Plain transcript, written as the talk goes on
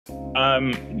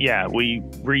Yeah, we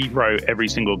rewrote every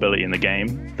single ability in the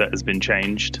game that has been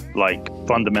changed, like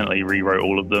fundamentally rewrote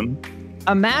all of them.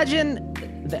 Imagine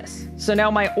this. So now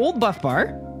my old buff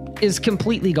bar is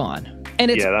completely gone,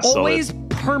 and it's always solid.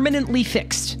 Permanently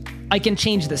fixed. I can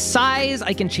change the size,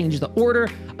 I can change the order,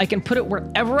 I can put it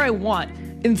wherever I want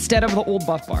instead of the old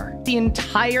buff bar. The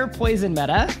entire poison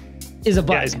meta is a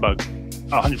bug. Yeah, it's a bug.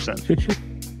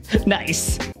 100%.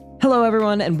 Nice. Hello,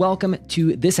 everyone, and welcome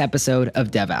to this episode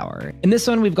of Dev Hour. In this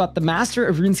one, we've got the master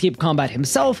of RuneScape combat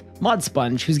himself,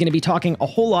 ModSponge, who's going to be talking a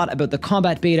whole lot about the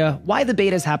combat beta, why the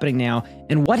beta is happening now,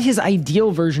 and what his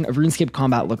ideal version of RuneScape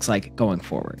combat looks like going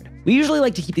forward. We usually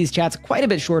like to keep these chats quite a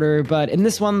bit shorter, but in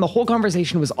this one, the whole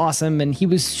conversation was awesome, and he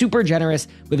was super generous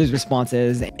with his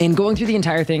responses. And going through the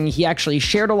entire thing, he actually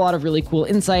shared a lot of really cool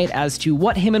insight as to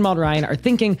what him and Mod Ryan are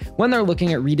thinking when they're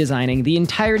looking at redesigning the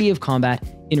entirety of combat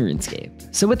in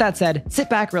RuneScape. So with that said, sit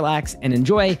back, relax, and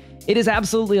enjoy. It is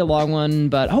absolutely a long one,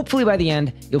 but hopefully by the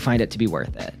end, you'll find it to be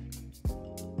worth it.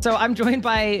 So I'm joined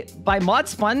by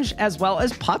ModSponge as well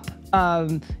as Pup.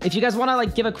 If you guys want to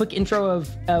give a quick intro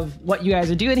of what you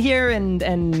guys are doing here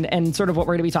and sort of what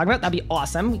we're going to be talking about, that'd be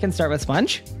awesome. We can start with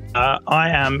Sponge. I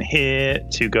am here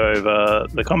to go over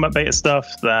the combat beta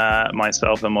stuff that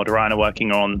myself and Mod Ryan are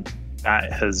working on.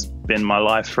 That has been my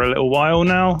life for a little while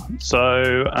now.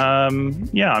 So,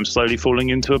 yeah, I'm slowly falling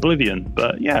into oblivion.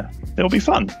 But yeah, it'll be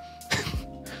fun.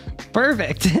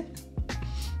 Perfect.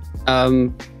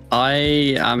 I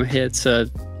am here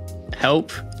to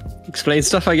help explain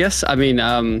stuff, I guess. I mean,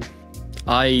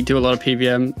 I do a lot of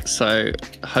PVM, so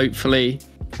hopefully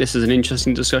this is an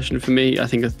interesting discussion for me. I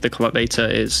think the combat beta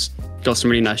is got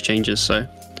some really nice changes, so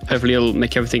hopefully it'll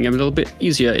make everything a little bit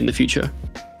easier in the future.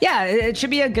 Yeah, it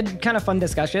should be a good kind of fun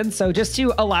discussion. So just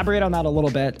to elaborate on that a little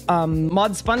bit,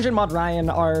 ModSponge and Mod Ryan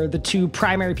are the two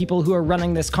primary people who are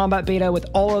running this combat beta with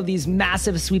all of these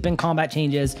massive sweeping combat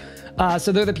changes.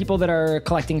 So they're the people that are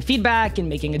collecting feedback and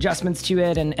making adjustments to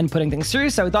it and putting things through.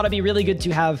 So I thought it'd be really good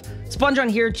to have Sponge on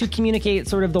here to communicate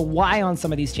sort of the why on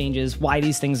some of these changes, why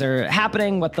these things are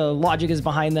happening, what the logic is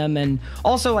behind them, and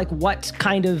also what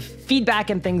kind of feedback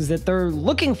and things that they're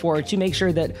looking for to make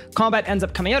sure that combat ends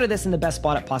up coming out of this in the best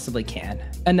spot it possibly can.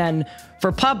 And then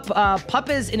for Pup, Pup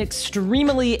is an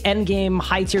extremely endgame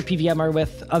high-tier PVMer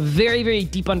with a very, very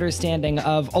deep understanding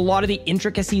of a lot of the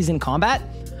intricacies in combat.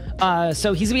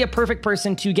 So he's gonna be a perfect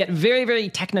person to get very, very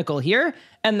technical here.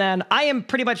 And then I am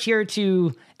pretty much here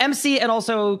to MC and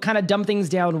also kind of dumb things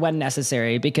down when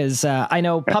necessary, because I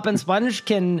know Pup and Sponge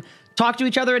can talk to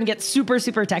each other and get super,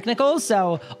 super technical.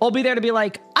 So I'll be there to be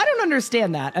like, I don't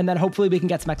understand that. And then hopefully we can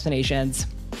get some explanations.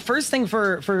 First thing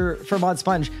for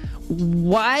ModSponge,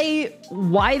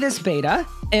 why this beta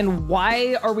and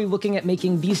why are we looking at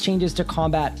making these changes to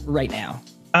combat right now?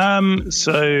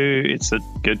 So it's a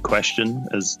good question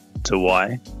as to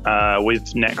why.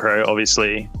 With Necro,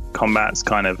 obviously, combat's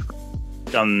kind of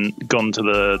gone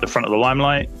to the front of the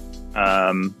limelight.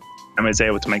 And was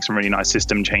able to make some really nice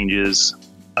system changes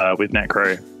with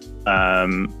Necro.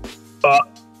 But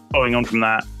following on from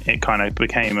that, it kind of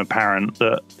became apparent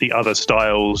that the other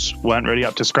styles weren't really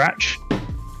up to scratch.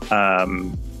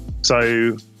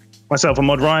 So myself and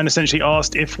Mod Ryan essentially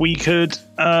asked if we could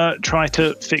try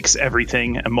to fix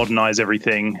everything and modernize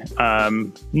everything,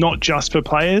 not just for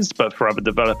players, but for other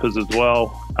developers as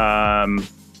well.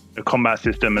 The combat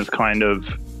system has kind of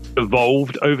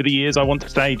evolved over the years, I want to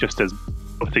say, just as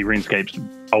obviously RuneScape's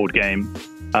old game.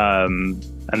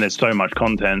 And there's so much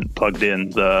content plugged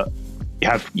in that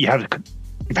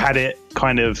you've had it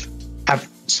kind of have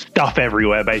stuff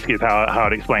everywhere, basically is how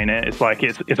I'd explain it. It's like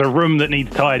it's a room that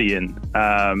needs tidying,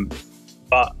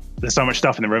 but there's so much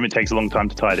stuff in the room it takes a long time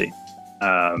to tidy.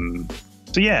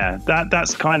 So yeah,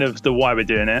 that's kind of the why we're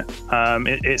doing it.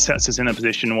 It sets us in a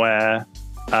position where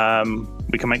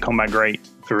we can make combat great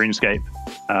for RuneScape.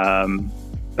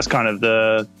 That's kind of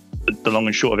the long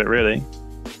and short of it, really.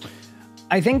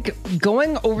 I think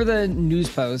going over the news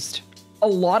post, a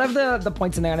lot of the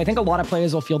points in there, and I think a lot of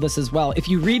players will feel this as well. If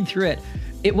you read through it,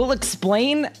 it will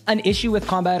explain an issue with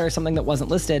combat or something that wasn't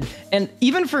listed. And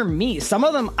even for me, some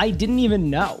of them I didn't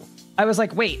even know. I was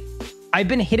like, wait, I've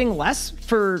been hitting less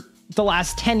for the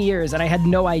last 10 years and I had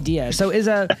no idea. So is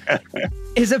a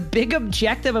big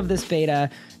objective of this beta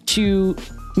to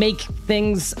make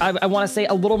things, I want to say,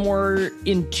 a little more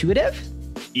intuitive?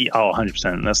 Yeah,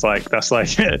 100%. That's like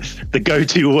the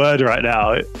go-to word right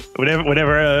now.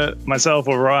 Whenever myself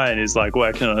or Ryan is like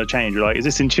working on a change, we're like, is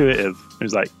this intuitive?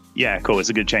 It's like, yeah, cool. It's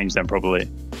a good change then, probably.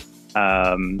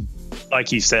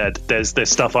 Like you said, there's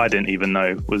stuff I didn't even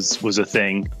know was a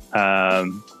thing.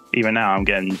 Even now, I'm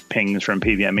getting pings from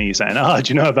PVME saying, "Oh,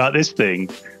 do you know about this thing?"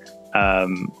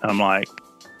 I'm like,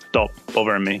 stop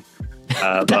bothering me.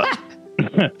 But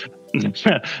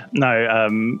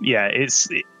no, yeah,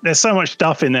 there's so much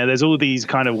stuff in there. There's all these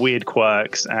kind of weird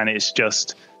quirks, and it's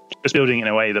just building it in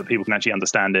a way that people can actually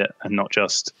understand it, and not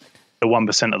just the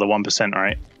 1% of the 1%,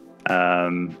 right?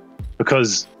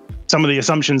 Because some of the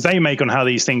assumptions they make on how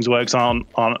these things works aren't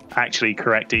actually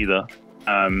correct either.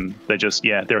 They're just,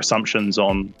 they're assumptions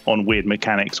on weird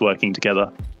mechanics working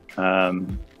together.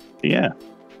 Yeah.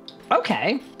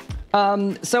 Okay.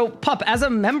 So Pup, as a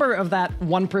member of that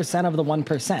 1% of the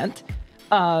 1%,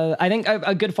 I think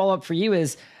a good follow-up for you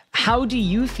is, how do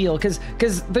you feel? Because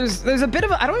there's a bit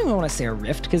of I don't even want to say a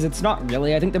rift, because it's not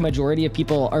really. I think the majority of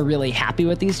people are really happy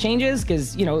with these changes,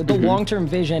 because the long-term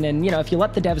vision, and if you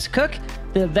let the devs cook,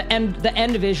 the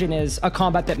end vision is a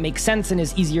combat that makes sense and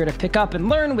is easier to pick up and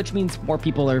learn, which means more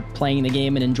people are playing the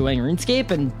game and enjoying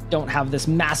RuneScape and don't have this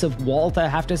massive wall to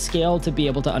have to scale to be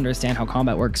able to understand how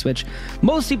combat works, which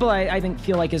most people I think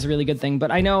feel like is a really good thing.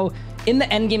 But I know in the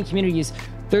endgame communities,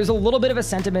 there's a little bit of a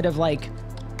sentiment of like,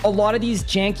 a lot of these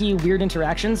janky, weird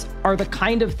interactions are the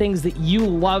kind of things that you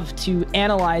love to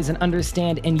analyze and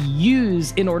understand and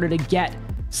use in order to get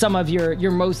some of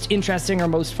your most interesting or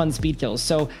most fun speed kills.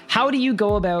 So how do you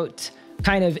go about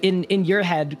kind of in your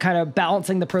head, kind of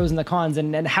balancing the pros and the cons,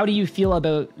 and how do you feel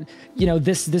about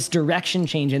this direction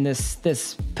change and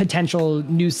this potential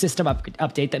new system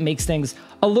update that makes things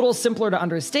a little simpler to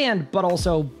understand, but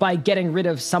also by getting rid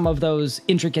of some of those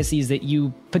intricacies that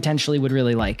you potentially would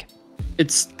really like?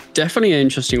 It's definitely an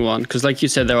interesting one, because like you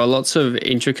said, there are lots of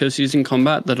intricacies in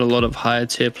combat that a lot of higher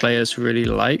tier players really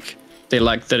like. They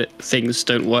like that things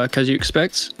don't work as you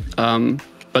expect.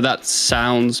 But that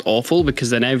sounds awful, because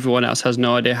then everyone else has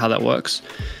no idea how that works.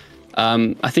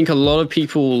 I think a lot of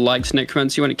people liked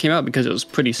Necromancy when it came out because it was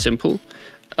pretty simple,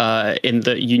 in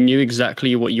that you knew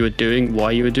exactly what you were doing,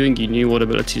 why you were doing, you knew what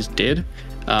abilities did.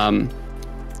 And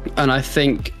I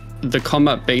think the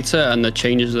combat beta and the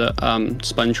changes that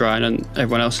Sponge, Ryan, and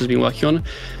everyone else has been working on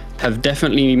have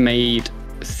definitely made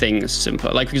things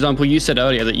simpler. Like, for example, you said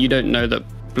earlier that you don't know that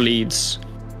Bleed's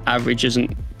average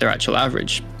isn't their actual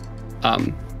average.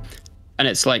 And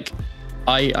it's like,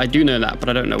 I do know that, but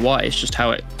I don't know why. It's just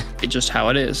how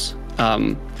it is.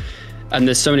 And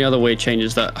there's so many other weird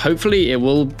changes that hopefully it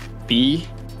will be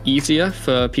easier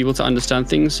for people to understand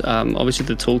things. Obviously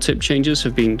the tooltip changes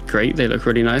have been great. They look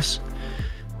really nice.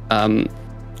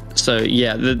 So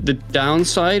yeah, the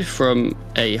downside from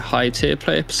a high tier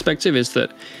player perspective is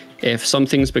that if some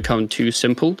things become too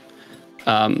simple,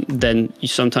 then you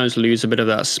sometimes lose a bit of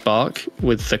that spark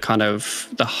with the kind of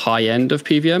the high end of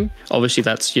PVM. Obviously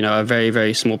that's, a very,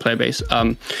 very small player base.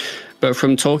 But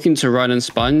from talking to Ryan and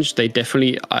Sponge, they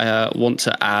definitely want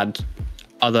to add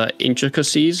other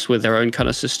intricacies with their own kind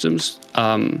of systems.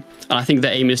 And I think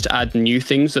the aim is to add new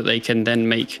things that they can then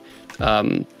make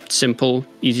simple,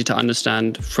 easy to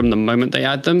understand from the moment they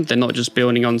add them. They're not just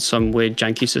building on some weird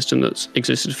janky system that's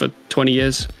existed for 20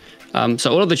 years.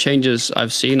 So all of the changes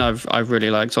I've seen, I've really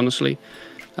liked, honestly.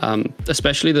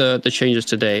 Especially the changes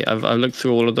today. I've looked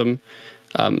through all of them.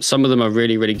 Some of them are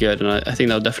really, really good, and I think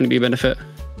they'll definitely be a benefit.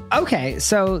 Okay,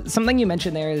 so something you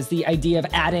mentioned there is the idea of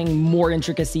adding more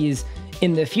intricacies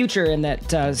in the future, and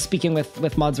that speaking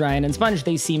with Mods Ryan and Sponge,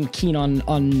 they seem keen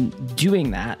on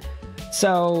doing that.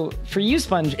 So for you,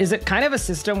 Sponge, is it kind of a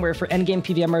system where for endgame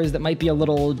PVMers that might be a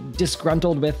little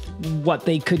disgruntled with what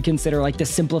they could consider like the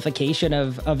simplification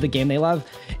of the game they love,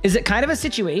 is it kind of a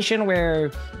situation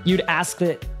where you'd ask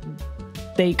that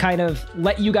they kind of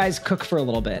let you guys cook for a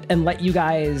little bit and let you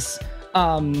guys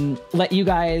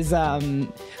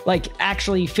like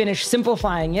actually finish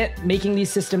simplifying it, making these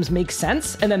systems make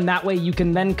sense, and then that way you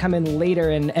can then come in later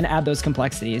and add those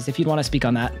complexities, if you'd want to speak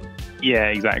on that? Yeah,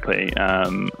 exactly.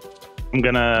 I'm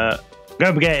gonna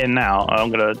get in now.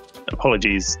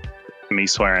 Apologies for me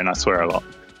swearing. I swear a lot.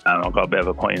 I've got a bit of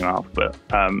a potty mouth, but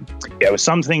yeah, with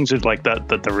some things with like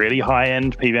the really high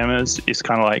end PVMers, it's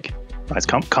kind of like, guys,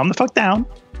 calm the fuck down.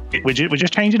 We're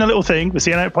just changing a little thing. We'll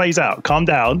see how it plays out. Calm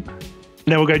down. And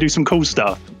then we'll go do some cool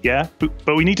stuff. Yeah,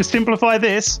 but we need to simplify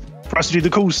this for us to do the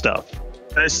cool stuff.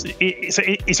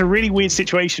 It's a really weird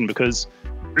situation, because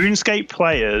RuneScape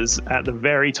players at the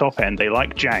very top end, they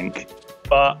like jank,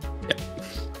 but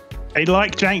they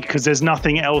like jank because there's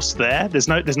nothing else there. There's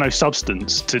no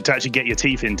substance to actually get your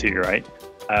teeth into, right?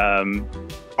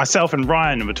 Myself and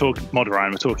Ryan Mod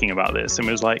Ryan were talking about this, and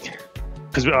it was like,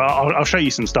 because I'll show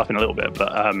you some stuff in a little bit,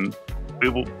 but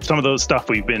some of the stuff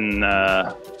we've been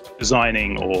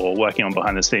designing or working on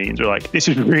behind the scenes, we're like, this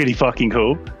is really fucking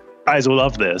cool. Guys will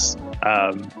love this.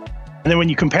 And then when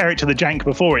you compare it to the jank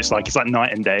before, it's like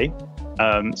night and day.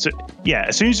 So yeah,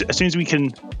 as soon as we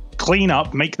can clean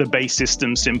up, make the base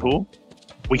system simple,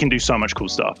 we can do so much cool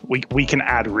stuff. We can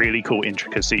add really cool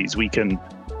intricacies. We can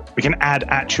add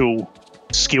actual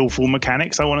skillful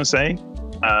mechanics, I want to say.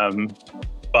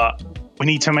 But we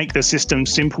need to make the system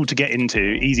simple to get into,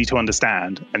 easy to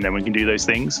understand, and then we can do those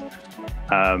things.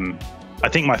 I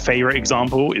think my favorite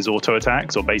example is auto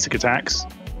attacks or basic attacks.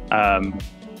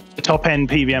 The top end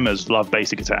PVMers love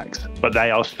basic attacks, but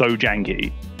they are so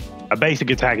janky. A basic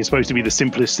attack is supposed to be the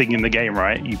simplest thing in the game,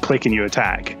 right? You click and you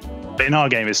attack. But in our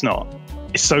game, it's not.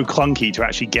 It's so clunky to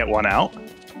actually get one out.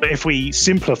 But if we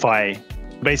simplify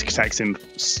basic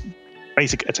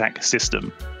attack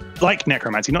system, like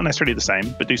Necromancy, not necessarily the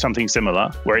same, but do something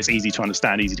similar where it's easy to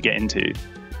understand, easy to get into,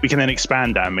 we can then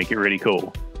expand that and make it really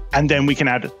cool. And then we can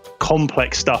add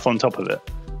complex stuff on top of it.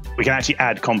 We can actually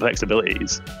add complex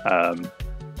abilities.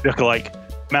 Look like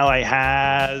Melee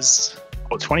has,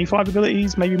 25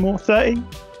 abilities, maybe more, 30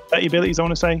 abilities, I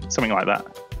want to say, something like that.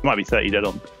 It might be 30 dead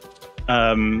on.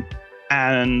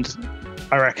 And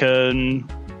I reckon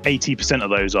 80% of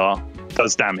those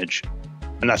does damage.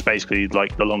 And that's basically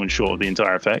like the long and short of the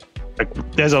entire effect. Like,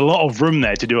 there's a lot of room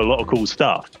there to do a lot of cool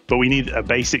stuff, but we need a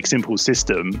basic, simple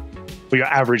system for your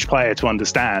average player to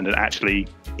understand and actually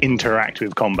interact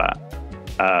with combat.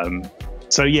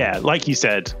 So yeah, like you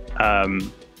said,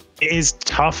 it is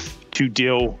tough to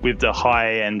deal with the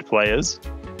high-end players.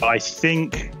 But I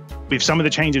think with some of the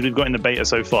changes we've got in the beta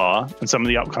so far, and some of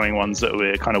the upcoming ones that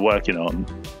we're kind of working on,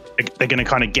 they're going to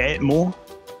kind of get it more,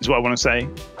 is what I want to say.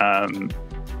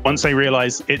 Once they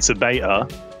realize it's a beta,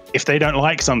 if they don't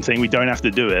like something, we don't have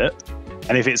to do it.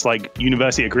 And if it's like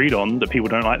university agreed on that people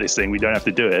don't like this thing, we don't have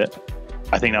to do it.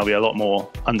 I think there'll be a lot more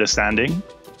understanding.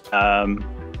 But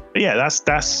yeah, that's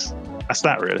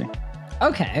that really.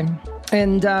 Okay.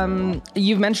 And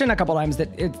you've mentioned a couple times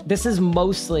that this is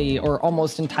mostly or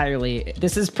almost entirely,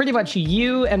 this is pretty much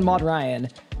you and Mod Ryan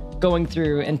going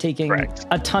through and taking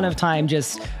a ton of time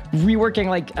just reworking.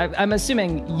 Like, I'm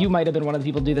assuming you might have been one of the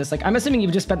people who do this. Like, I'm assuming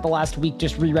you've just spent the last week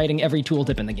just rewriting every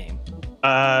tooltip in the game.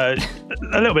 A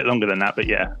little bit longer than that, but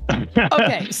yeah.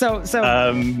 Okay, so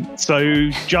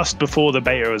just before the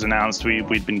beta was announced,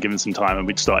 we'd been given some time and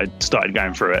we'd started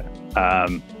going through it.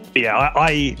 But yeah,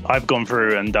 I've gone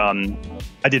through and done.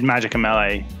 I did Magic and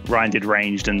Melee. Ryan did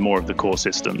Ranged and more of the core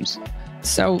systems.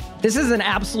 So this is an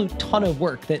absolute ton of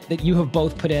work that you have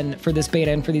both put in for this beta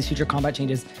and for these future combat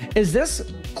changes. Is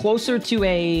this closer to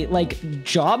a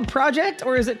job project,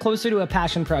 or is it closer to a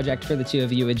passion project for the two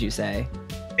of you, would you say?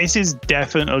 This is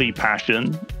definitely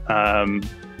passion.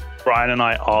 Ryan and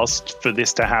I asked for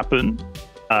this to happen,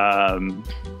 and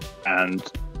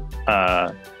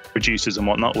producers and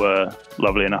whatnot were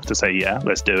lovely enough to say, yeah,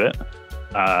 let's do it.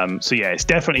 So yeah, it's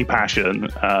definitely passion,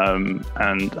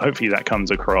 and hopefully that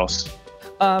comes across.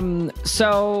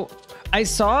 So I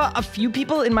saw a few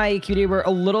people in my community were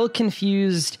a little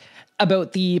confused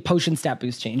about the potion stat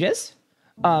boost changes.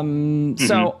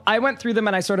 So I went through them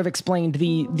and I sort of explained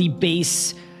the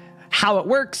base, how it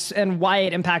works and why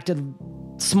it impacted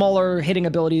smaller hitting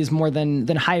abilities more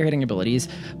than higher hitting abilities.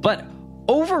 But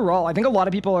overall, I think a lot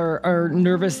of people are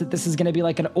nervous that this is going to be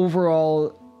like an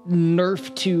overall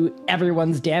nerf to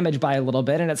everyone's damage by a little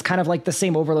bit, and it's kind of like the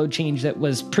same overload change that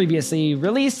was previously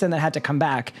released and then had to come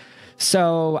back.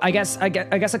 So I guess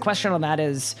a question on that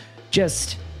is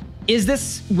just,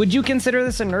 would you consider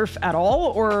this a nerf at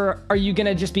all, or are you going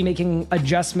to just be making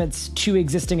adjustments to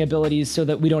existing abilities so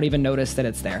that we don't even notice that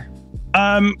it's there?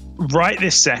 Right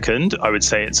this second, I would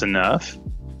say it's a nerf,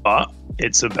 but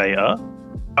it's a beta.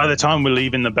 By the time we're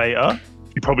leaving the beta,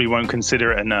 you probably won't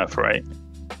consider it a nerf, right?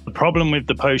 The problem with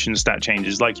the potion stat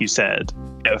changes, like you said,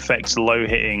 it affects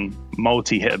low-hitting,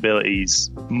 multi-hit abilities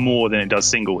more than it does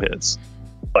single hits.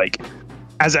 Like,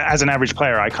 as an average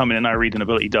player, I come in and I read an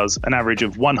ability does an average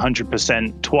of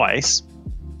 100% twice,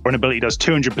 or an ability does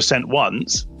 200%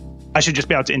 once. I should just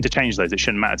be able to interchange those. It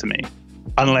shouldn't matter to me,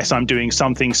 unless I'm doing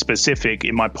something specific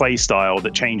in my play style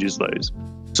that changes those.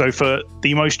 So for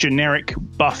the most generic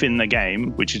buff in the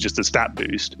game, which is just a stat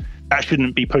boost, that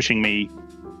shouldn't be pushing me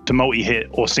to multi-hit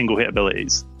or single-hit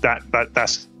abilities.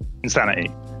 That's insanity.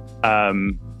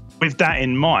 With that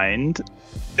in mind,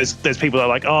 there's people that are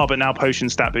like, oh, but now potion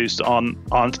stat boosts aren't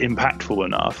impactful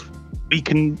enough. We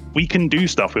can do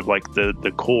stuff with like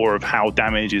the core of how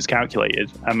damage is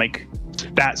calculated and make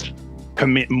stats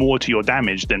commit more to your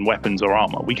damage than weapons or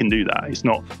armor. We can do that. It's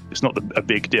not a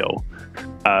big deal.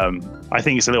 I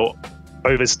think it's a little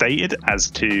overstated as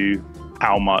to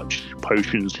how much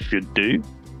potions should do.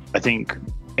 I think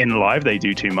in live they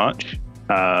do too much,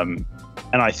 and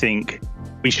I think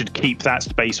we should keep that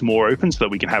space more open so that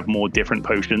we can have more different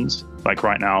potions. Like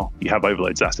right now you have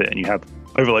overloads, that's it, and you have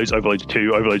overloads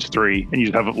 2, overloads 3, and you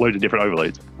just have loads of different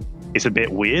overloads. It's a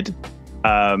bit weird,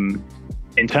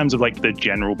 In terms of like the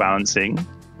general balancing,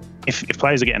 if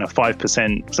players are getting a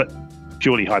 5%, so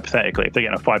purely hypothetically, if they're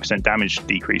getting a 5% damage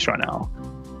decrease right now,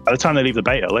 by the time they leave the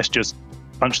beta, let's just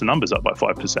punch the numbers up by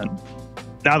 5%.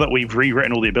 Now that we've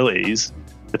rewritten all the abilities,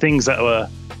 the things that were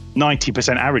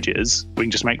 90% averages, we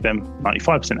can just make them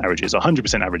 95% averages,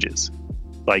 100% averages.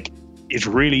 Like, it's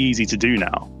really easy to do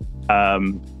now.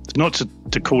 Not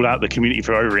to call out the community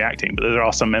for overreacting, but there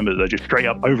are some members that are just straight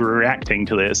up overreacting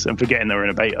to this and forgetting they're in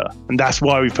a beta. And that's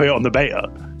why we put it on the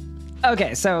beta.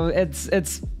 Okay, so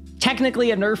it's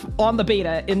technically a nerf on the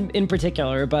beta in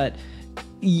particular, but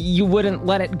you wouldn't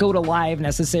let it go to live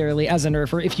necessarily as a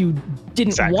nerf, or if you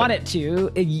didn't want it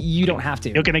to, you don't have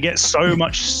to. You're going to get so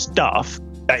much stuff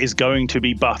that is going to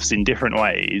be buffs in different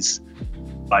ways.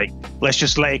 Like, let's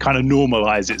just let it kind of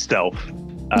normalize itself.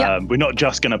 Yep. We're not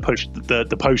just going to push the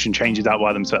potion changes out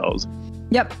by themselves.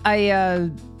 Yep,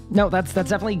 no, that's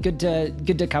definitely good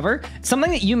to cover.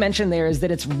 Something that you mentioned there is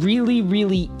that it's really,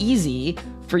 really easy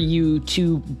for you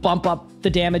to bump up the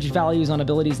damage values on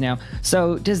abilities now.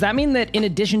 So does that mean that in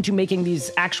addition to making these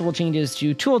actual changes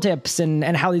to tooltips and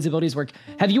how these abilities work,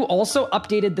 have you also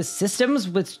updated the systems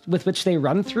with which they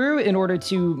run through in order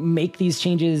to make these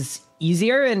changes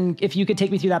easier? And if you could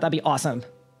take me through that, that'd be awesome.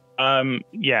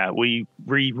 Yeah, we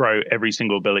rewrote every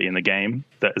single ability in the game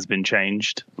that has been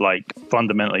changed, like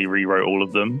fundamentally rewrote all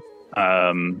of them,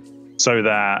 so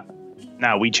that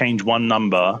now we change one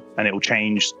number and it will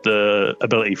change the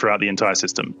ability throughout the entire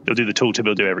system. It'll do the tooltip,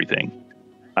 it'll do everything.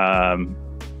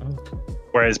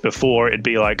 Whereas before it'd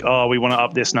be like, oh, we want to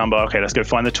up this number. Okay, let's go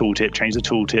find the tooltip, change the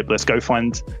tooltip. Let's go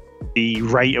find the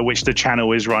rate at which the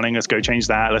channel is running. Let's go change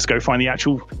that. Let's go find the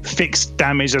actual fixed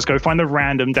damage. Let's go find the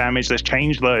random damage. Let's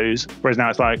change those. Whereas now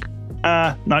it's like,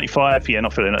 95. Yeah,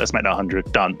 not feeling it. Let's make that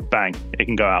 100. Done. Bang. It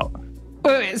can go out.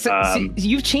 Wait, so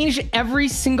you've changed every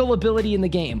single ability in the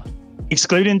game?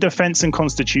 Excluding defense and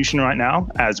constitution right now,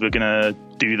 as we're going to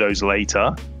do those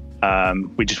later.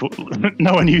 We just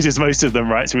no one uses most of them,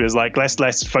 right? So we was like,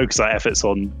 let's focus our efforts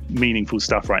on meaningful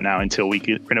stuff right now until we're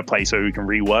in a place where we can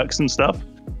rework some stuff.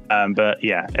 But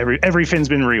yeah, everything's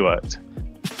been reworked.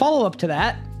 Follow up to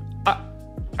that,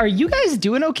 are you guys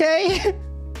doing okay?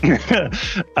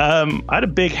 I had a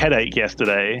big headache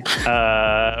yesterday,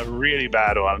 a really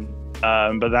bad one.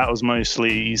 But that was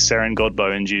mostly Seren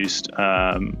Godbow induced.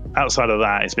 Outside of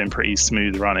that, it's been pretty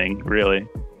smooth running, really.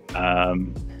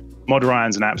 Mod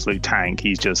Ryan's an absolute tank.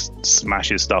 He just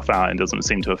smashes stuff out and doesn't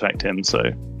seem to affect him.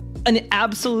 So, an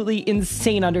absolutely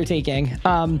insane undertaking.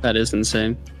 That is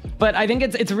insane. But I think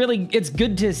it's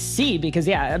good to see, because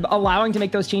yeah, allowing to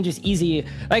make those changes easy.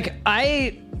 Like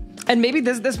and maybe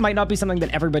this might not be something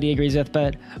that everybody agrees with,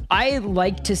 but I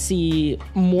like to see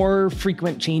more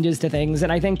frequent changes to things.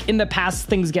 And I think in the past,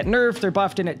 things get nerfed or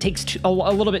buffed, and it takes a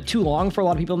little bit too long for a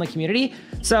lot of people in the community.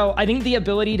 So I think the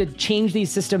ability to change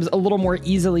these systems a little more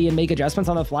easily and make adjustments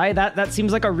on the fly, that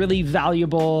seems like a really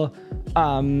valuable,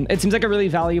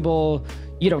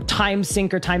 time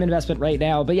sink or time investment right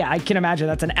now. But yeah, I can imagine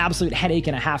that's an absolute headache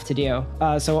and a half to do.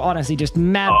 So honestly, just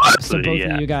mad props to both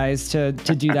of you guys to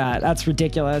do that. That's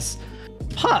ridiculous.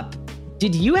 Pup,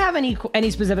 did you have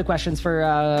any specific questions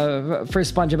for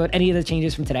Sponge about any of the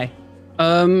changes from today?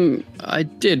 I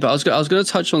did, but I was going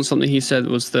to touch on something he said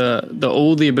was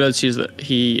all the abilities that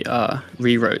he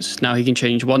rewrote. Now he can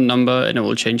change one number and it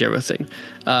will change everything.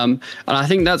 And I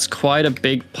think that's quite a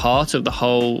big part of the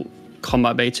whole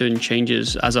combat beta and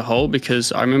changes as a whole,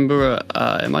 because I remember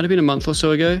it might have been a month or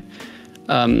so ago,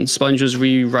 Sponge was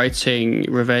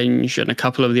rewriting Revenge and a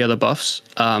couple of the other buffs,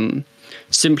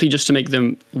 simply just to make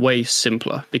them way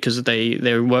simpler, because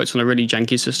they worked on a really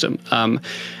janky system. And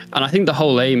I think the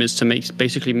whole aim is to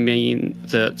basically mean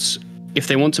that if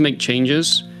they want to make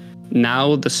changes,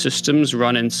 now the systems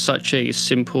run in such a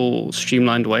simple,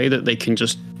 streamlined way that they can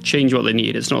just change what they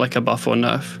need. It's not like a buff or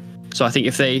nerf. So I think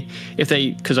if they,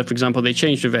 because for example, they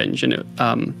changed Revenge and it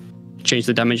changed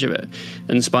the damage of it,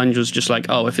 and Sponge was just like,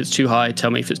 oh, if it's too high, tell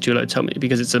me. If it's too low, tell me,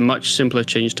 because it's a much simpler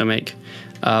change to make.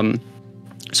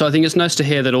 So I think it's nice to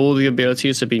hear that all the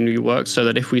abilities have been reworked, so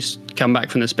that if we come back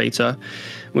from this beta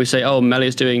and we say, oh, melee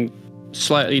is doing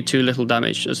slightly too little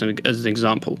damage, as an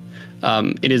example,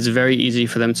 it is very easy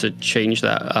for them to change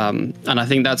that. And I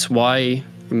think that's why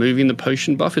removing the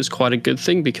potion buff is quite a good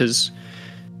thing, because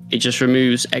it just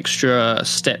removes extra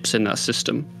steps in that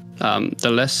system.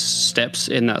 The less steps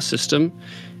in that system,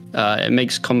 it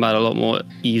makes combat a lot more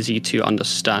easy to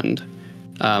understand.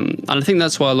 And I think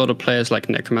that's why a lot of players like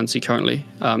Necromancy currently.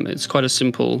 It's quite a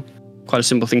simple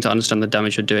thing to understand the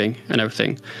damage you're doing and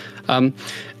everything.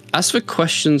 As for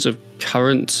questions of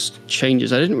current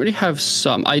changes, I didn't really have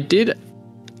some. I did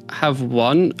have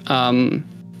one.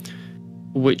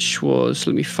 which was,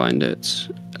 let me find it.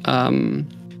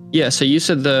 Yeah, so you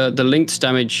said the linked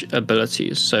damage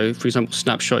abilities. So, for example,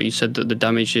 Snapshot, you said that the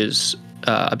damage is,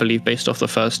 I believe, based off the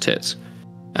first hit.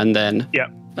 And then,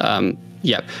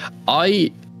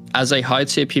 I, as a high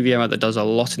tier PVMer that does a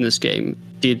lot in this game,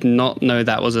 did not know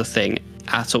that was a thing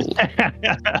at all.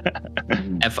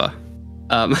 Ever.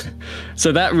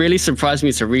 So that really surprised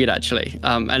me to read, actually.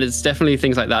 And it's definitely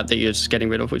things like that you're just getting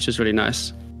rid of, which is really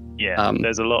nice. Yeah,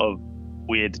 there's a lot of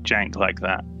weird jank like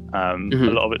that. A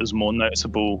lot of it was more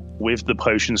noticeable with the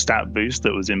potion stat boost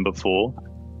that was in before,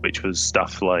 which was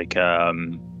stuff like, I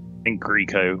think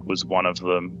Greco was one of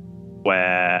them,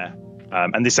 where,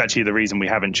 and this is actually the reason we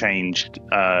haven't changed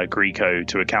Greco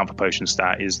to account for potion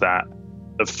stat, is that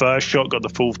the first shot got the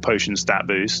full potion stat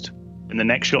boost, and the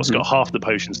next shot's got half the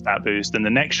potion stat boost, and the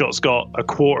next shot's got a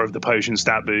quarter of the potion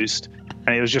stat boost,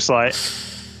 and it was just like,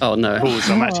 oh no! Cool,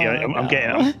 so I'm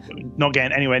not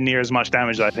getting anywhere near as much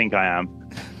damage as I think I am.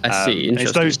 I see.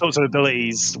 It's those sorts of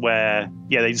abilities where,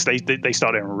 yeah, they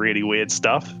start doing really weird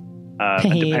stuff,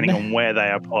 and depending on where they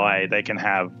apply, they can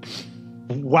have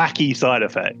wacky side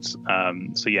effects.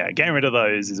 So yeah, getting rid of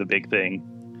those is a big thing.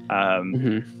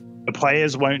 The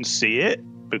players won't see it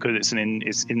because it's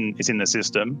in the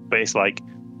system, but it's like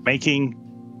making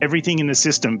everything in the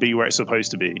system be where it's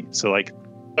supposed to be. So like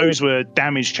those were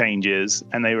damage changes,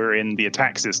 and they were in the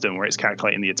attack system where it's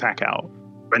calculating the attack out,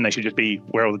 when they should just be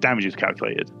where all the damage is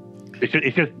calculated.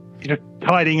 It's just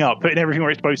tidying up, putting everything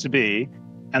where it's supposed to be,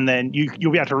 and then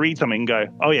you'll be able to read something and go,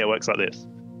 oh yeah, it works like this.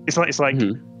 It's like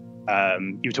you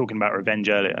were talking about revenge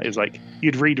earlier. It was like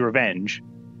you'd read revenge,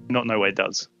 not know what it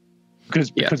does,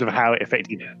 because of how it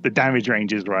affected the damage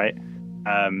ranges, right?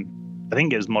 I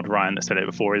think it was Mod Ryan that said it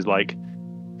before. Is like,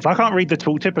 if I can't read the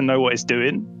tooltip and know what it's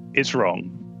doing, it's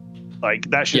wrong. Like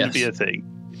that shouldn't be a thing.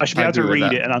 I should be able to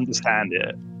read it and understand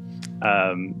it.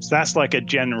 So that's like a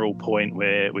general point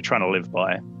we're trying to live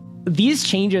by. These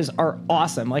changes are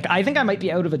awesome. Like, I think I might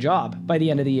be out of a job by the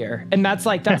end of the year. And that's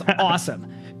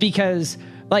awesome, because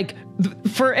like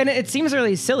and it seems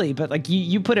really silly, but like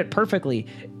you put it perfectly.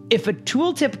 If a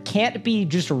tooltip can't be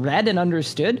just read and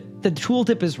understood, the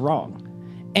tooltip is wrong.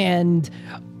 And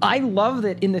I love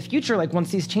that in the future, like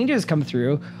once these changes come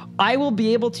through, I will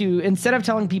be able to, instead of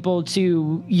telling people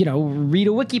to, read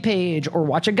a wiki page or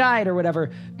watch a guide or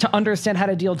whatever to understand how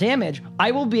to deal damage,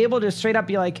 I will be able to straight up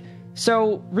be like,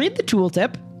 so read the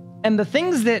tooltip, and the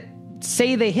things that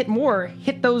say they hit more,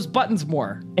 hit those buttons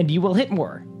more, and you will hit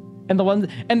more. And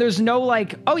there's no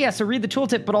like, oh yeah, so read the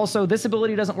tooltip, but also this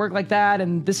ability doesn't work like that,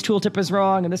 and this tooltip is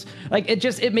wrong, and this, like,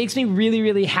 it makes me really,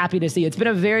 really happy to see. It's been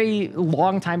a very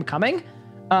long time coming.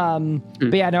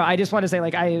 But yeah, no, I just want to say,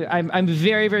 like, I'm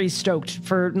very, very stoked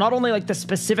for not only like the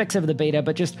specifics of the beta,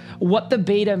 but just what the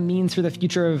beta means for the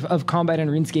future of combat and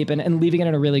RuneScape, and leaving it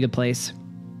in a really good place.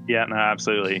 Yeah, no,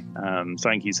 absolutely.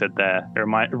 Something you said there, it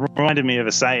reminded me of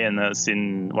a saying that's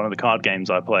in one of the card games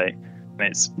I play. And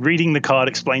it's reading the card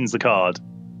explains the card.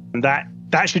 And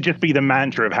that should just be the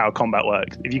mantra of how combat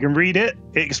works. If you can read it,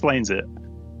 it explains it.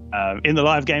 In the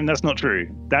live game, that's not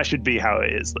true. That should be how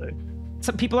it is, though.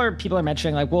 Some people are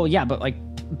mentioning, like, well, yeah, but like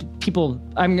people,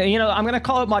 I'm gonna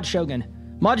call out Mod Shogun.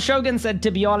 Mod Shogun said,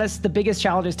 to be honest, the biggest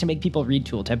challenge is to make people read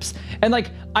tooltips. And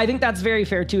like, I think that's very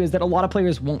fair too, is that a lot of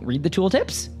players won't read the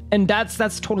tooltips. And that's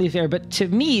totally fair. But to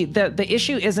me, the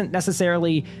issue isn't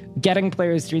necessarily getting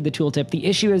players to read the tooltip. The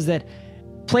issue is that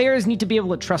players need to be able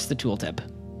to trust the tooltip.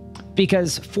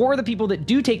 Because for the people that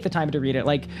do take the time to read it,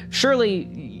 like, surely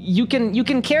you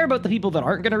can care about the people that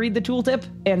aren't going to read the tooltip,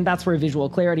 and that's where visual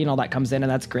clarity and all that comes in,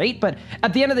 and that's great. But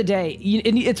at the end of the day,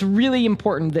 it's really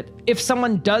important that if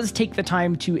someone does take the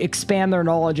time to expand their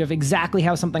knowledge of exactly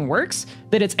how something works,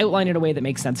 that it's outlined in a way that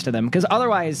makes sense to them. Because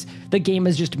otherwise, the game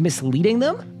is just misleading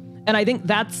them. And I think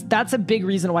that's a big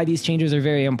reason why these changes are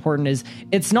very important, is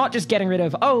it's not just getting rid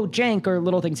of, jank or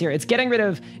little things here. It's getting rid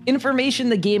of information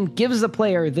the game gives the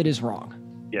player that is wrong.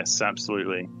 Yes,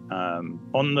 absolutely.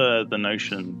 On the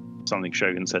notion, something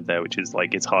Shogun said there, which is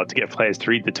like, it's hard to get players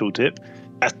to read the tooltip.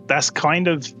 That's kind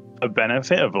of a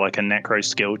benefit of like a necro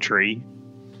skill tree.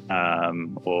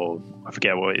 Or I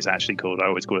forget what it's actually called. I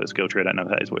always call it a skill tree. I don't know if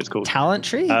that is what it's called. Talent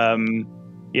tree?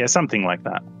 Yeah, something like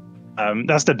that.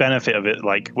 That's the benefit of it.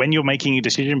 Like, when you're making a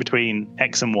decision between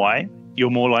X and Y,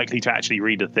 you're more likely to actually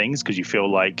read the things because you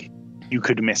feel like you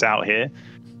could miss out here.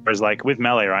 Whereas like with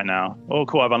melee right now, oh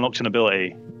cool, I've unlocked an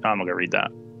ability, I'm not gonna read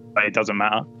that. But it doesn't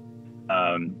matter.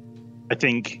 I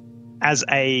think as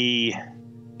a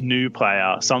new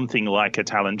player, something like a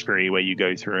talent tree where you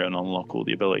go through and unlock all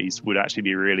the abilities would actually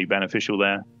be really beneficial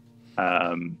there.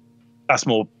 That's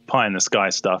more pie in the sky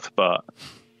stuff, but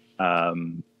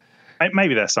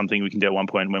maybe that's something we can do at one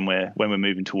point when we're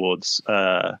moving towards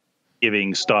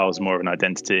giving styles more of an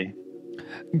identity.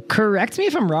 Correct me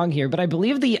if I'm wrong here, but I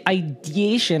believe the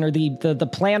ideation or the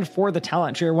plan for the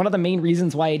talent tree, or one of the main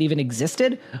reasons why it even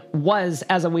existed, was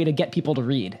as a way to get people to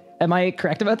read. Am I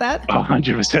correct about that? Oh,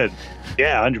 100%.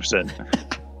 Yeah,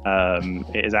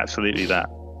 100%. It is absolutely that.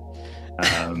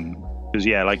 Because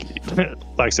like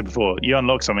I said before, you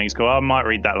unlock something, it's cool. I might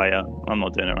read that later. I'm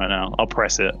not doing it right now. I'll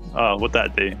press it. Oh, what'd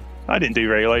that do? I didn't do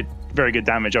very good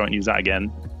damage. I won't use that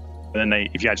again. And then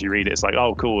if you actually read it, it's like,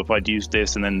 oh, cool. If I'd used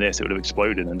this and then this, it would have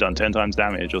exploded and done 10 times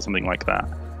damage or something like that.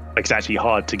 Like, it's actually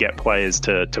hard to get players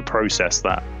to process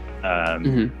that.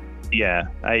 Yeah,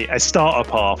 a starter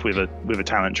path with a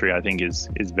talent tree, I think, is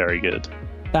very good.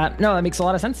 That makes a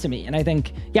lot of sense to me. And I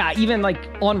think, even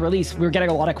like on release, we were getting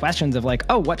a lot of questions of like,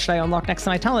 oh, what should I unlock next to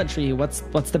my talent tree? What's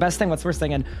the best thing? What's the worst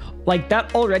thing? And like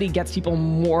that already gets people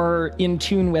more in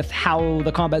tune with how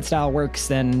the combat style works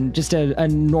than just a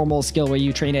normal skill where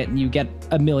you train it and you get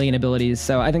a million abilities.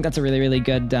 So I think that's a really, really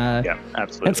good. Yeah,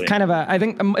 absolutely. It's kind of I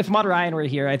think if Mod Ryan were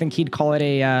here, I think he'd call it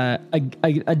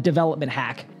a development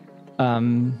hack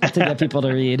to get people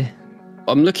to read.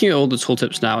 I'm looking at all the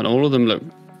tooltips now, and all of them look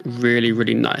really,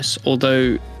 really nice.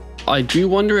 Although I do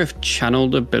wonder if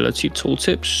channeled ability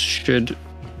tooltips should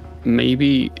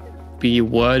maybe be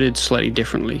worded slightly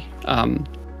differently.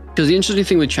 Because the interesting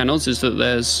thing with channels is that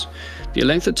there's the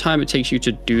length of time it takes you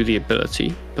to do the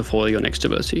ability before your next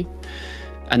ability.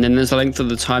 And then there's the length of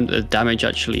the time that the damage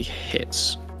actually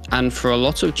hits. And for a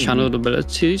lot of channeled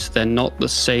abilities, they're not the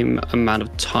same amount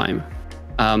of time.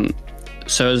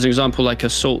 So as an example, like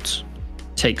Assault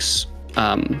takes,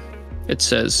 it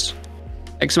says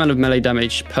X amount of melee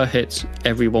damage per hit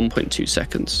every 1.2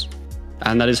 seconds.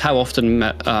 And that is how often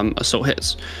Assault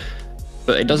hits.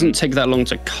 But it doesn't take that long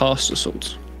to cast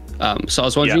Assault. So I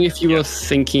was wondering if you were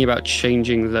thinking about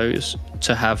changing those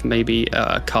to have maybe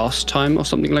a cast time or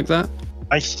something like that.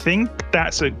 I think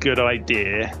that's a good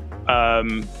idea.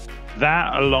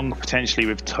 That, along potentially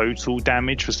with total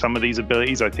damage for some of these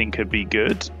abilities, I think could be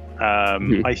good.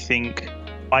 I think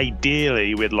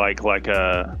ideally with like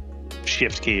a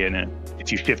shift key in it,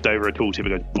 if you shift over a tooltip, it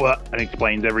goes blah and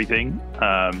explains everything.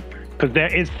 Because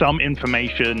there is some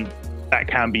information that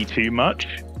can be too much.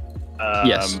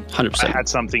 Yes, 100%. I had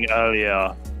something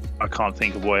earlier, I can't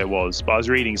think of what it was, but I was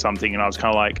reading something and I was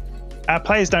kind of like, our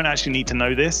players don't actually need to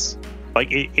know this. Like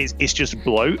it's just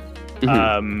bloat.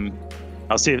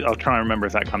 I'll try and remember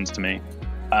if that comes to me.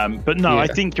 But no, I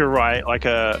think you're right. Like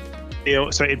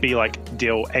so it'd be like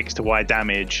deal X to Y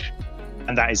damage,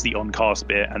 and that is the on cast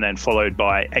bit, and then followed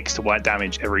by X to Y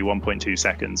damage every 1.2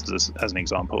 seconds as an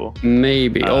example.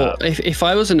 Maybe, or if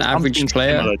I was an average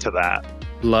player similar to that,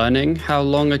 learning how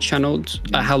long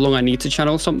how long I need to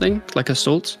channel something like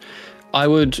Assault, I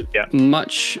would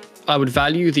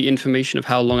value the information of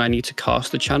how long I need to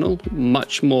cast the channel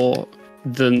much more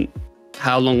than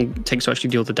how long it takes to actually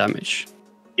deal the damage.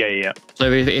 Yeah.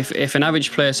 So if an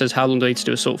average player says how long do I need to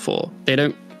do Assault for, they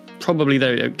don't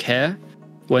care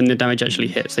when the damage actually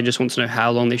hits. They just want to know how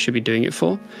long they should be doing it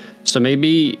for. So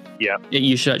maybe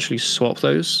you should actually swap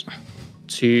those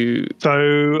to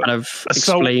kind of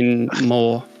explain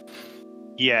more.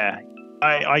 Yeah,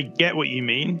 I get what you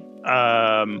mean.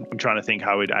 I'm trying to think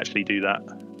how we'd actually do that.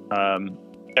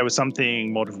 There was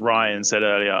something Mod Ryan said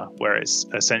earlier where it's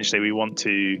essentially we want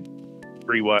to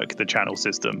rework the channel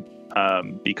system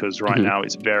because right now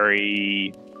it's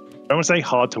very, I don't want to say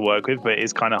hard to work with, but it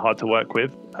is kind of hard to work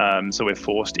with. So we're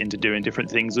forced into doing different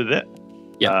things with it.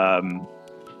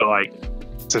 But like,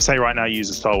 so say right now you use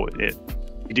Assault,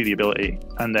 you do the ability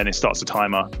and then it starts a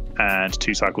timer, and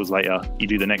 2 cycles later you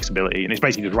do the next ability, and it's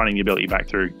basically just running the ability back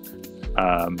through.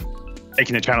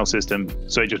 Taking a channel system,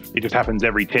 so it just happens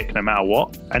every tick no matter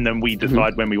what, and then we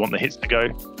decide when we want the hits to go.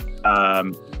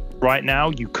 Right now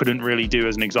you couldn't really do,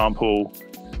 as an example,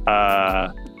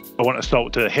 I want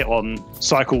Assault to hit on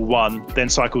cycle 1, then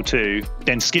cycle 2,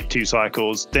 then skip 2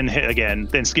 cycles, then hit again,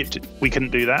 then skip 2. We couldn't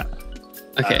do that.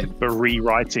 Okay. But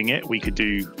rewriting it, we could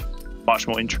do much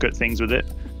more intricate things with it.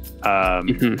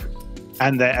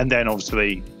 And then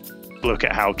obviously look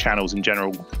at how channels in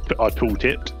general are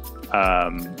tooltipped.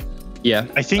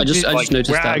 I think I just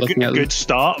noticed that looking at a good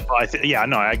start. But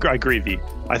I agree with you.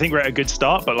 I think we're at a good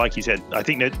start, but like you said, I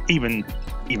think that even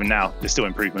now there's still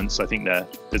improvements. I think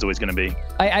there's always going to be.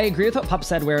 I agree with what Pup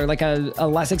said, where like a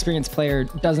less experienced player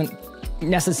doesn't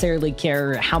necessarily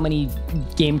care how many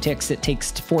game ticks it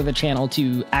takes for the channel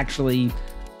to actually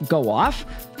go off.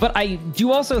 But I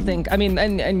do also think, I mean,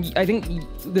 and I think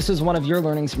this was one of your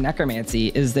learnings from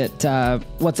Necromancy, is that,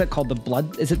 what's it called?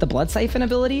 Is it the blood siphon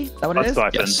ability? Is that what it is?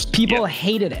 Yes. People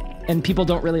hated it, and people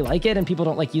don't really like it, and people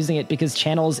don't like using it because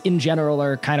channels in general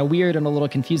are kind of weird and a little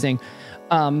confusing.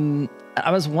 I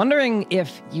was wondering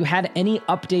if you had any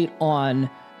update on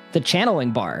the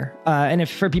channeling bar. And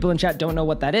if for people in chat don't know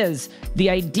what that is, the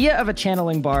idea of a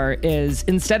channeling bar is,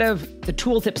 instead of the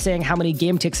tooltip saying how many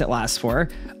game ticks it lasts for,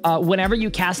 whenever you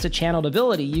cast a channeled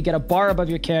ability, you get a bar above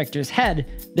your character's head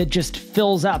that just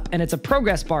fills up, and it's a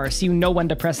progress bar, so you know when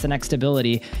to press the next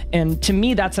ability. And to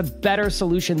me, that's a better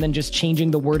solution than just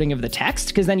changing the wording of the text,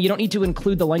 because then you don't need to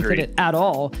include the length of it at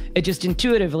all. It just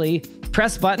intuitively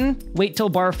press button, wait till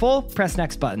bar full, press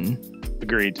next button.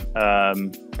 Agreed.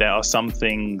 There are some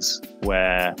things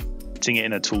where putting it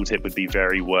in a tooltip would be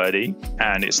very wordy,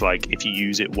 and it's like, if you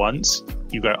use it once,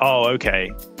 you go, oh, okay.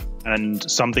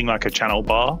 And something like a channel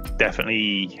bar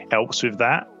definitely helps with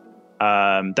that.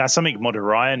 That's something Mod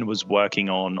Orion was working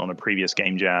on a previous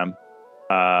game jam.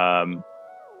 I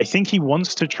think he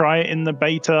wants to try it in the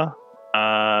beta.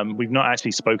 We've not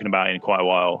actually spoken about it in quite a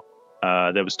while.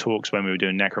 There was talks when we were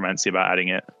doing Necromancy about adding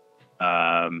it.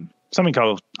 Something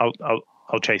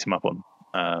I'll chase him up on.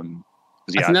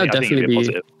 Yeah, I think definitely be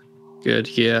positive.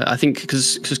 Good. Yeah, I think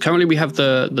because currently we have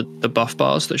the buff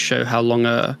bars that show how long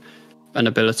an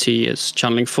ability is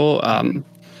channeling for, and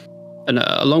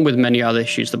along with many other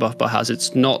issues the buff bar has,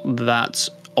 it's not that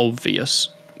obvious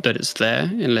that it's there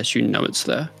unless you know it's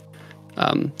there.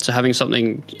 So having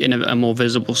something in a more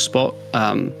visible spot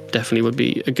definitely would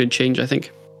be a good change, I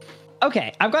think.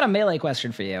 Okay, I've got a melee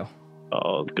question for you.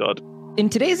 Oh God. In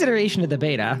today's iteration of the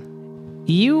beta,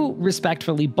 you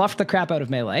respectfully buffed the crap out of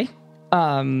melee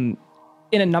in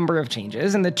a number of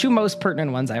changes. And the two most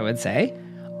pertinent ones, I would say,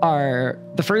 are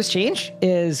the first change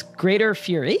is Greater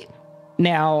Fury.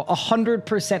 Now,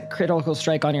 100% critical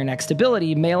strike on your next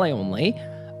ability, melee only.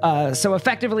 So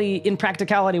effectively, in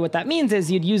practicality, what that means is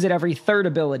you'd use it every third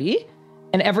ability,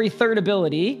 and every third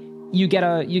ability, you get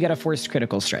a forced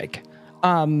critical strike.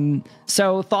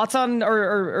 So thoughts on,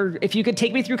 or if you could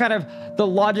take me through kind of the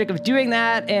logic of doing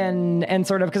that and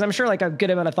sort of, because I'm sure like a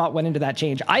good amount of thought went into that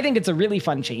change. I think it's a really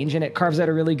fun change, and it carves out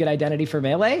a really good identity for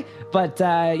melee. But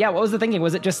yeah, what was the thinking?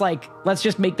 Was it just like, let's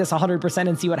just make this 100%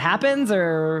 and see what happens,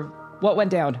 or what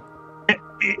went down?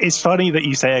 It's funny that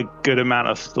you say a good amount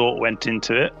of thought went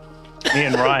into it. Me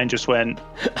and Ryan just went,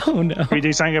 oh no, we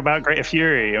do something about Greater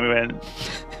Fury, and we went,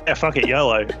 yeah, fuck it,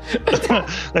 YOLO.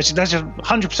 That's just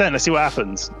 100%. Let's see what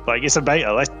happens. Like, it's a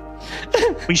beta.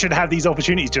 We should have these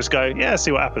opportunities. Just go, yeah,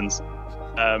 see what happens.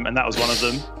 And that was one of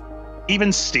them.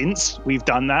 Even stints, we've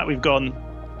done that. We've gone,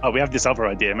 oh, we have this other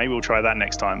idea. Maybe we'll try that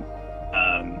next time.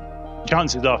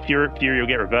 Chances are Fury will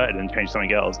get reverted and change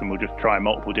something else, and we'll just try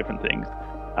multiple different things.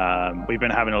 We've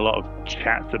been having a lot of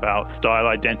chats about style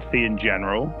identity in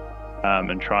general,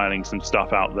 and trialing some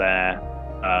stuff out there.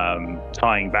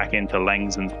 Tying back into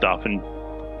Lengs and stuff, and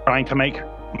trying to make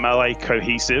melee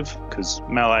cohesive, because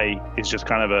melee is just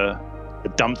kind of a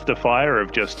dumpster fire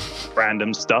of just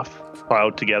random stuff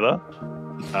piled together.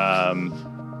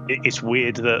 It's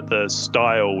weird that the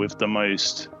style with the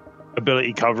most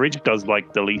ability coverage does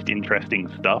like the least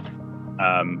interesting stuff.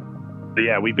 But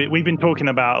yeah, we've been talking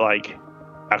about like,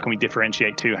 how can we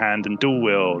differentiate two-hand and dual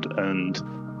wield, and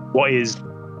what is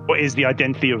the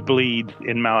identity of bleed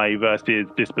in melee versus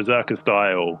this Berserker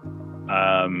style?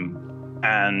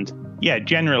 And yeah,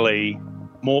 generally,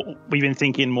 we've been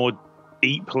thinking more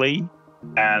deeply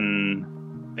than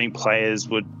I think players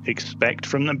would expect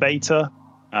from the beta.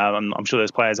 I'm sure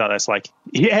there's players out there that's like,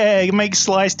 yeah, make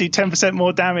Slice do 10%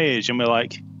 more damage. And we're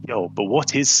like, yo, but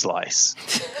what is Slice?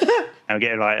 And we're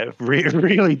getting like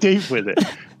really deep with it.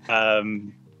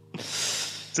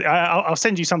 So I'll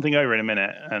send you something over in a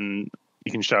minute, and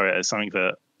you can show it as something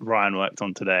that Ryan worked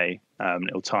on today.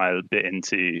 It'll tie a bit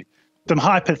into some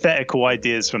hypothetical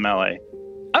ideas for melee.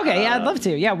 Okay, yeah, I'd love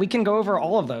to. Yeah, we can go over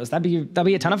all of those. That'd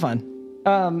be a ton of fun.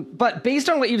 But based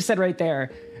on what you've said right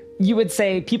there, you would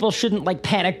say people shouldn't like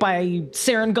panic by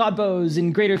Saren Godbows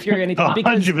and Greater Fury or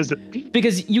anything,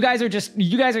 because you guys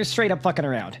are straight up fucking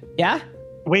around. Yeah?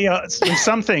 We are, in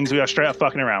some things we are straight up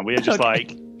fucking around. We are just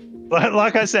like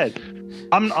I said,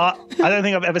 I don't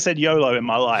think I've ever said YOLO in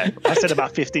my life. I said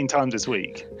about 15 times this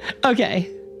week.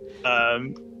 Okay.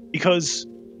 Because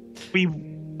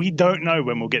we don't know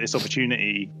when we'll get this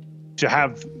opportunity to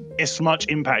have this much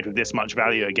impact with this much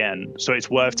value again. So it's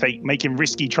worth making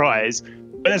risky tries,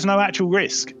 but there's no actual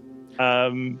risk.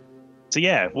 So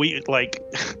yeah, we like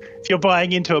if you're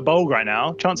buying into a Bulg right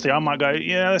now, chances are I might go,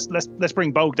 yeah, let's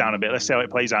bring Bulg down a bit. Let's see how it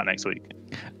plays out next week.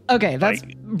 Okay, that's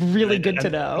really good to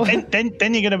know. Then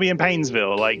you're going to be in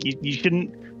Painesville. Like you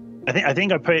shouldn't. I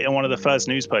think I put it in one of the first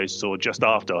news posts or just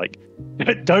after. Like,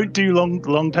 don't do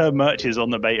long-term merges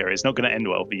on the beta. It's not going to end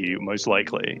well for you, most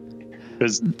likely,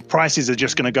 because prices are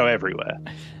just going to go everywhere.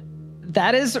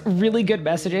 That is really good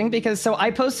messaging, because so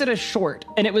I posted a short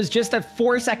and it was just a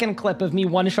 4-second clip of me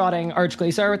one-shotting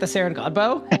Archglaciar with the Saren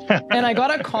Godbow. And I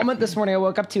got a comment this morning, I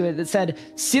woke up to it, that said,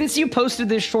 since you posted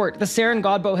this short, the Saren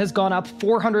Godbow has gone up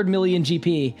 400 million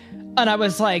GP. And I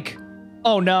was like,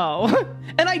 oh no.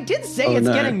 And I did say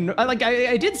getting, like,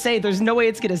 I did say there's no way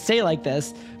it's going to stay like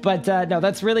this. But no,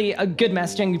 that's really a good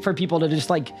messaging for people to just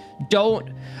like, don't.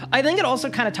 I think it also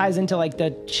kind of ties into like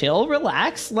the chill,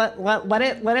 relax, let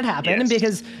it happen. Yes.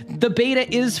 Because the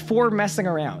beta is for messing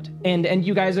around. And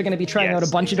you guys are going to be trying out a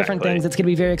bunch of different things. It's going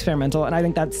to be very experimental. And I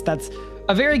think that's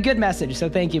a very good message. So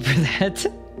thank you for that.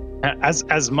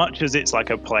 As much as it's like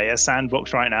a player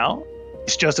sandbox right now,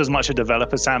 it's just as much a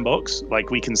developer sandbox. Like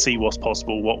we can see what's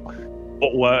possible,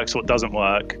 what works, what doesn't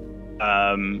work.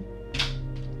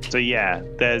 So yeah,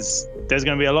 there's going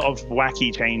to be a lot of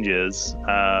wacky changes,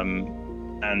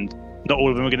 and not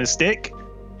all of them are going to stick.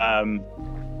 I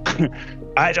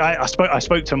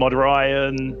spoke to Mod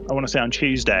Ryan, I want to say on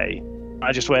Tuesday.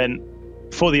 I just went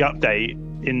for the update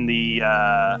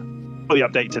for the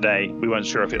update today. We weren't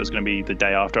sure if it was going to be the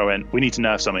day after. I went, we need to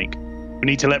nerf something. We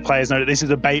need to let players know that this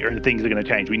is a beta and things are going to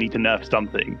change. We need to nerf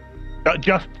something.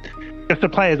 Just the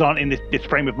players aren't in this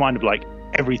frame of mind of like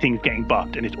everything's getting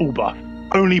buffed and it's all buff,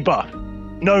 only buff,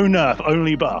 no nerf,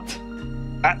 only buff.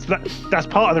 That's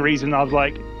part of the reason I was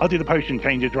like, I'll do the potion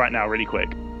changes right now, really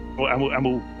quick, and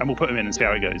we'll put them in and see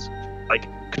how it goes. Like,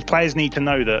 because players need to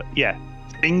know that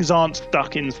things aren't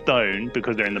stuck in stone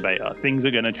because they're in the beta. Things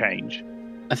are going to change.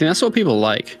 I think that's what people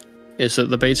like, is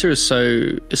that the beta is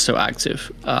so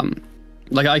active.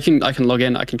 Like I can log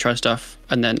in, I can try stuff,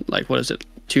 and then like, what is it,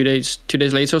 2 days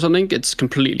later or something, it's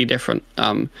completely different.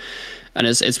 And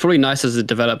it's probably nice as a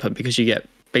developer because you get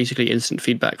basically instant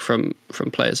feedback from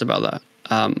players about that.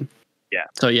 Yeah.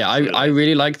 So yeah, I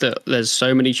really like that there's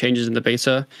so many changes in the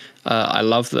beta. I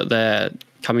love that they're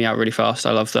coming out really fast.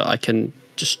 I love that I can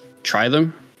just try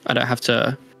them. I don't have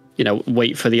to,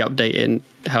 wait for the update in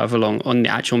however long on the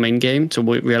actual main game to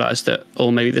realize that,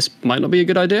 maybe this might not be a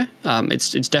good idea.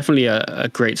 It's definitely a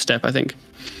great step, I think.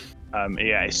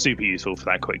 Yeah, it's super useful for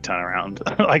that quick turnaround.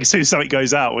 Like as soon as something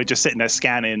goes out, we're just sitting there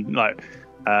scanning like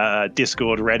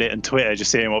Discord, Reddit, and Twitter, just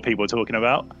seeing what people are talking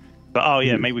about. But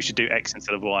maybe we should do X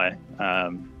instead of Y.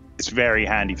 It's very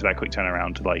handy for that quick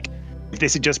turnaround. Like if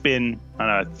this had just been,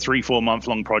 I don't know, 3-4 month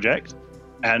long project,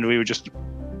 and we were just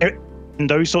in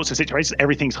those sorts of situations,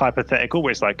 everything's hypothetical,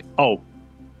 where it's like,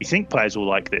 we think players will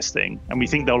like this thing, and we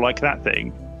think they'll like that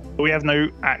thing, but we have no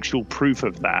actual proof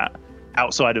of that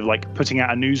outside of like putting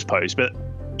out a news post. But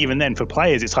even then, for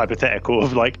players, it's hypothetical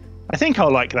of like, I think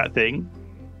I'll like that thing,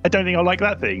 I don't think I'll like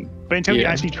that thing. But until you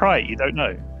actually try it, you don't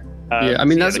know. I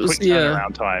mean, that's the quick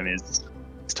turnaround time is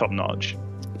top notch.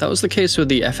 That was the case with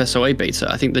the FSOA beta.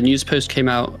 I think the news post came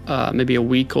out maybe a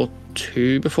week or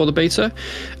two before the beta,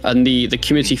 and the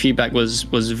community feedback was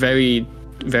very,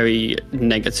 very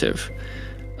negative.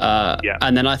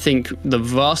 And then I think the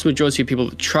vast majority of people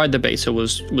that tried the beta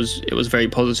was very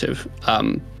positive.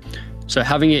 So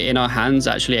having it in our hands,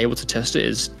 actually able to test it,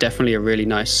 is definitely a really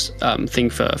nice thing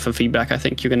for feedback. I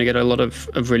think you're going to get a lot of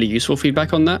really useful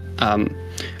feedback on that, and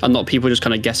not people just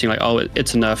kind of guessing like,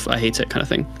 it's a nerf, I hate it kind of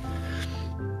thing.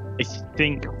 I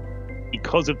think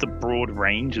because of the broad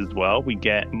range as well, we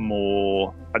get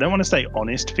more, I don't want to say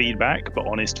honest feedback, but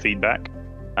honest feedback.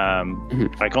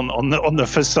 Like on the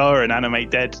Fassar and Animate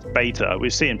Dead beta,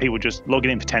 we're seeing people just logging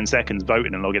in for 10 seconds,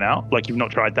 voting and logging out. Like, you've not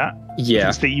tried that? Yeah. You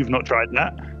can see you've not tried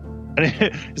that. And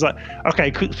it's like, okay,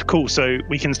 cool. So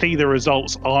we can see the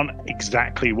results aren't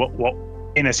exactly what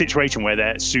in a situation where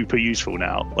they're super useful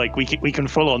now. Like we can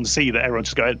full on see that everyone's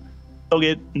just going, log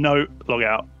in, no, log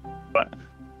out. But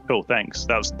cool, thanks.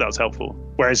 That was helpful.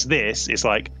 Whereas this, it's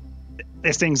like,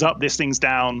 this thing's up, this thing's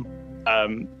down.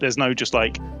 There's no just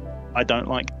like, I don't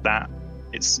like that.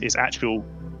 It's actual.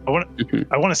 I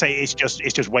want to say it's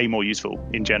just way more useful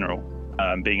in general.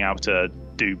 Being able to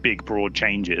do big broad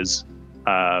changes.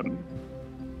 There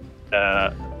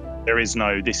is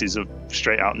no, this is a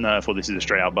straight out nerf or this is a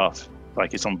straight out buff.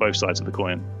 Like, it's on both sides of the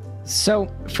coin. So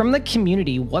from the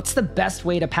community, what's the best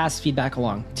way to pass feedback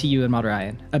along to you and Mod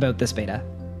Ryan about this beta?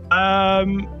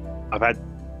 I've had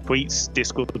tweets,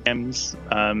 Discord DMs,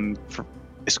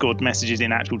 Discord messages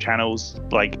in actual channels,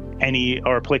 like any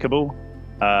are applicable.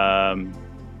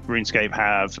 RuneScape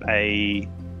have a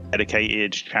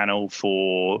dedicated channel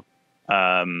for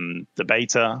the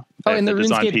beta. In the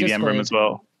design RuneScape PVM Discord room as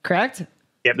well. Correct?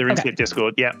 Yep, the RuneScape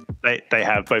Discord. Yep, they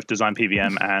have both Design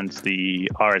PVM and the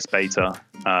RS Beta.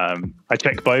 I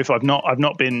check both. I've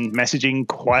not been messaging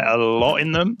quite a lot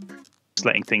in them, just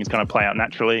letting things kind of play out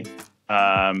naturally.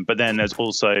 But then there's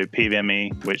also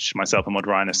PVME, which myself and Mod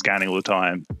Ryan are scanning all the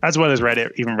time, as well as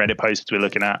Reddit, even Reddit posts we're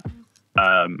looking at.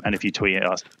 And if you tweet at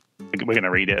us, we're going to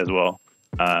read it as well.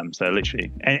 So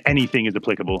literally anything is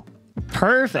applicable.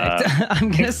 Perfect.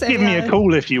 I'm gonna say give me a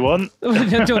call if you want.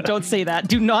 don't say that.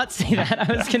 Do not say that.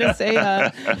 I was gonna say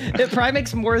it probably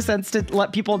makes more sense to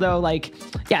let people know, like,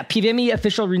 yeah, PVME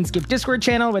official RuneScape Discord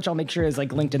channel, which I'll make sure is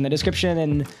like linked in the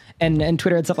description and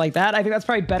Twitter and stuff like that. I think that's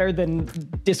probably better than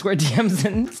Discord DMs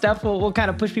and stuff. We'll kind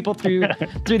of push people through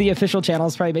the official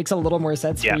channels. Probably makes a little more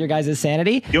sense for your guys'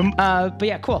 sanity. But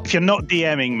yeah, cool. If you're not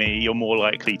DMing me, you're more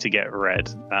likely to get read.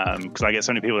 Because I get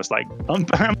so many people that's like,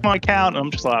 unban my account. And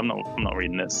I'm just like, I'm not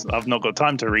reading this. I've not got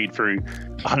time to read through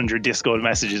 100 Discord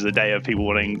messages a day of people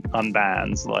wanting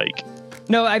unbans. Like,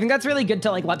 no, I think that's really good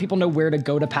to like let people know where to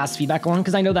go to pass feedback on,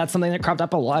 because I know that's something that cropped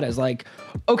up a lot. Is like,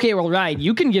 okay, well, right,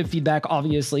 you can give feedback.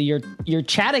 Obviously, you're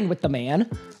chatting with the man,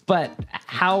 but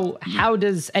how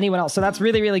does anyone else? So that's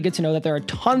really, really good to know that there are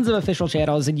tons of official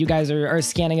channels, and you guys are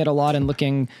scanning it a lot and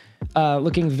looking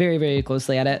very, very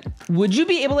closely at it. Would you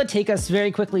be able to take us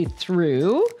very quickly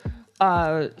through?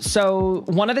 So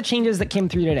one of the changes that came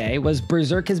through today was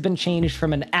Berserk has been changed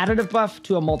from an additive buff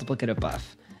to a multiplicative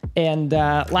buff. And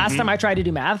last time I tried to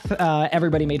do math,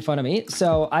 everybody made fun of me.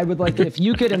 So I would like if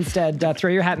you could instead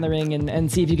throw your hat in the ring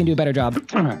and see if you can do a better job.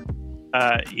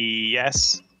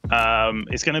 Yes.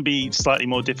 It's going to be slightly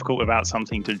more difficult without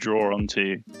something to draw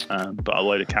onto, but I'll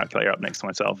load a calculator up next to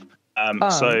myself.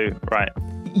 So right.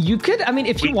 You could, I mean,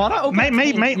 if you want to open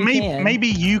maybe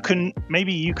you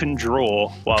can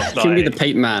draw whilst you can be the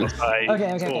paint man.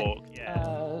 Okay.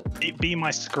 Yeah. Be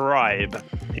my scribe,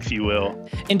 if you will.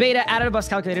 In beta, additive buffs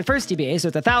calculated first, DBA, so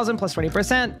it's 1,000 plus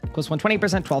 20% equals 120%,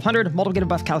 1,200. Multiplicative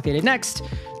buff calculated next.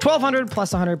 1,200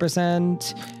 plus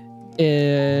 100%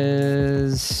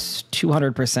 is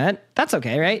 200%. That's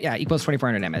okay, right? Yeah, equals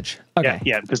 2,400 damage. Okay.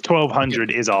 Yeah, because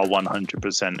 1,200 is our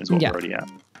 100% is what we're already at.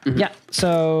 Mm-hmm. Yeah,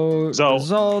 so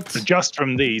results. Just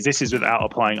from these, this is without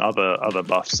applying other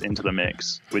buffs into the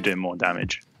mix. We're doing more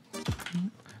damage.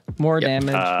 More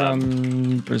damage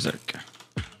from Berserk.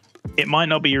 It might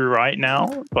not be right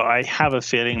now, but I have a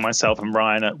feeling myself and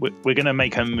Ryan, we're going to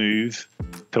make a move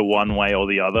to one way or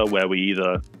the other, where we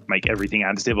either make everything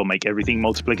additive or make everything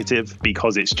multiplicative,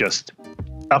 because it's just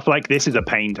stuff like this is a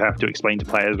pain to have to explain to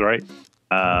players, right?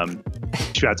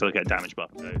 You have to look at damage buff.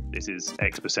 So this is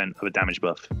X% of a damage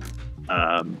buff.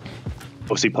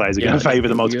 Obviously, players are going to favor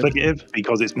the multiplicative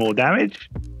because it's more damage.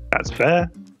 That's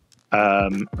fair.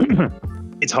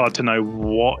 It's hard to know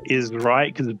what is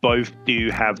right because both do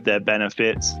have their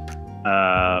benefits.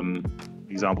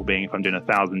 Example being, if I'm doing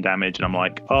 1,000 damage and I'm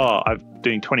like, oh, I'm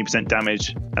doing 20% damage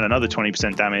and another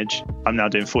 20% damage, I'm now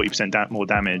doing 40% more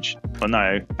damage. Well,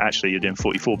 no, actually, you're doing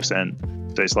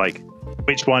 44%. So it's like,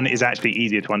 which one is actually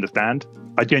easier to understand?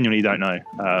 I genuinely don't know.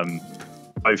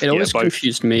 It always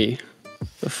confused me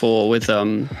before with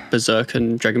Berserk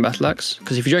and Dragon Battle Axe,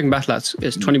 because if you Dragon Battle Axe,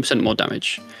 it's 20% more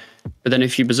damage. But then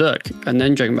if you Berserk and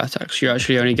then Dragon Battle Axe, you're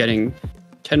actually only getting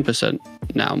 10%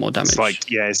 now more damage. It's like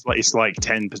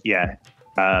 10%.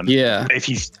 Yeah. If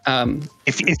you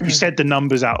said the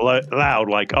numbers out loud,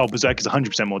 like, oh, Berserk is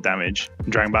 100% more damage,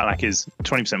 and Dragon Battle Axe is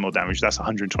 20% more damage, that's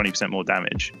 120% more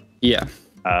damage. Yeah.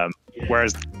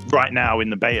 Whereas right now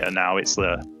in the beta, now it's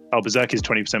Berserk is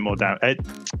 20% more damage.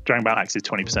 Dragon Battle Axe is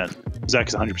 20%. Berserk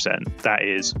is 100%. That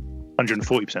is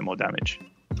 140% more damage.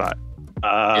 But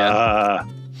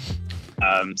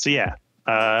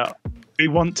we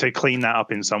want to clean that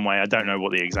up in some way. I don't know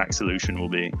what the exact solution will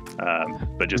be,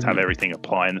 but just have everything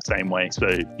apply in the same way, so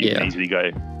you can easily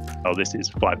go, oh, this is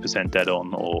 5% dead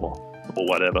on, or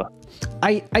whatever.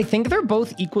 I think they're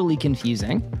both equally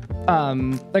confusing.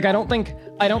 Like I don't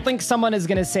think someone is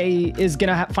gonna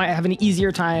have an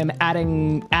easier time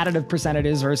adding additive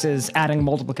percentages versus adding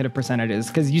multiplicative percentages,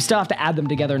 because you still have to add them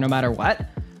together no matter what.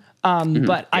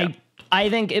 But I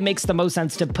think it makes the most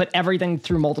sense to put everything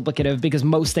through multiplicative, because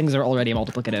most things are already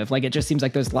multiplicative. Like, it just seems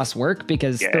like there's less work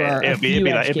because there are a few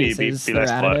edge cases that are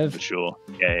additive. For sure.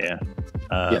 Yeah.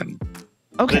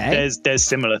 Okay. There's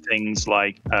similar things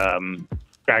like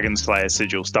Dragon Slayer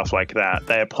Sigil, stuff like that.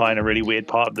 They apply in a really weird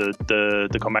part of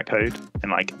the combat code,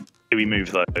 and like, do we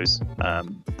move those?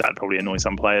 That'd probably annoy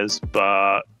some players,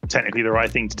 but technically the right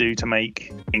thing to do to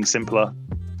make things simpler.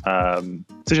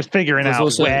 So just figuring There's out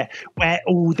also- where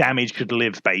all damage should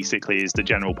live, basically, is the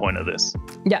general point of this.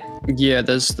 Yeah,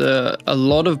 there's a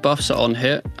lot of buffs are on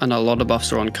hit and a lot of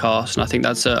buffs are on cast, and I think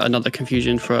that's another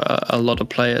confusion for a lot of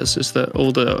players, is that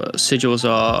all the sigils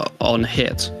are on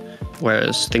hit,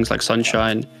 whereas things like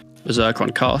Sunshine, Berserk are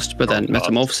on cast, but then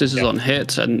Metamorphosis is on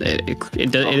hit, and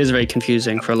it is very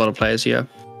confusing for a lot of players. Yeah.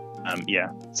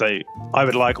 So I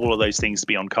would like all of those things to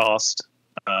be on cast,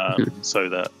 so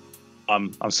that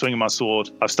I'm swinging my sword.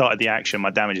 I've started the action.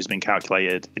 My damage has been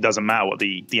calculated. It doesn't matter what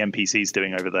the NPC is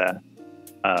doing over there.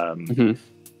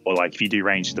 Or like if you do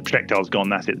range, the projectile's gone.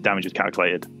 That's it. The damage is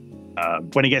calculated.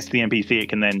 When it gets to the NPC, it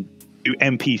can then do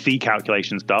NPC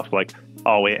calculation stuff like,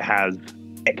 oh, it has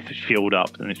X shield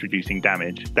up and it's reducing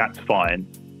damage. That's fine.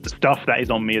 The stuff that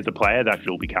is on me as a player, that should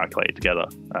all be calculated together,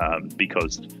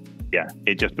 because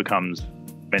it just becomes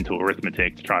mental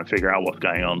arithmetic to try and figure out what's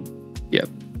going on. Yep.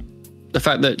 The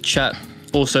fact that chat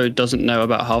also doesn't know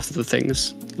about half of the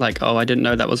things, like, oh, I didn't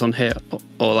know that was on here,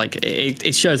 or like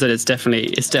it shows that it's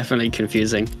definitely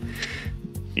confusing.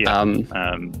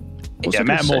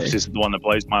 Metamorphosis is the one that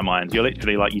blows my mind. You're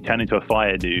literally like, you turn into a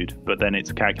fire dude, but then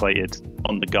it's calculated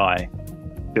on the guy.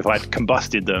 If I'd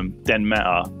combusted them, then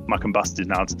my combust is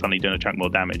now suddenly doing a chunk more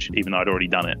damage, even though I'd already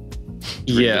done it.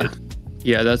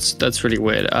 Yeah, that's really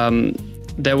weird.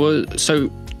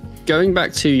 Going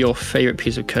back to your favorite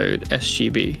piece of code,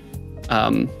 SGB,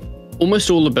 almost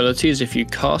all abilities, if you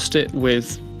cast it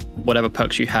with whatever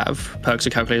perks you have, perks are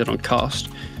calculated on cast,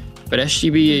 but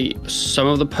SGB, some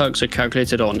of the perks are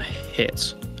calculated on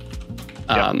hit.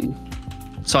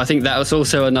 So I think that was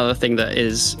also another thing that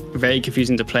is very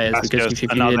confusing to players. That's because just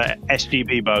if another you did,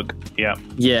 SGB bug.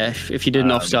 if you did an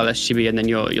off-style SGB and then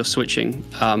you're switching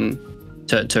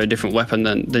to a different weapon,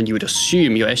 then you would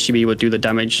assume your SGB would do the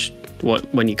damage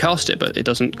when you cast it, but it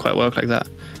doesn't quite work like that.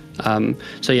 I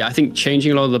think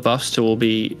changing a lot of the buffs to all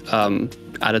be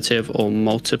additive or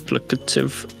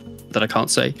multiplicative, that I can't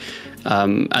say,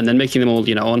 and then making them all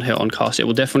on hit, on cast, it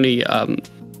will definitely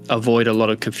avoid a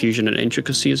lot of confusion and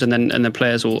intricacies, and then the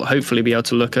players will hopefully be able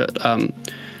to look at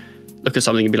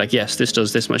something and be like, yes, this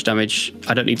does this much damage,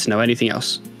 I don't need to know anything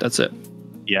else, that's it.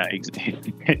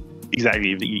 Exactly.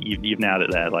 You've nailed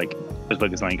it there. Like, just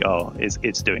look at something, oh,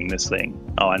 it's doing this thing,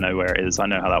 oh, I know where it is, I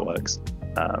know how that works.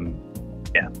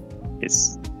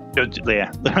 It's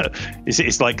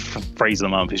like phrase of the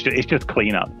month. It's just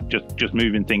clean up, just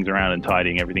moving things around and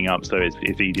tidying everything up, so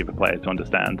it's easier for players to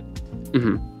understand.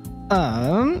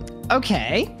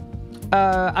 Okay.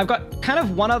 I've got kind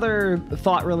of one other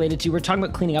thought related to, we're talking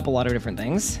about cleaning up a lot of different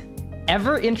things.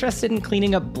 Ever interested in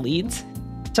cleaning up bleeds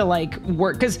to like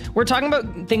work? Because we're talking about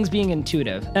things being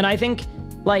intuitive, and I think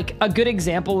like a good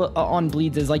example on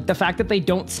bleeds is like the fact that they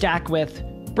don't stack with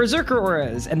Berserker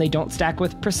auras, and they don't stack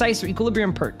with precise or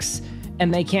equilibrium perks,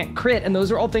 and they can't crit, and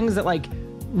those are all things that like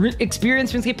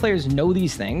experienced RuneScape players know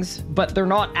these things, but they're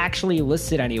not actually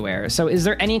listed anywhere. So is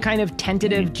there any kind of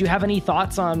tentative, do you have any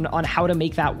thoughts on how to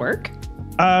make that work?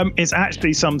 It's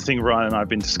actually something Ryan and I have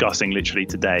been discussing literally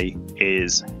today,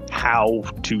 is how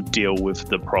to deal with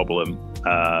the problem,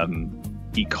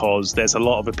 because there's a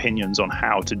lot of opinions on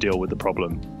how to deal with the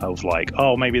problem of like,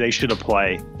 oh, maybe they should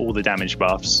apply all the damage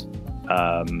buffs.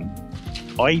 I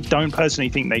don't personally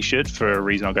think they should, for a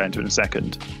reason I'll go into in a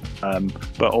second.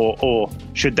 Or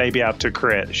should they be able to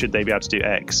crit? Should they be able to do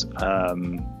X?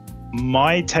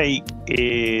 My take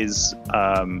is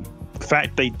the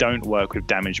fact they don't work with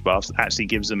damage buffs actually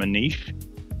gives them a niche.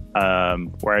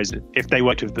 Whereas if they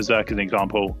worked with Berserk as an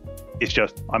example, it's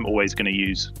just, I'm always going to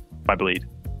use my bleed,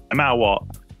 no matter what.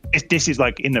 This is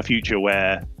like in the future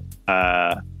where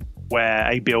a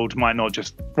build might not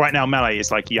just, right now melee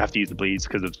is like you have to use the bleeds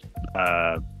because of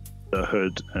the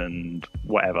hood and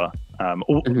whatever.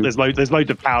 There's loads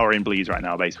of power in bleeds right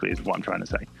now, basically, is what I'm trying to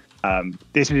say.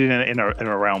 This is in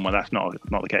a realm where that's not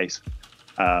the case.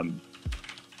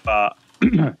 But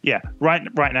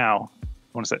right now,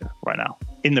 I want to say right now,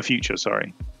 in the future,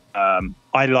 sorry.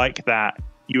 I like that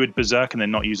you would Berserk and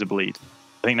then not use a bleed.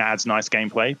 I think that adds nice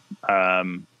gameplay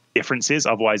differences.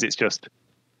 Otherwise, it's just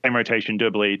same rotation, do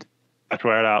a bleed. That's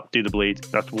wear it out, do the bleed.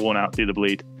 That's worn out, do the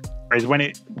bleed. Whereas when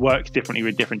it works differently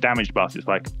with different damage buffs, it's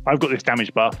like, I've got this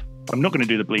damage buff, I'm not going to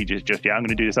do the bleed just yet, I'm going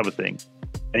to do this other thing.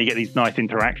 And you get these nice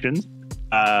interactions.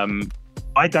 I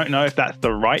don't know if that's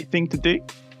the right thing to do,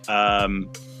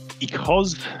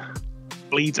 because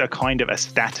bleeds are kind of a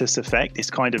status effect. It's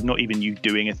kind of not even you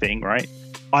doing a thing, right?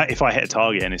 If I hit a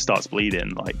target and it starts bleeding,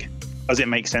 like, does it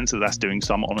make sense that that's doing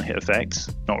some on-hit effects?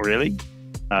 Not really.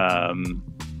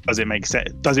 Does it make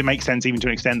sense even to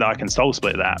an extent that I can soul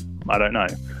split that? I don't know.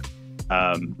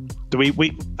 So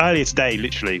we earlier today,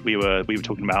 literally, we were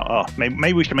talking about,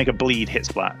 maybe we should make a bleed hit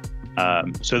splat,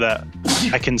 so that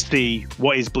I can see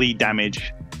what is bleed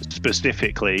damage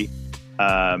specifically,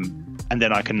 and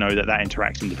then I can know that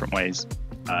interacts in different ways.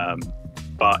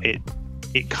 But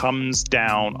it comes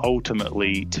down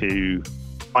ultimately to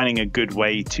finding a good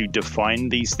way to define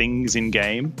these things in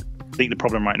game. I think the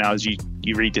problem right now is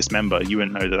you read Dismember, you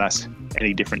wouldn't know that that's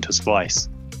any different to Splice.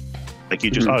 Like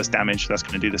you just, it's damage, that's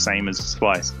going to do the same as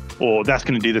Splice, or that's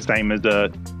going to do the same as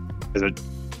a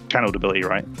channeled ability,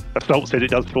 right? Assault said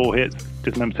it does 4 hits,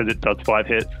 Dismember said it does 5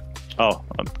 hits.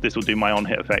 This will do my on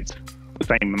hit effect,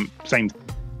 the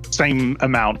same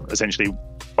amount essentially,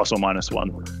 plus or minus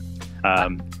 1.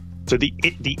 So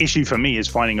the issue for me is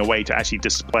finding a way to actually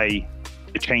display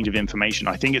the change of information.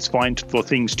 I think it's fine for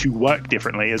things to work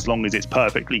differently as long as it's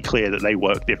perfectly clear that they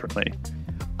work differently.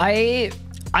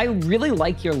 I really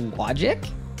like your logic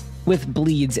with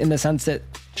bleeds in the sense that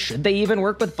should they even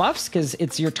work with buffs? Because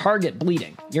it's your target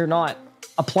bleeding. You're not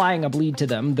applying a bleed to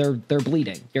them. They're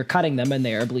bleeding. You're cutting them and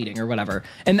they are bleeding or whatever.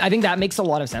 And I think that makes a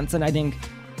lot of sense. And I think,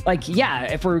 like, yeah,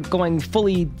 if we're going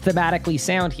fully thematically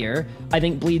sound here, I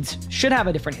think bleeds should have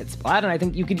a different hit splat. And I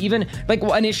think you could even, like,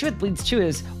 an issue with bleeds too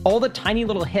is all the tiny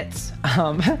little hits.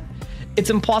 It's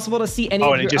impossible to see any of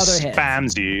your other hits. Oh, and it just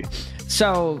spams you.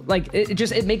 So, like,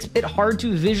 it makes it hard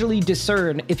to visually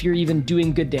discern if you're even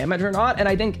doing good damage or not. And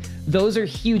I think those are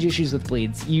huge issues with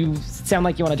bleeds. You sound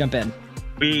like you want to jump in.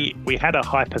 We had a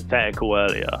hypothetical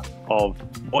earlier of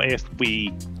what if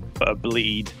we put a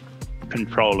bleed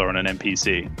controller on an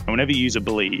NPC, and whenever you use a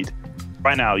bleed,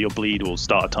 right now your bleed will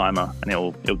start a timer and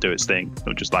it'll do its thing.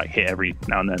 It'll just like hit every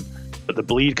now and then. But the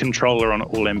bleed controller on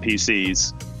all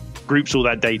NPCs groups all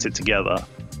that data together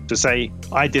to say,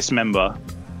 I dismember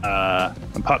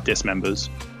and Pup dismembers,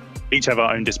 each have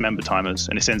our own dismember timers,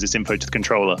 and it sends this info to the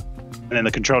controller, and then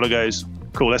the controller goes,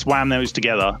 cool, let's wham those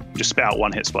together, just spit out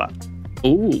 1 hit splat.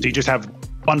 Ooh. So you just have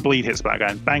 1 bleed hit splat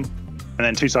going bang, and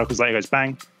then 2 cycles later goes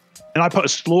bang. And I put a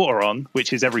slaughter on,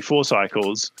 which is every 4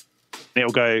 cycles, and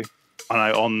it'll go,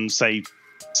 on say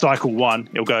cycle 1,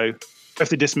 it'll go, if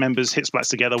the dismembers hit splats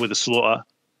together with a slaughter,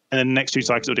 and then the next 2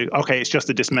 cycles it'll do, okay, it's just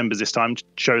the dismembers this time,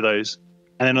 show those.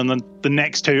 And then on the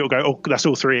next 2, it'll go, oh, that's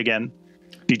all 3 again.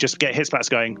 You just get hit splats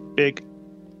going, big,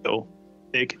 little,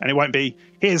 big, and it won't be,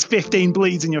 here's 15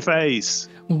 bleeds in your face.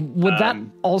 Would that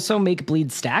also make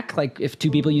bleeds stack? Like if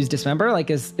 2 people use dismember, like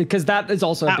because that is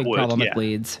also a big problem with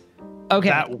bleeds. Okay,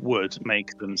 that would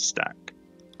make them stack.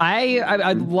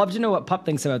 I'd love to know what Pup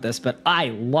thinks about this, but I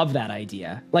love that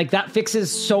idea. Like that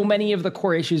fixes so many of the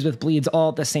core issues with bleeds all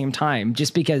at the same time.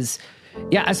 Just because,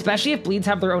 yeah, especially if bleeds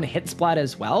have their own hit splat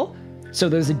as well. So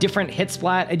there's a different hit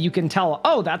splat, and you can tell,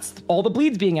 oh, that's all the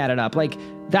bleeds being added up. Like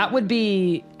that would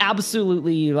be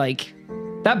absolutely like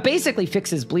that. Basically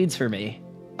fixes bleeds for me.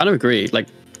 I don't agree. Like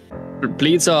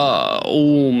bleeds are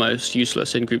almost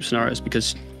useless in group scenarios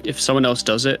because if someone else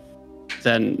does it,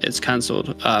 then it's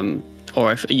cancelled.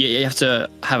 Or if you have to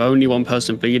have only one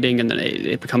person bleeding, and then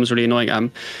it becomes really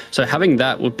annoying. So having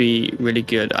that would be really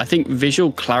good. I think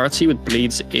visual clarity with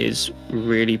bleeds is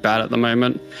really bad at the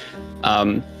moment.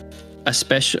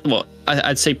 Especially, well,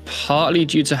 I'd say partly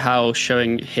due to how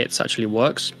showing hits actually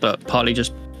works, but partly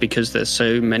just because there's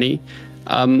so many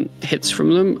hits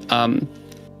from them.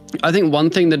 I think one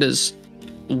thing that is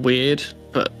weird,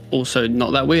 but also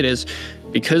not that weird, is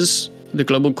because the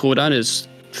global cooldown is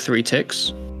 3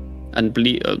 ticks, and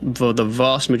for the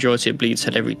vast majority of bleeds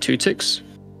hit every 2 ticks.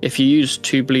 If you use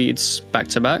 2 bleeds back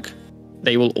to back,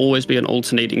 they will always be on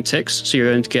alternating ticks, so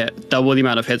you're going to get double the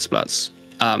amount of hit splats,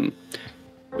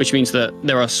 which means that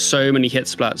there are so many hit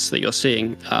splats that you're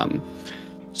seeing.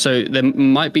 So there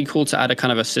might be cool to add a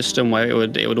kind of a system where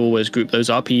it would always group those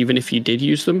up, even if you did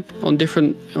use them on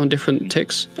different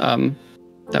ticks.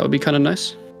 That would be kind of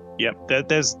nice. Yep,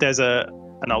 there's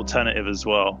an alternative as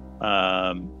well,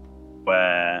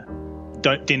 where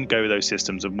didn't go with those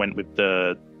systems and went with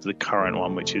the current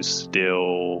one, which is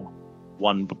still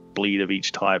 1 bleed of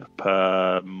each type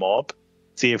per mob.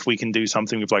 See if we can do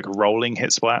something with like rolling hit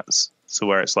splats, so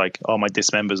where it's like, oh, my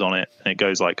dismember's on it, and it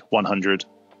goes like 100,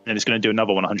 and it's going to do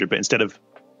another 100, but instead of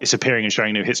it's appearing and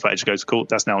showing new hit splat, it just goes, cool,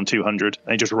 that's now on 200,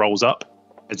 and it just rolls up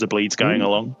as the bleed's going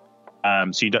along.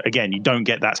 So you don't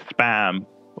get that spam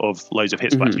of loads of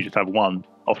hit splats. You just have 1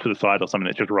 off to the side or something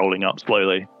that's just rolling up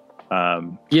slowly.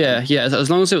 Yeah. As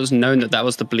long as it was known that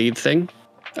was the bleed thing,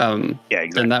 yeah, exactly.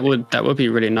 Then that would be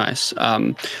really nice.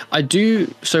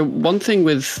 So one thing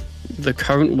with the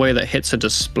current way that hits are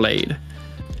displayed,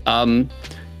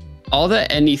 are there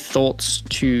any thoughts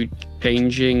to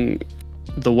changing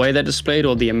the way they're displayed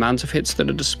or the amount of hits that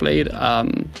are displayed?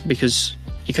 Because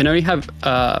you can only have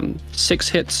 6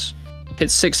 hits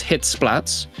hits 6 hit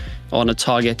splats on a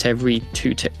target every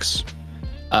 2 ticks.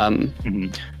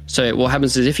 So what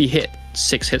happens is if you hit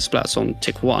 6 hit splats on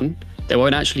tick 1, there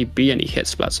won't actually be any hit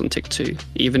splats on tick 2,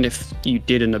 even if you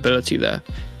did an ability there.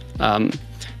 And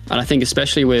I think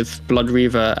especially with Blood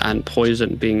Reaver and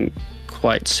Poison being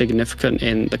quite significant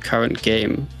in the current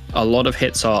game, a lot of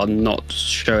hits are not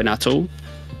shown at all.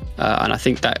 And I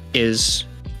think that is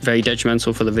very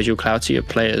detrimental for the visual clarity of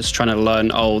players trying to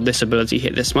learn, oh, this ability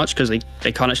hit this much, because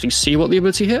they can't actually see what the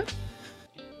ability hit.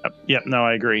 Yep, no,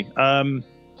 I agree.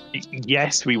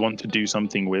 Yes, we want to do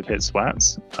something with hit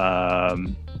splats.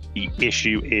 The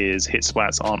issue is hit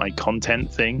splats aren't a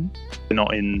content thing.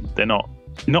 They're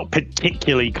not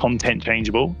particularly content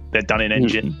changeable. They're done in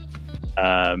engine.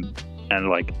 And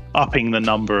like upping the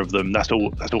number of them, that's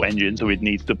all engine, so we'd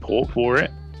need support for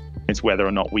it. It's whether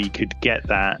or not we could get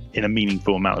that in a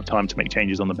meaningful amount of time to make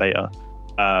changes on the beta.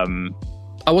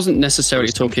 I wasn't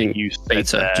necessarily talking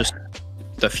beta, just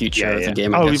the future of the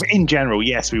game. In general,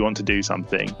 yes, we want to do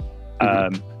something.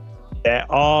 There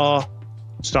are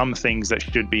some things that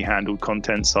should be handled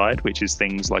content side, which is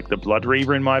things like the Blood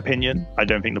Reaver, in my opinion. I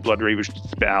don't think the Blood Reaver should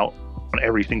spit out on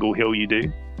every single heal you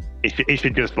do. It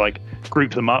should just like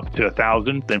group them up to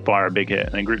 1,000, then fire a big hit,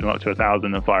 and then group them up to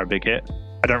 1,000 and fire a big hit.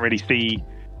 I don't really see,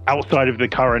 outside of the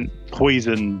current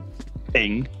poison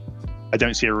thing, I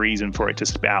don't see a reason for it to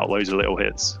spit out loads of little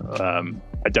hits.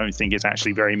 I don't think it's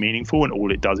actually very meaningful, and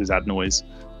all it does is add noise.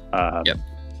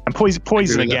 And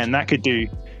poison again, that could do,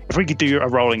 if we could do a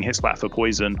rolling hit splat for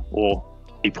poison or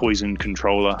a poison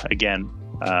controller again,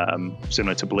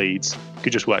 similar to bleeds,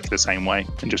 could just work the same way,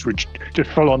 and just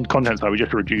full on content side, we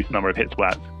just reduce the number of hit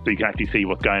splats so you can actually see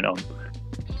what's going on,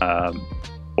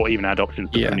 or even add options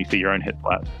to only see your own hit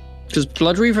splats. Because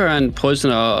Blood Reaver and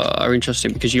Poison are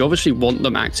interesting because you obviously want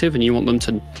them active and you want them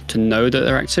to know that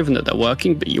they're active and that they're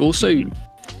working, but you also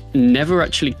never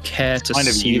actually care to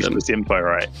see them. Useless info,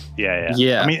 right?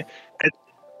 Yeah. I mean,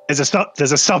 there's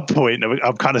a sub point that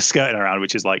I'm kind of skirting around,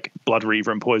 which is like Blood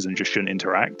Reaver and Poison just shouldn't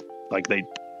interact. Like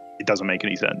it doesn't make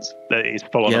any sense. It's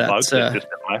full on a bug. Just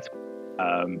left.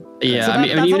 I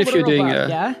mean, even if you're doing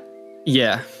I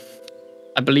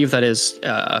believe that is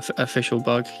official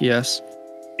bug. Yes.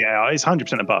 Yeah, it's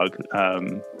 100% a bug.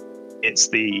 It's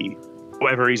for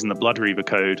whatever reason, the Blood Reaver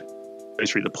code goes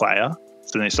through the player,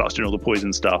 so then it starts doing all the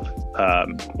poison stuff.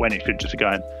 When it should just be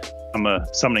going, I'm a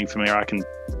summoning familiar. I can,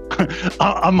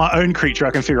 I'm my own creature.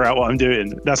 I can figure out what I'm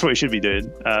doing. That's what it should be doing.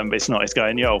 But it's not. It's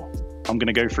going, yo, I'm going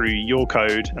to go through your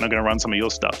code and I'm going to run some of your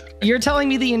stuff. You're telling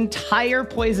me the entire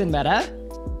poison meta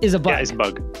is a bug? Yeah, it's a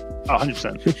bug.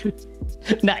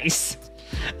 100%. Nice.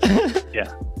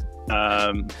 Yeah.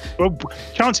 Well,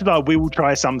 chances are we will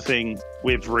try something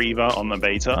with Reaver on the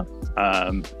beta.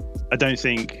 I don't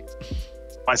think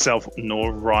myself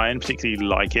nor Ryan particularly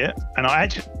like it, and I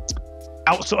actually,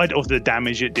 outside of the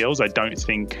damage it deals, I don't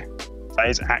think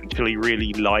players actually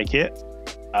really like it.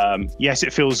 Yes,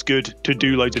 it feels good to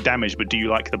do loads of damage, but do you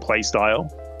like the play style?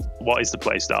 What is the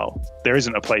play style? There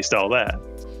isn't a play style there.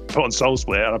 I put on Soul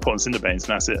Split and I put on Cinderbanes,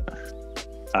 and that's it.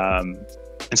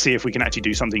 And see if we can actually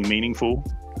do something meaningful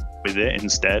with it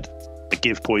instead, like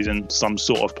give Poison some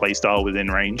sort of playstyle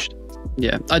within ranged.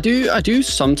 Yeah, I do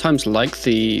sometimes like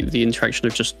the interaction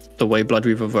of just the way Blood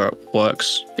Reaver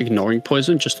works, ignoring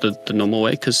Poison, just the normal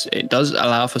way, because it does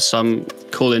allow for some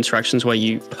cool interactions where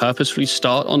you purposefully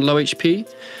start on low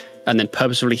HP and then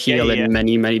purposefully heal in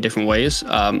many different ways.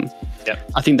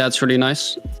 I think that's really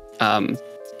nice. That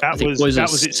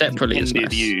was its separately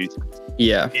intended use.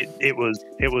 Yeah, it was.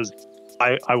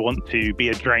 I want to be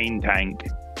a drain tank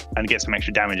and get some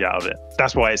extra damage out of it.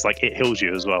 That's why it's like it heals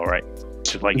you as well, right?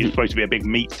 It's just like you're supposed to be a big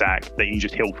meat sack that you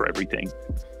just heal for everything.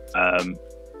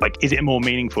 Like, is it more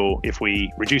meaningful if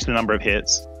we reduce the number of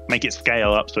hits, make it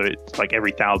scale up so it's like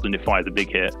every 1,000 it fires a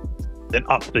big hit, then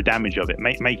up the damage of it,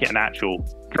 make it an actual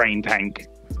drain tank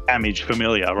damage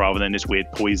familiar rather than this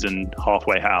weird poison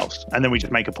halfway house, and then we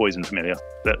just make a poison familiar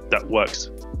that works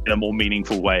in a more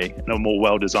meaningful way, in a more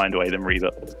well-designed way than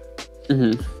Reaver.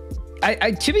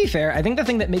 I to be fair, I think the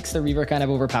thing that makes the Reaver kind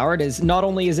of overpowered is not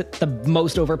only is it the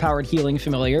most overpowered healing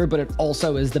familiar, but it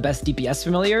also is the best DPS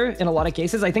familiar in a lot of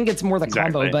cases. I think it's more the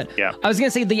combo, but I was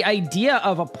gonna say the idea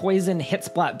of a poison hit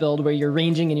splat build where you're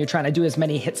ranging and you're trying to do as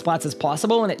many hit splats as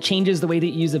possible and it changes the way that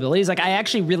you use abilities, like I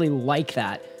actually really like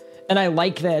that. And I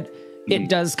like that it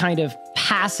does kind of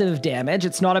passive damage.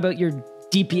 It's not about your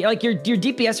DPS, like your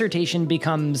DPS rotation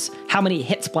becomes how many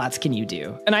hit splats can you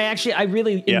do. And I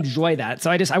really enjoy that.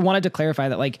 So I wanted to clarify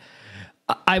that, like,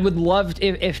 I would love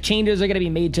if changes are going to be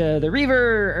made to the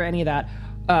Reaver or any of that,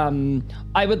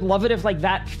 I would love it if like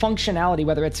that functionality,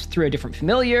 whether it's through a different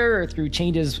familiar or through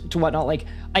changes to whatnot, like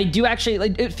I do actually,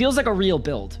 like, it feels like a real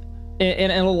build,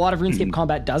 and a lot of RuneScape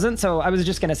combat doesn't. So I was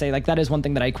just gonna say, like, that is one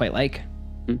thing that I quite like.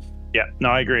 Yeah, no,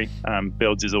 I agree.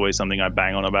 Builds is always something I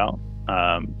bang on about,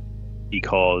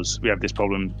 because we have this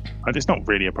problem. It's not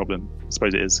really a problem, I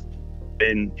suppose it is.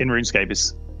 In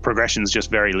RuneScape, progression's just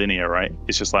very linear, right?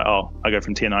 It's just like, oh, I go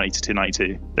from tier 90 to tier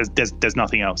 92. There's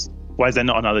nothing else. Why is there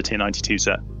not another tier 92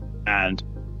 set? And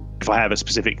if I have a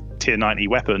specific tier 90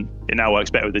 weapon, it now works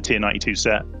better with the tier 92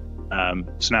 set.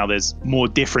 So now there's more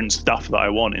different stuff that I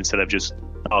want, instead of just,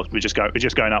 oh, we're just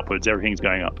going upwards. Everything's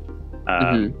going up.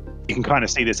 You can kind of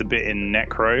see this a bit in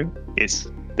Necro.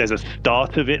 There's a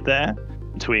start of it there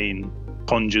between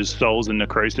Conjure's Souls and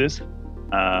Necrosis,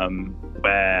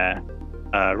 where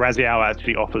Raziel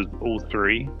actually offers all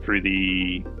three through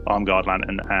the Arm Guard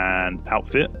Lantern and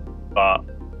Outfit. But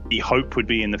the hope would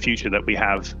be in the future that we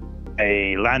have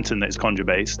a Lantern that is Conjure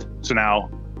based. So now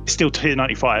it's still tier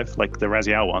 95, like the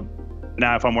Raziel one.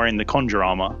 Now if I'm wearing the Conjure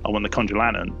armor, I want the Conjure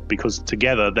Lantern, because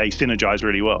together they synergize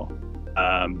really well.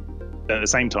 Then at the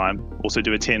same time, also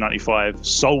do a tier 95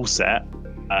 Soul set.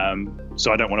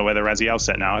 So I don't want to wear the Raziel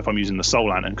set now if I'm using the Soul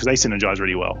Lantern, because they synergize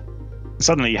really well.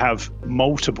 Suddenly you have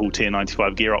multiple tier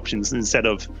 95 gear options, instead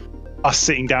of us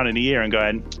sitting down in a year and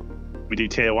going, we do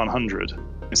tier 100.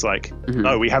 It's like,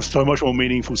 no, we have so much more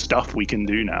meaningful stuff we can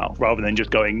do now, rather than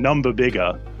just going number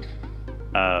bigger.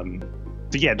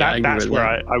 So yeah, that's where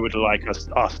I would like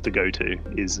us to go to,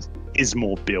 is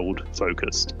more build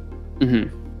focused.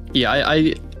 Yeah,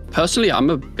 I personally, I'm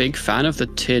a big fan of the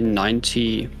tier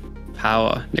 90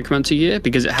 power Necromancy gear,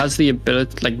 because it has the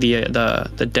ability, like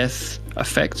the death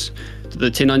effect that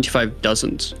the tier 95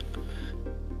 doesn't.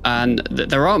 And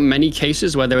there aren't many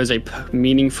cases where there is a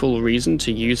meaningful reason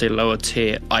to use a lower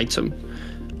tier item.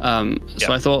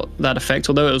 So I thought that effect,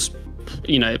 although it was,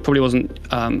 it probably wasn't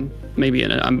maybe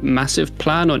a massive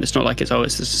plan, or it's not like it's a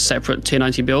separate tier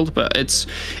 90 build, but it's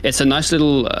a nice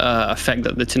little effect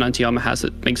that the tier 90 armor has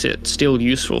that makes it still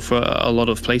useful for a lot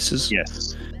of places.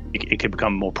 Yes, it could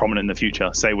become more prominent in the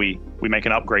future. Say we make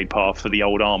an upgrade path for the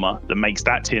old armor that makes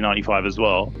that tier 95 as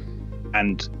well,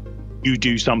 and you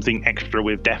do something extra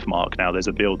with Deathmark. Now there's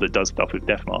a build that does stuff with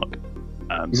Deathmark.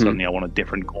 Suddenly I want a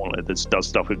different gauntlet that does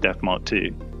stuff with Deathmark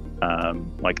too.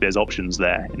 Like there's options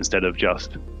there, instead of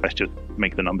let's just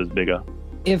make the numbers bigger.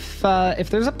 If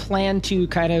there's a plan to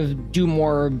kind of do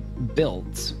more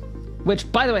builds,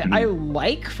 which by the way I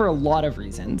like for a lot of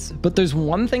reasons, but there's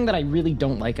one thing that I really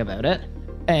don't like about it,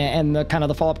 and the kind of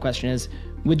the follow-up question is,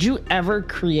 would you ever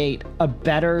create a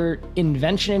better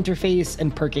invention interface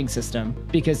and perking system?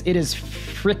 Because it is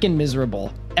freaking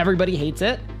miserable. Everybody hates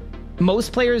it.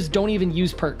 Most players don't even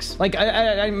use perks. Like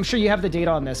I'm sure you have the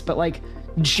data on this, but like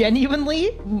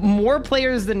genuinely, more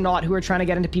players than not who are trying to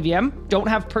get into PVM don't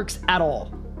have perks at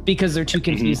all because they're too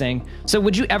confusing. So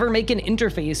would you ever make an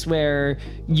interface where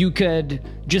you could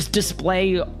just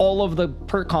display all of the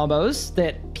perk combos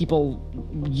that people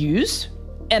use?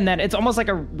 And then it's almost like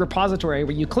a repository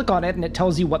where you click on it and it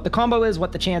tells you what the combo is,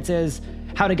 what the chance is,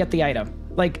 how to get the item.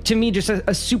 Like, to me, just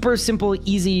a super simple,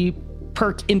 easy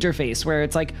perk interface where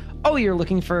it's like, oh, you're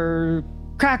looking for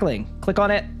crackling. Click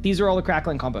on it. These are all the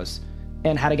crackling combos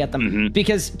and how to get them.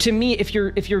 Because to me, if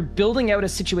you're building out a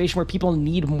situation where people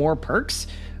need more perks,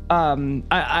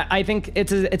 I think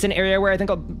it's an area where I think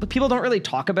people don't really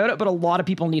talk about it, but a lot of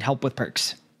people need help with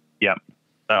perks. Yeah,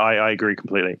 I agree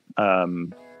completely.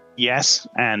 Yes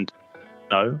and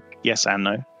no. Yes and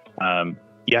no.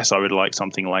 Yes, I would like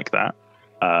something like that.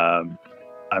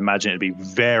 I imagine it'd be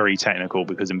very technical,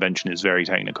 because Invention is very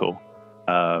technical.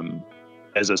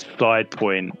 There's a side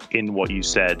point in what you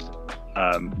said,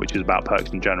 which is about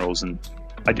perks and generals, and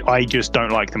I just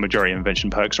don't like the majority of Invention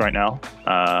perks right now.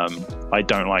 I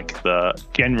don't like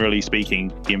generally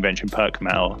speaking, the Invention perk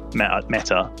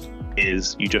meta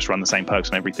is you just run the same perks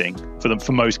on everything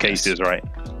for most cases, right?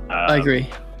 I agree.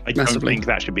 I don't think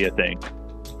that should be a thing.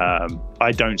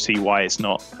 I don't see why it's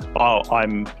not, oh,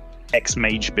 I'm X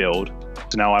mage build,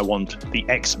 so now I want the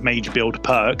X mage build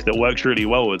perk that works really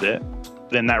well with it.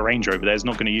 Then that ranger over there is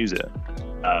not going to use it.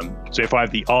 So if I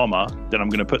have the armor, then I'm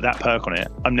going to put that perk on it.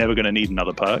 I'm never going to need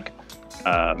another perk.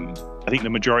 I think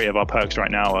the majority of our perks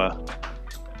right now are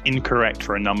incorrect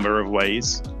for a number of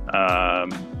ways.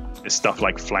 It's stuff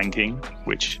like flanking,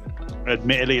 which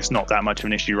admittedly it's not that much of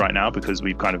an issue right now because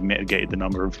we've kind of mitigated the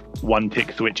number of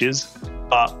one-tick switches,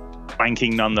 but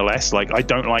flanking nonetheless, like I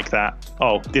don't like that.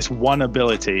 Oh, this one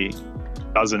ability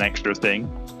does an extra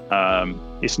thing.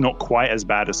 It's not quite as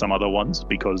bad as some other ones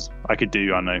because I could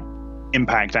do, I don't know,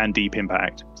 impact and deep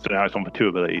impact. So now it's on for 2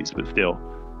 abilities, but still.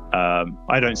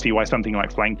 I don't see why something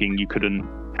like flanking you couldn't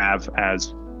have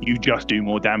as you just do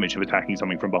more damage of attacking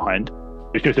something from behind.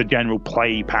 It's just a general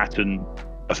play pattern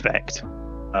effect.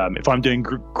 If I'm doing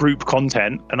group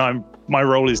content and my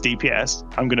role is DPS,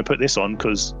 I'm going to put this on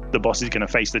because the boss is going to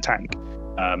face the tank.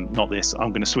 Not this.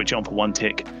 I'm going to switch it on for one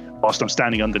tick whilst I'm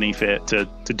standing underneath it to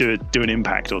do an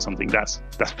impact or something. That's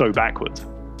so backwards.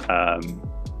 At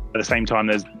the same time,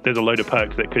 there's a load of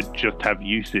perks that could just have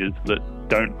uses that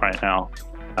don't right now.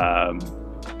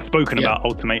 Spoken about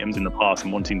ultimatums in the past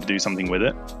and wanting to do something with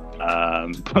it.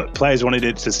 But players wanted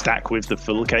it to stack with the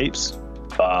full capes.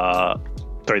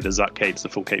 The Zuck capes, the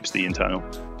full capes, the internal.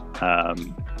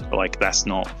 But like that's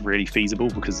not really feasible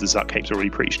because the Zuck capes are already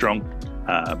pretty strong.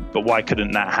 But why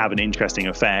couldn't that have an interesting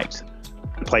effect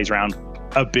that plays around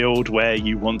a build where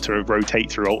you want to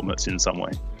rotate through ultimates in some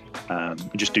way?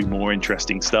 And just do more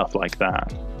interesting stuff like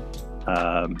that.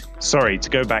 Sorry, to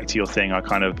go back to your thing, I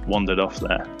kind of wandered off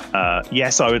there.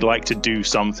 Yes, I would like to do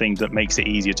something that makes it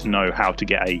easier to know how to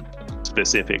get a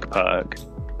specific perk.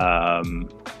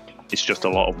 It's just a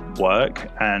lot of work,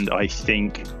 and I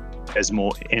think there's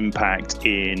more impact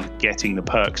in getting the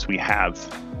perks we have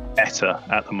better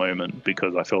at the moment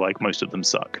because I feel like most of them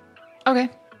suck. Okay.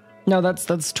 No,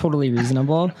 that's totally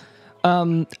reasonable.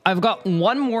 I've got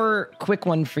one more quick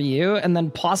one for you, and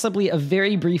then possibly a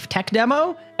very brief tech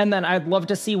demo, and then I'd love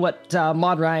to see what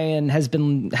Mod Ryan has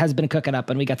been cooking up,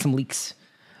 and we got some leaks.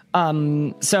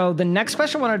 So the next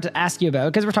question I wanted to ask you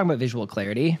about, because we're talking about visual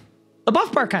clarity, the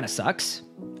buff bar kind of sucks.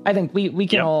 I think we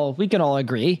can all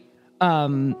agree.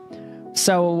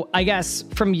 So I guess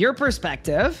from your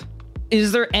perspective,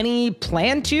 is there any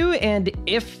plan to, and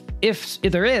if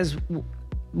there is,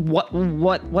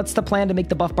 what's the plan to make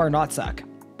the buff bar not suck?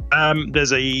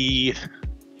 There's a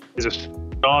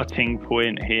starting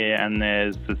point here, and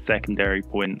there's the secondary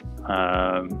point.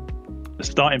 The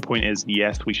starting point is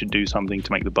yes, we should do something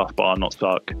to make the buff bar not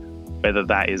suck. Whether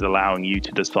that is allowing you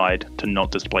to decide to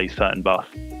not display certain buffs,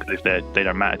 because if they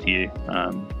don't matter to you.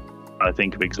 I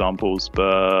think of examples,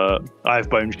 but I have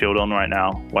Bone Shield on right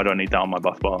now. Why do I need that on my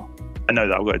buff bar? I know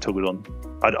that I've got it toggled on.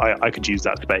 I could use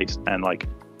that space and like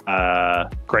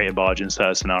Greater Barge in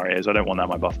certain scenarios. I don't want that on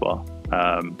my buff bar.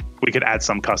 We could add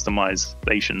some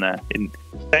customization there in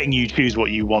letting you choose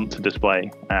what you want to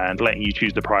display and letting you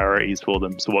choose the priorities for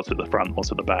them. So what's at the front,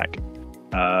 what's at the back.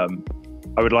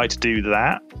 I would like to do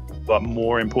that, but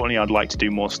more importantly, I'd like to do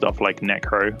more stuff like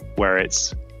Necro, where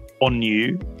it's on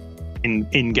you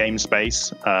in game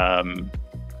space.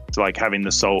 It's like having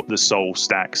the soul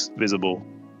stacks visible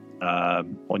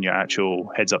on your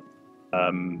actual heads up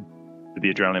with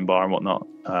the adrenaline bar and whatnot.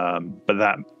 But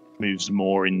that moves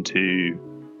more into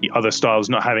the other styles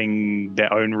not having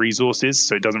their own resources,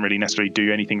 so it doesn't really necessarily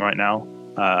do anything right now.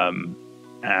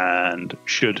 And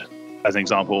should, as an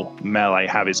example, melee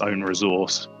have its own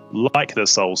resource, like the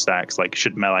soul stacks, like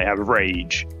should melee have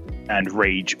rage, and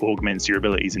rage augments your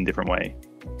abilities in different way.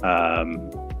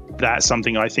 That's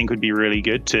something I think would be really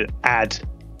good to add.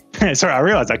 Sorry, I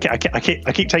realize I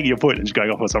keep taking your point and just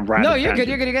going off on some random. No, you're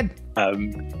tangent. good. You're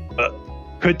good. But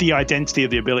could the identity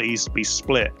of the abilities be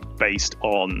split based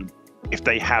on if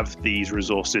they have these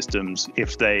resource systems,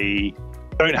 if they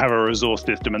don't have a resource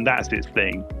system and that's its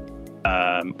thing,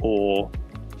 or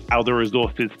how the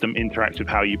resource system interacts with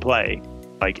how you play?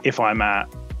 Like if I'm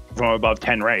from above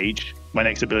 10 rage, my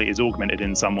next ability is augmented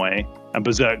in some way, and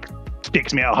Berserk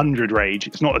sticks me at 100 rage.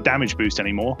 It's not a damage boost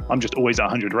anymore. I'm just always at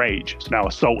 100 rage. So now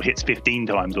Assault hits 15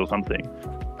 times or something.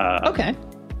 Okay.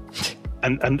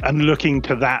 And looking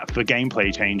to that for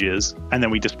gameplay changes, and then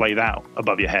we display that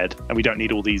above your head, and we don't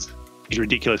need all these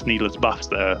ridiculous needless buffs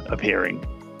that are appearing.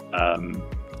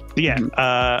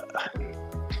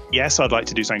 Yes, I'd like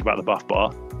to do something about the buff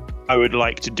bar. I would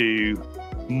like to do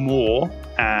more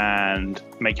and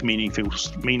make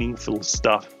meaningful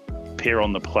stuff appear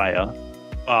on the player,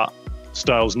 but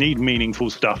styles need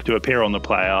meaningful stuff to appear on the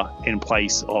player in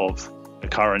place of the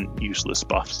current useless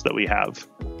buffs that we have.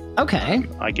 Okay.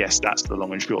 I guess that's the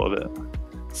long and short of it.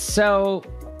 So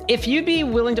if you'd be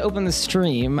willing to open the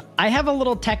stream, I have a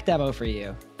little tech demo for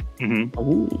you. Mm-hmm.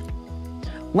 Ooh.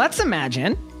 Let's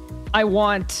imagine I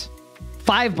want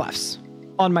 5 buffs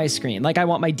on my screen. Like I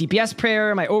want my DPS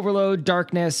prayer, my overload,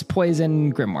 darkness,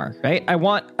 poison, grimoire, right? I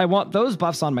want those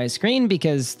buffs on my screen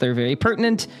because they're very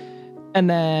pertinent. And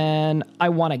then I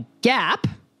want a gap.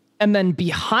 And then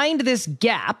behind this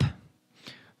gap,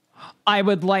 I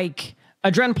would like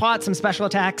Adren Pot, some special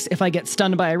attacks if I get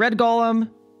stunned by a red golem.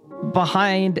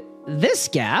 Behind this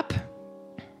gap,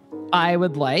 I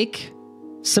would like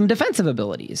some defensive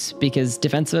abilities because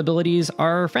defensive abilities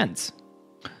are friends.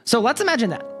 So let's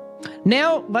imagine that.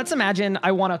 Now, let's imagine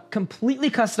I want to completely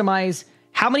customize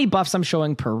how many buffs I'm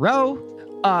showing per row.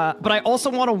 But I also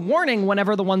want a warning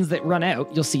whenever the ones that run out,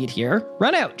 you'll see it here,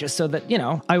 run out, just so that,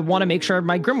 I want to make sure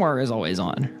my Grimoire is always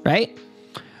on, right?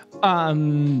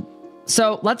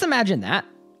 So let's imagine that.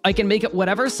 I can make it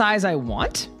whatever size I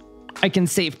want. I can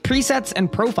save presets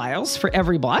and profiles for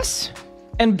every boss.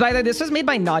 And by the way, this was made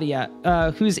by Nadia,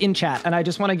 who's in chat, and I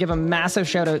just want to give a massive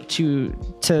shout out to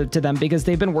them because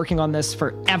they've been working on this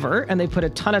forever, and they put a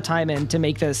ton of time in to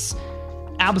make this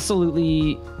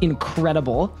absolutely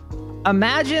incredible.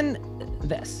 Imagine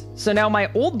this. So now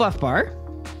my old buff bar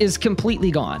is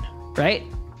completely gone, right?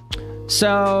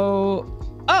 So,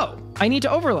 I need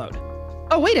to overload.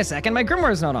 Oh, wait a second, my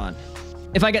Grimoire is not on.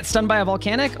 If I get stunned by a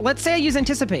volcanic, let's say I use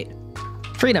Anticipate.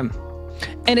 Freedom.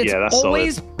 And it's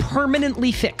always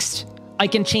permanently fixed. I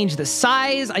can change the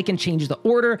size, I can change the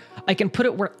order, I can put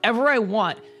it wherever I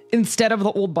want instead of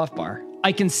the old buff bar.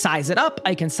 I can size it up,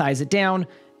 I can size it down,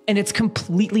 and it's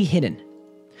completely hidden.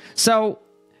 So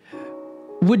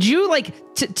would you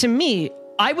to me,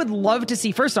 I would love to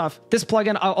see, first off, this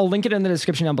plugin, I'll link it in the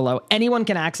description down below. Anyone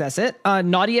can access it.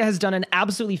 Nadia has done an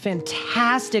absolutely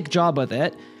fantastic job with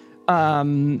it.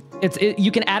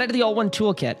 You can add it to the all-one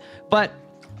toolkit, but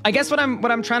I guess what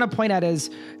I'm trying to point at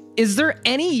is there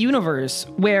any universe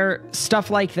where stuff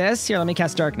like this, here, let me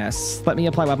cast Darkness, let me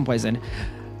apply Weapon Poison,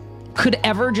 could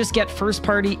ever just get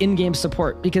first-party in-game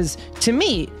support? Because to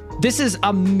me, this is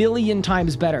a million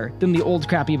times better than the old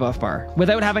crappy buff bar.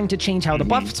 Without having to change how the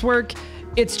buffs work,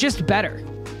 it's just better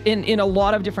in a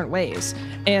lot of different ways.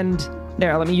 And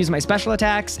there, let me use my special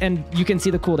attacks, and you can see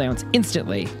the cooldowns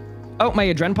instantly. Oh, my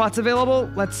Adren pot's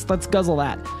available. Let's guzzle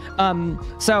that.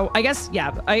 So I guess,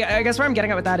 I guess where I'm getting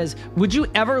at with that is, would you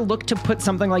ever look to put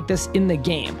something like this in the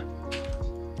game?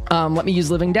 Let me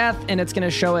use Living Death, and it's going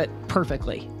to show it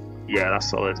perfectly. Yeah, that's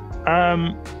solid.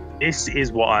 This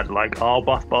is what I'd like our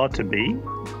buff bar to be,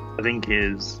 I think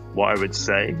is what I would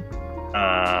say.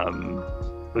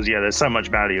 Because there's so much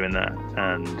value in that,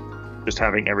 and just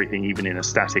having everything even in a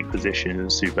static position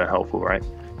is super helpful, right?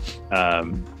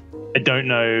 I don't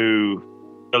know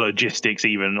the logistics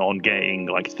even on getting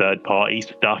third-party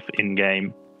stuff in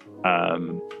game.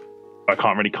 I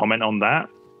can't really comment on that.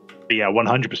 But yeah,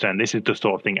 100%. This is the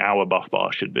sort of thing our buff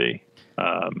bar should be.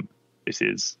 This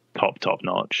is top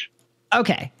notch.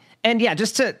 Okay, and yeah,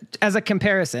 just as a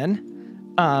comparison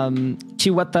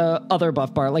to what the other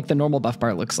buff bar, like the normal buff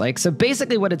bar, looks like. So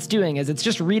basically, what it's doing is it's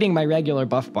just reading my regular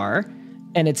buff bar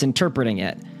and it's interpreting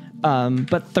it.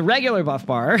 But the regular buff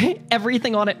bar,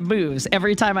 everything on it moves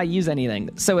every time I use anything.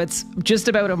 So it's just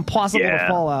about impossible to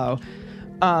follow.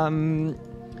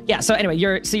 So anyway,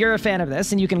 you're a fan of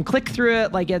this, and you can click through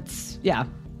it like it's,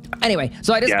 Anyway,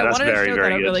 so I wanted to show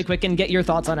that out really quick and get your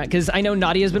thoughts on it, because I know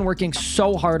Nadia's been working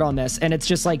so hard on this, and it's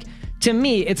just to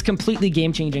me, it's completely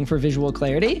game-changing for visual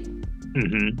clarity.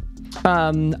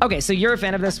 Okay, so you're a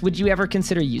fan of this. Would you ever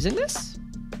consider using this?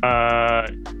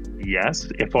 Yes,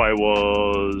 if I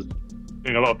was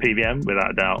doing a lot of PVM,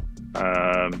 without a doubt.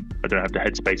 I don't have the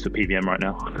headspace for PVM right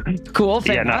now. Cool,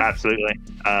 fair enough. No, absolutely.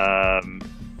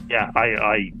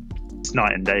 It's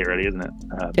night and day, really, isn't it?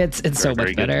 It's so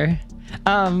much better.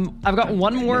 I've got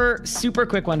one more super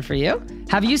quick one for you.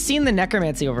 Have you seen the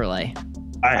Necromancy overlay?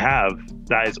 I have.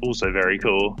 That is also very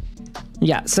cool.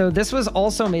 Yeah, so this was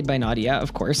also made by Nadia,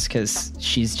 of course, because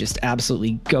she's just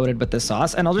absolutely goated with this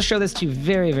sauce. And I'll just show this to you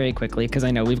very, very quickly, because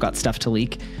I know we've got stuff to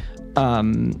leak.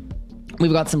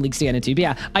 We've got some leaks to get into. But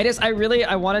yeah,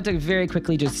 I wanted to very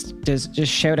quickly just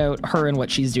shout out her and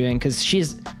what she's doing, because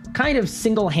she's kind of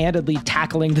single-handedly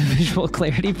tackling the visual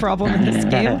clarity problem in this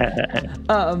game.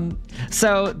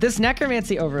 So this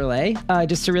Necromancy overlay,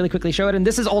 just to really quickly show it, and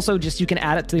this is also just, you can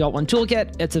add it to the Alt1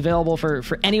 toolkit. It's available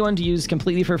for anyone to use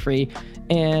completely for free.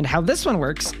 And how this one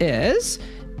works is,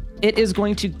 it is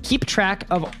going to keep track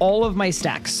of all of my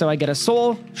stacks. So I get a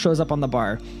soul, shows up on the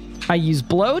bar. I use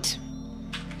bloat,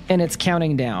 and it's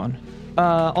counting down.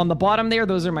 On the bottom there,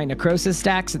 those are my necrosis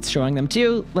stacks. It's showing them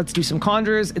too. Let's do some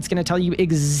conjures. It's going to tell you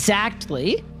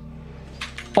exactly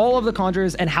all of the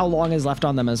conjures and how long is left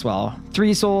on them as well.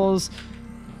 3 souls.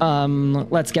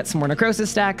 Let's get some more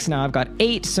necrosis stacks. Now I've got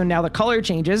 8. So now the color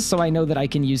changes, so I know that I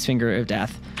can use Finger of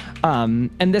Death.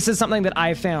 And this is something that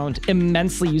I found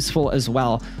immensely useful as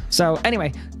well. So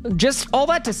anyway, just all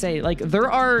that to say, there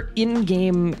are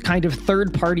in-game kind of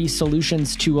third-party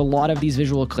solutions to a lot of these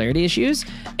visual clarity issues.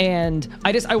 And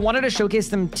I wanted to showcase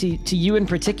them to you in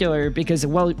particular, because,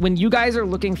 well, when you guys are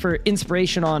looking for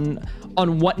inspiration on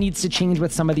what needs to change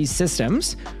with some of these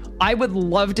systems, I would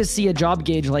love to see a job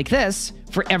gauge like this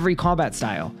for every combat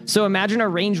style. So imagine a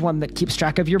range one that keeps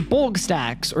track of your bulk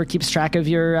stacks, or keeps track of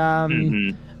your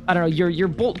I don't know, your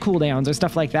bolt cooldowns or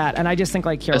stuff like that. And I just think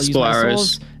like, here, I'll use my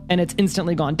souls, and it's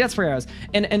instantly gone. Death for arrows.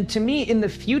 And to me, in the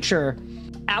future,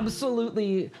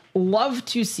 absolutely love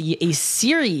to see a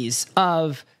series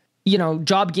of, you know,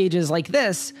 job gauges like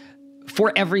this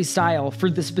for every style, for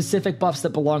the specific buffs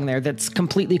that belong there, that's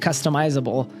completely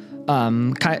customizable,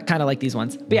 kind of like these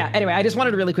ones. But yeah, anyway, I just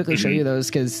wanted to really quickly show you those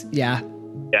because, yeah.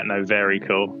 Yeah, no, very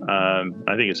cool.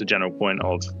 I think it's a general point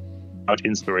of how much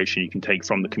inspiration you can take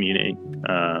from the community.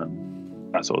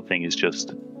 That sort of thing is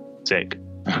just sick.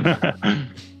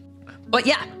 But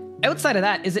yeah, outside of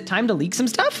that, is it time to leak some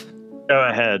stuff? Go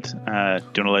ahead. Do you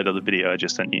want to load up the video I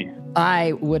just sent you?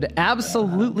 I would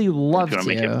absolutely love to. Do you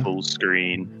want to make it full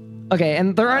screen? Okay,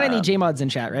 and there aren't any JMods in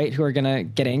chat, right, who are going to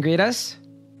get angry at us?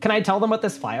 Can I tell them what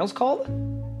this file's called?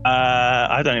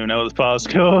 I don't even know what the file's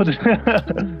called.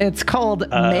 It's called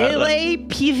Melee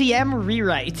PVM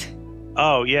Rewrite.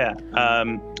 Oh, yeah.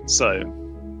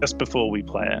 So, just before we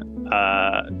play it,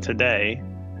 today,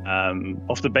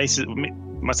 off the basis,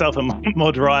 myself and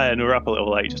Mod Ryan were up a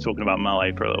little late just talking about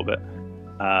Melee for a little bit.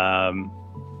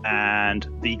 And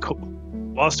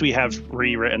whilst we have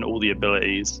rewritten all the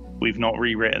abilities, we've not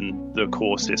rewritten the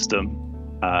core system.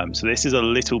 So this is a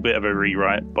little bit of a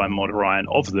rewrite by Mod Ryan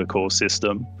of the core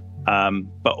system,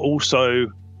 but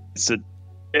also it's a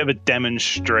bit of a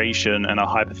demonstration and a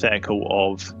hypothetical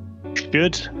of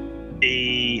should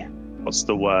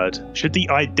the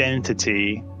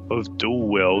identity of dual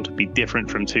wield be different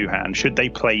from two hand? Should they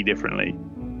play differently?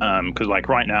 Because like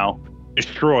right now,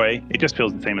 Destroy, it just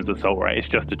feels the same as Assault, right? It's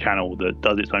just a channel that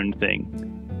does its own thing.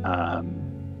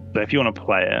 So if you want to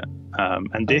play it,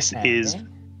 and this is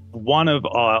one of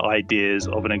our ideas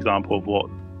of an example of what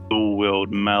dual wield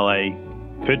melee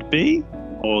could be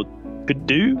or could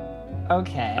do.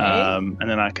 Okay. And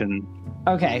then I can.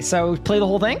 Okay, so play the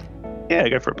whole thing? Yeah,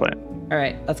 go for it, play it. All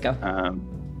right, let's go.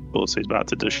 Also, he's about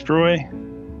to destroy.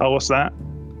 Oh, what's that?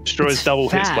 Destroys double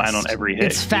hit span on every hit.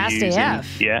 It's fast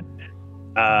AF. Yeah.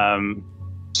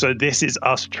 So this is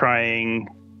us trying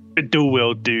dual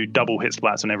wield do double hit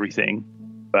splats on everything,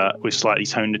 but with slightly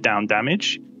toned down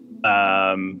damage.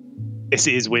 This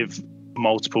is with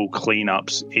multiple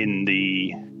cleanups in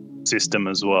the system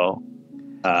as well.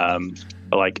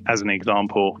 Like as an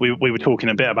example, we were talking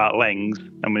a bit about Lengs,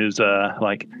 and we was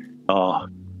like, oh,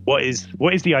 what is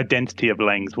the identity of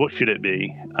Lengs? What should it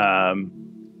be?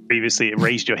 Previously, it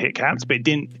raised your hit caps, but it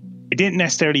didn't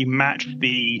necessarily match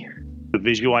the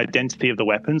visual identity of the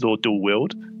weapons or dual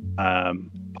wield.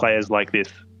 Players like this,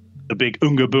 the big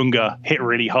Unga Bunga hit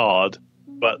really hard,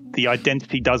 but the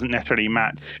identity doesn't necessarily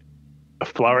match a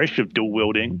flourish of dual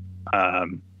wielding.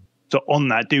 So on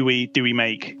that, do we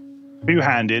make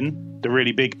two-handing, the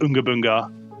really big Unga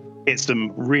Bunga, hit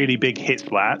some really big hit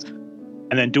splats,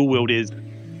 and then dual wield is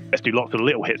let's do lots of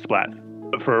little hit splats,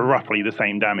 but for roughly the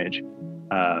same damage.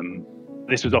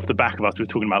 This was off the back of us. We were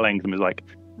talking about Lengs and was like,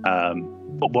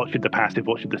 what should the passive,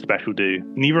 what should the special do?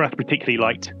 Neither of us particularly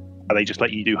liked how they just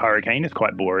let you do Hurricane. It's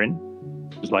quite boring.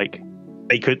 It was like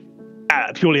they could,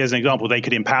 purely as an example, they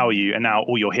could empower you, and now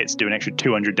all your hits do an extra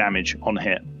 200 damage on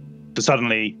hit. So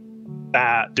suddenly,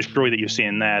 that Destroy that you're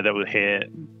seeing there that will hit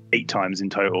 8 times in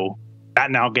total,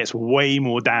 that now gets way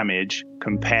more damage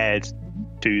compared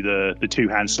to the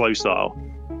two-hand slow style.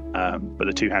 But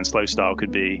the two-hand slow style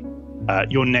could be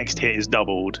your next hit is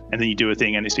doubled, and then you do a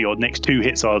thing, and it's your next 2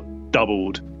 hits are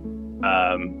doubled.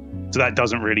 So that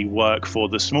doesn't really work for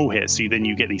the small hits. So then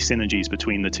you get these synergies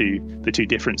between the two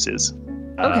differences.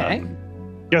 Okay.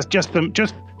 Just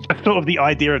sort of the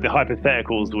idea of the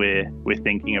hypotheticals we're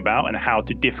thinking about and how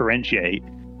to differentiate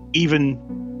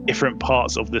even different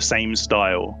parts of the same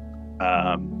style.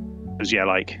 Because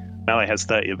like Melee has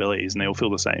 30 abilities and they all feel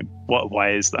the same.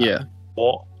 Why is that? Yeah.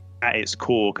 What at its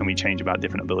core can we change about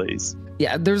different abilities?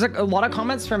 Yeah, there's a lot of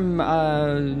comments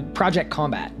from Project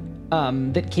Combat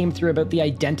that came through about the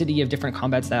identity of different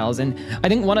combat styles, and I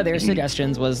think one of their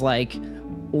suggestions was like,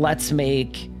 let's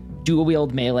make dual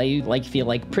wield melee like feel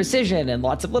like precision and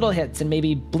lots of little hits, and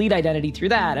maybe bleed identity through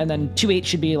that, and then 2-8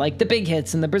 should be like the big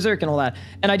hits and the berserk and all that.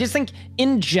 And I just think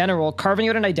in general, carving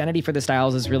out an identity for the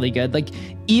styles is really good. Like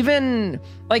even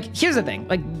like here's the thing,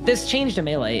 like this change to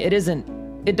melee, it isn't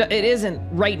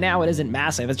right now, it isn't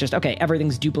massive. It's just, okay,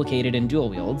 everything's duplicated in dual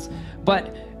wields,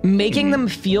 but making them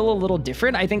feel a little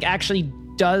different, I think actually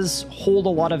does hold a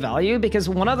lot of value, because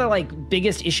one of the like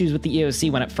biggest issues with the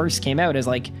EOC when it first came out is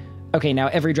like, okay, now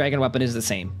every dragon weapon is the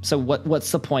same. So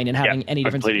what's the point in having any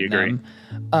difference between them?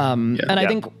 I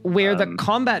think where the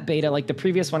combat beta, like the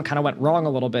previous one, kind of went wrong a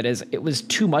little bit is it was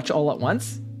too much all at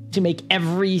once to make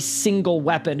every single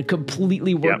weapon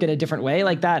completely work in a different way.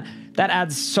 Like that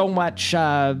adds so much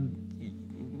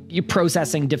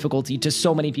processing difficulty to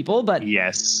so many people. But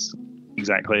yes,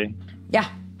 exactly. Yeah,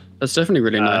 that's definitely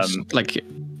really nice. Like,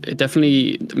 it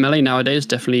definitely, melee nowadays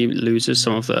definitely loses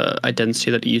some of the identity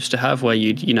that it used to have, where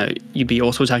you'd be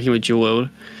auto attacking with dual wield,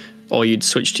 or you'd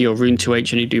switch to your rune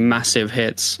 2H and you do massive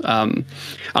hits. And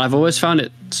I've always found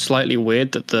it slightly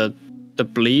weird that the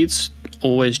bleeds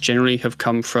always generally have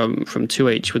come from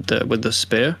 2H with the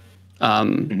spear.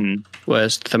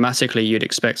 Whereas thematically you'd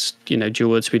expect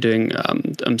dual wield to be doing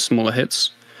smaller hits.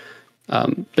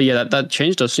 But yeah, that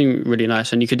change does seem really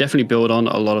nice, and you could definitely build on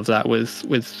a lot of that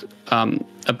with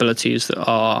abilities that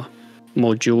are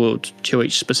more dual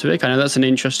 2H specific. I know that's an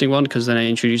interesting one because then it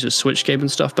introduces switchscape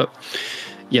and stuff, but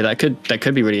yeah, that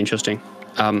could be really interesting.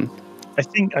 I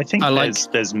think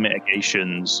there's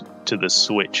mitigations to the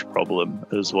switch problem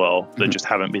as well that just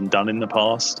haven't been done in the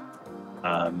past.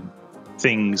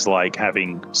 Things like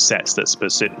having sets that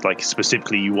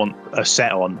specifically you want a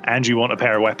set on and you want a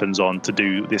pair of weapons on to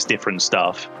do this different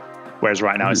stuff, whereas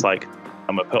right now it's like,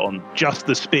 I'm gonna put on just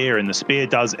the spear and the spear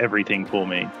does everything for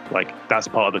me. Like, that's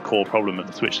part of the core problem of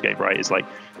the switchscape, right? It's like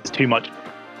there's too much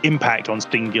impact on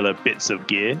singular bits of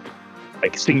gear.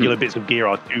 Like, singular bits of gear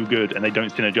are too good and they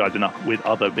don't synergize enough with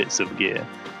other bits of gear.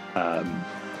 I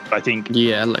think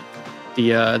like like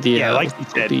you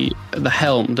said, the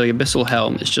helm, the abyssal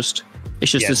helm, it's just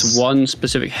this one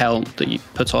specific helm that you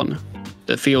put on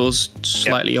that feels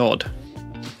slightly odd.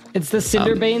 It's the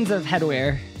Cinderbanes of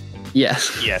headwear.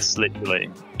 Yes, literally.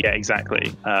 Yeah,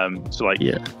 exactly.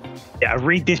 A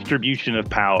redistribution of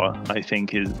power, I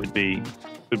think, would be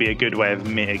a good way of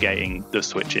mitigating the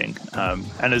switching.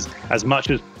 And as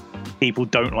much as people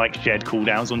don't like shared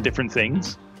cooldowns on different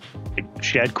things,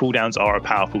 shared cooldowns are a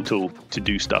powerful tool to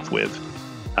do stuff with.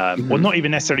 Well, not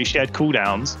even necessarily shared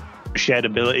cooldowns, shared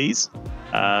abilities.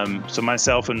 So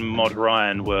myself and Mod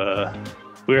Ryan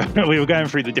we were going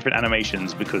through the different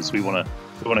animations because we want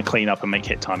to clean up and make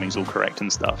hit timings all correct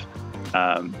and stuff.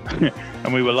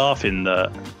 And we were laughing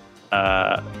that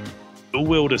dual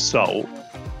wield assault,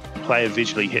 player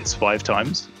visually hits 5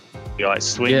 times. You like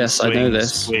swing,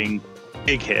 swing,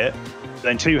 big hit.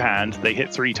 Then two hand, they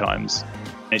hit 3 times.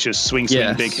 And it's just swing,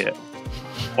 big hit.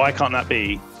 Why can't that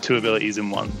be 2 abilities in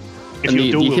one? If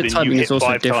you're dual wielding, you hit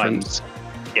 5 times.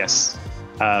 Yes.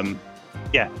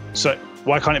 So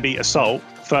why can't it be assault,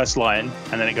 first line,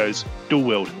 and then it goes dual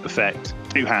wield effect,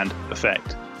 2-hand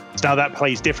effect? So now that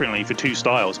plays differently for 2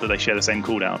 styles, but they share the same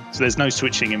cooldown. So there's no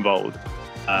switching involved.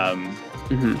 I'm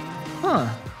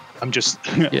just,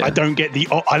 I don't get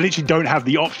I literally don't have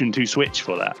the option to switch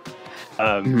for that.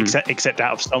 Except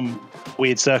out of some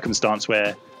weird circumstance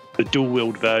where the dual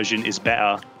wield version is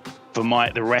better for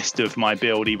the rest of my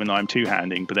build, even though I'm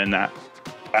 2-handing, but then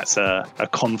that's a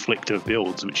conflict of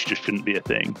builds, which just shouldn't be a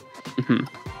thing.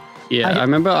 I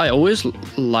remember I always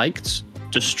liked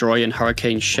Destroy and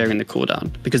Hurricane sharing the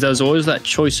cooldown, because there was always that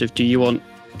choice of, do you want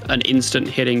an instant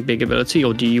hitting big ability,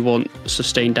 or do you want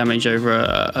sustained damage over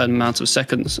an amount of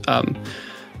seconds?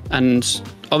 And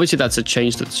obviously that's a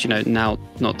change that's now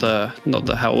not the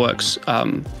how it works.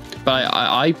 But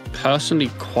I personally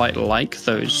quite like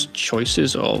those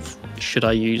choices of, should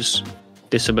I use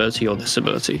this ability or this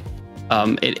ability?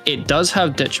 It does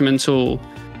have detrimental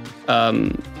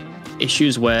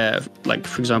issues where, like,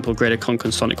 for example, Greater Conk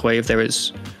and Sonic Wave, there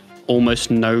is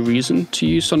almost no reason to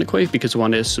use Sonic Wave because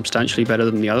one is substantially better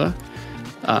than the other.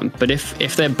 But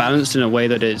if they're balanced in a way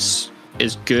that is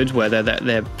good, where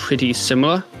they're pretty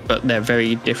similar, but they're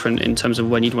very different in terms of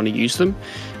when you'd want to use them,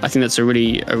 I think that's a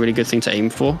really good thing to aim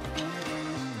for.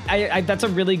 That's a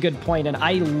really good point, and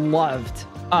I loved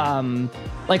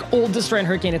like old Destroy and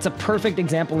Hurricane. It's a perfect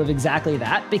example of exactly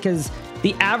that, because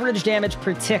the average damage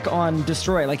per tick on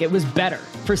Destroy, like, it was better.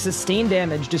 For sustained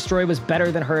damage, Destroy was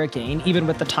better than Hurricane, even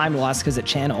with the time loss because it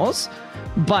channels.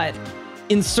 But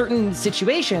in certain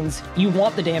situations, you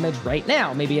want the damage right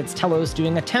now. Maybe it's Telos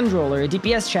doing a Tendril or a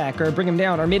DPS check or bring him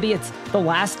down, or maybe it's the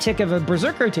last tick of a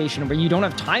Berserk rotation where you don't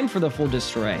have time for the full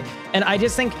Destroy. And I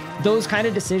just think those kind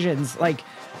of decisions, like,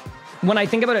 when I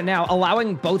think about it now,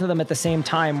 allowing both of them at the same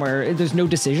time where there's no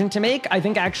decision to make, I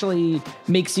think actually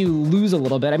makes you lose a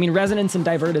little bit. I mean, Resonance and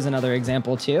Divert is another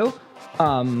example too.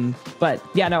 But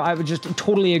yeah, no, I would just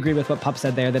totally agree with what Pup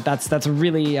said there, that's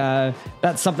really,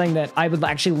 that's something that I would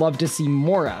actually love to see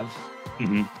more of.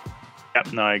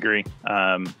 Yep, no, I agree.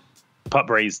 Pup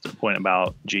raised a point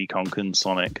about G-Conk and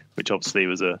Sonic, which obviously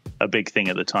was a big thing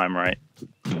at the time, right?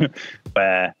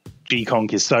 Where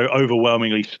G-Conk is so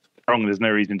overwhelmingly strong, there's no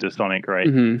reason to Sonic, right?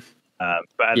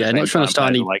 But not trying to start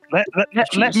any, like,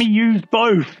 let me use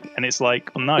both, and it's like,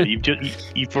 oh, no,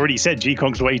 you've already said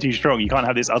G-Conk's way too strong. You can't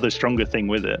have this other stronger thing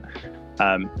with it.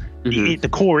 The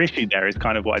core issue there is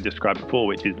kind of what I described before,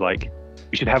 which is like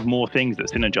we should have more things that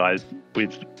synergize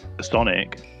with the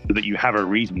Sonic so that you have a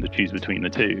reason to choose between the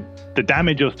two. The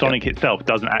damage of Sonic itself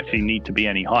doesn't actually need to be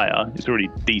any higher. It's already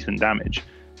decent damage.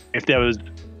 If there was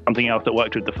something else that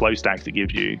worked with the flow stacks it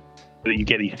gives you, so that you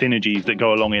get these synergies that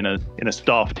go along in a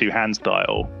staff two-hand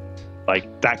style,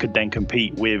 like that could then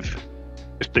compete with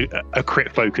just a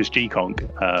crit focused G-Conk.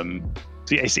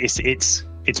 So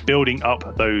it's building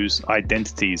up those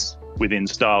identities within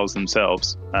styles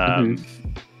themselves, and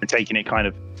taking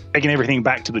everything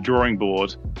back to the drawing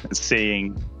board and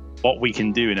seeing what we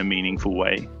can do in a meaningful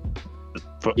way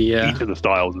for each of the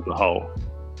styles as a whole.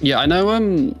 Yeah, I know.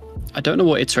 I don't know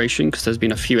what iteration, because there's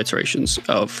been a few iterations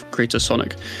of Greater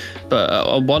Sonic, but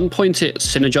at one point it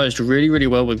synergized really, really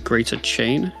well with Greater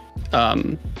Chain,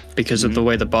 because of the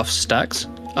way the buffs stacked.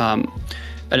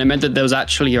 And it meant that there was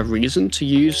actually a reason to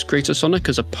use Greater Sonic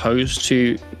as opposed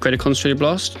to Greater Concentrated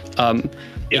Blast.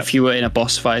 If you were in a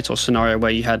boss fight or scenario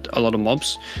where you had a lot of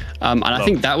mobs. And I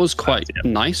think that was quite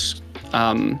nice.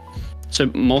 So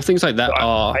more things like that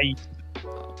are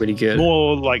really good.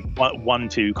 More like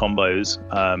 1-2 combos.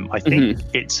 I think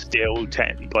it's still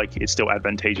it's still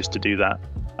advantageous to do that.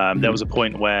 There was a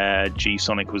point where G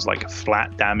Sonic was like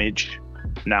flat damage.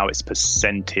 Now it's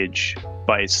percentage,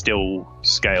 but it still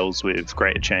scales with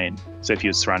Greater Chain. So if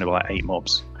you're surrounded by like 8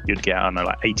 mobs, you'd get, I don't know,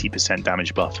 like 80%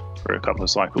 damage buff for a couple of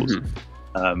cycles.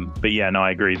 But yeah, no,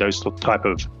 I agree. Those type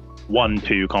of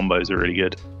 1-2 combos are really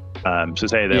good. So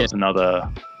say there was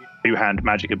another two-hand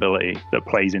magic ability that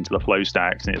plays into the flow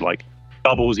stacks, and it like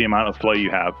doubles the amount of flow you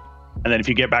have. And then if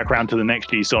you get back around to the next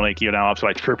G Sonic, you're now up to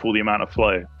like triple the amount of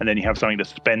flow. And then you have something that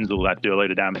spends all that to do a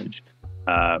load of damage.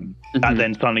 That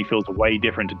then suddenly feels way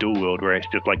different to dual wield, where it's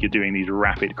just like you're doing these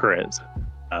rapid crits.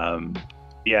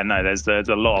 There's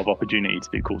a lot of opportunity to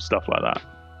do cool stuff like that.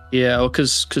 Yeah, well,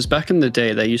 because back in the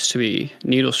day there used to be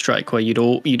Needle Strike, where you'd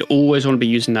always want to be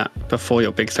using that before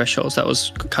your big thresholds. That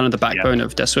was kind of the backbone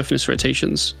of Death Swiftness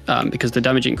rotations, because the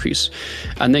damage increase.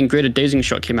 And then Greater Dazing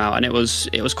Shot came out, and it was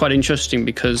quite interesting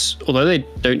because although they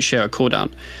don't share a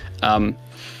cooldown,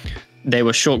 they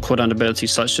were short cooldown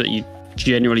abilities such that you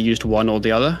generally used one or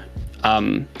the other.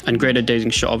 And Greater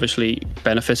Dazing Shot obviously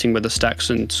benefiting with the stacks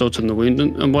and Sword in the Wound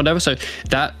and whatever. So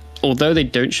that, although they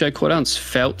don't share cooldowns,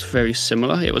 felt very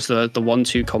similar. It was the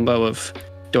 1-2 combo of,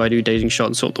 do I do Dazing Shot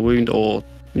and Salt the Wound, or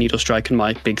Needle Strike and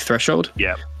my big threshold?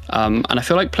 Yeah. And I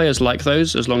feel like players like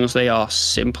those as long as they are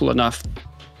simple enough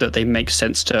that they make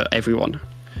sense to everyone.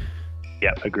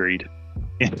 Yeah, agreed.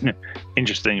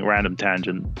 Interesting random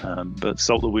tangent, but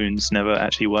Salt the Wounds never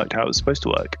actually worked how it was supposed to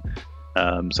work.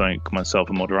 Something myself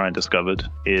and Mod Ryan discovered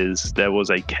is there was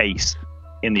a case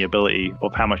in the ability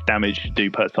of how much damage to do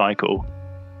per cycle,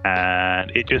 and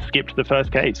it just skipped the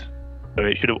first case. So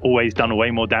it should have always done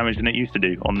way more damage than it used to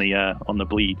do on the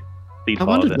bleed. I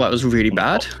wondered why it was really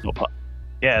bad.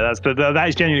 Yeah, that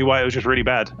is genuinely why it was just really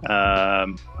bad.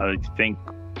 I think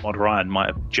Mod Ryan might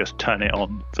have just turned it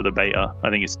on for the beta. I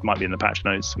think it might be in the patch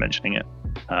notes mentioning it.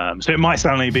 So it might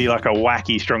suddenly be like a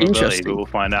wacky strong ability, but we'll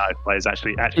find out if players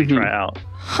actually try it out.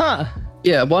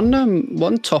 Yeah,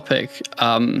 one topic.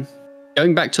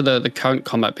 Going back to the current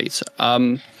combat beta.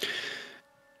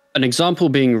 An example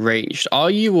being ranged.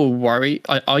 Are you worried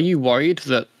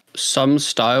that some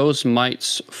styles might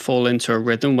fall into a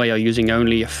rhythm where you're using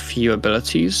only a few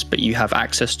abilities, but you have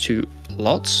access to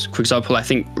lots? For example, I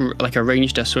think like a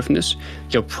ranged Death Swiftness,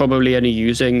 you're probably only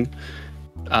using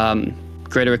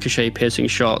Greater Ricochet, Piercing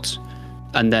Shot,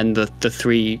 and then the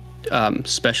 3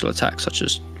 special attacks such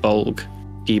as Bulk,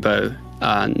 Debo,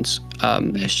 and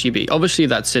SGB. Obviously,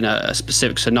 that's in a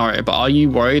specific scenario, but are you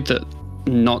worried that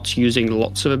not using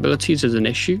lots of abilities is an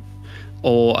issue?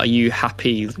 Or are you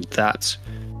happy that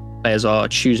players are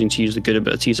choosing to use the good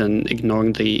abilities and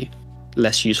ignoring the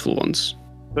less useful ones?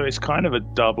 So it's kind of a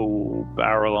double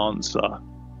barrel answer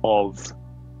of,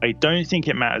 I don't think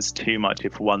it matters too much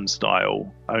if one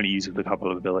style only uses a couple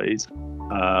of abilities.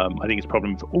 I think it's a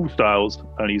problem for all styles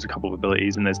only use a couple of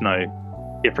abilities, and there's no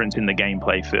difference in the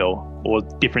gameplay feel or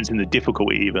difference in the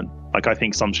difficulty even. Like, I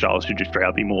think some styles should just straight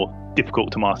out be more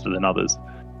difficult to master than others.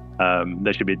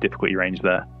 There should be a difficulty range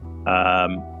there.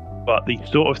 But the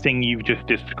sort of thing you've just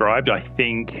described, I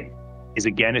think, is,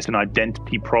 again, it's an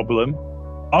identity problem.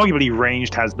 Arguably,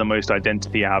 ranged has the most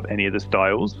identity out of any of the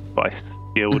styles, but I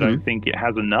still don't think it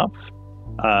has enough.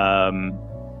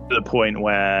 To the point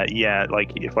where,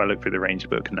 like, if I look through the range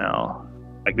book now,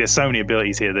 like, there's so many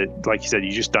abilities here that, like you said,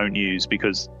 you just don't use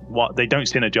because they don't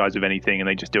synergize with anything and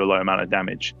they just do a low amount of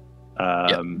damage.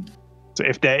 So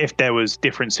if there was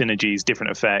different synergies,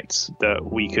 different effects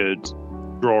that we could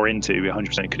draw into, we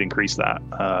 100% could increase that.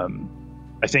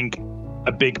 I think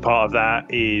a big part of that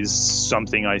is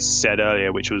something I said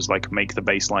earlier, which was like make the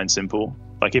baseline simple.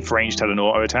 Like if ranged had an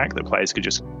auto attack that players could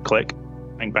just click,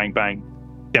 bang, bang, bang,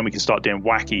 then we can start doing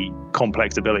wacky,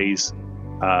 complex abilities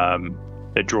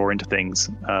that draw into things.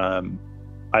 I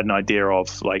had an idea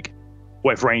of like,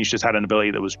 what if range just had an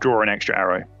ability that was draw an extra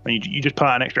arrow, and you just pull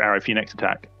out an extra arrow for your next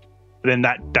attack. But then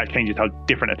that changes how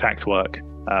different attacks work.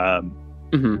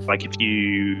 Like if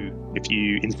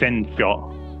you incend shot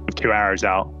with 2 arrows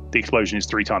out, the explosion is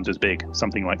 3 times as big,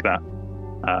 something like that.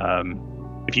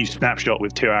 If you snapshot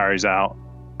with 2 arrows out,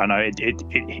 I know it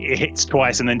hits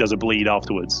twice and then does a bleed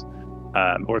afterwards.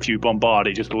 Or if you bombard,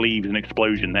 it just leaves an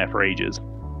explosion there for ages.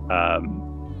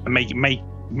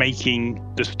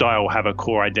 Making the style have a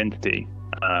core identity,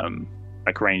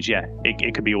 like range,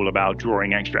 it could be all about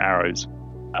drawing extra arrows.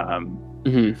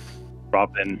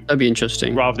 Rather than that'd be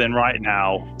interesting. Rather than right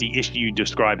now, the issue you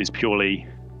describe is purely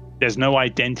there's no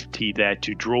identity there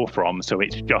to draw from, so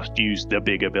it's just use the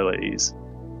big abilities.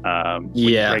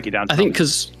 Break it down. I think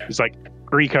because it's like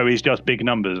Greco is just big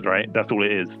numbers, right? That's all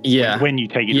it is. Yeah. When you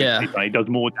take it, it does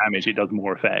more damage. It does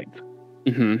more effect.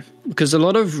 Because a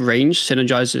lot of range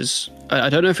synergizes. I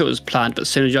don't know if it was planned, but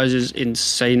synergizes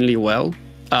insanely well.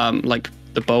 Like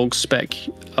the Bolg spec,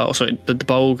 the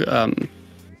Bolg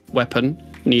weapon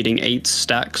needing 8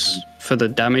 stacks for the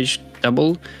damage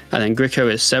double, and then Greco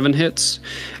is 7 hits,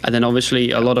 and then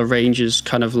obviously a lot of range is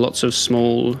kind of lots of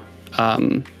small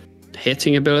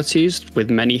hitting abilities with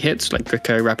many hits, like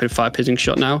Greco rapid fire piercing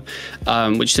shot now,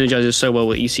 which synergizes so well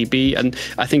with ECB. And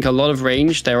I think a lot of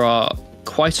range, there are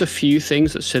quite a few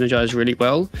things that synergize really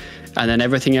well, and then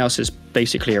everything else is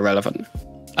basically irrelevant.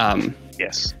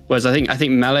 Yes. Whereas I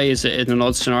think melee is in an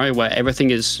odd scenario where everything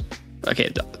is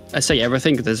okay. I say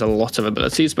everything because there's a lot of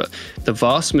abilities, but the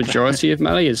vast majority of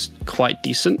melee is quite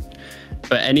decent.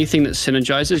 But anything that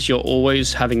synergizes, you're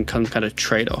always having some kind of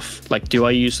trade-off. Like, do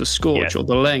I use the Scourge or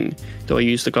the Leng? Do I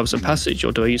use the Gloves of Passage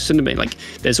or do I use Cinderbane? Like,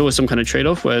 there's always some kind of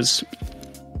trade-off. Whereas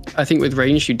I think with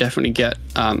range, you definitely get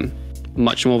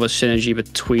much more of a synergy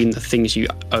between the things you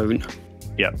own.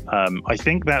 Yeah, I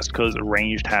think that's because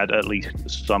ranged had at least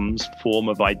some form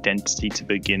of identity to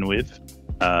begin with,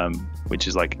 which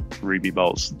is like Ruby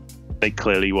Bolts. They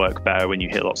clearly work better when you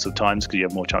hit lots of times because you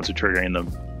have more chance of triggering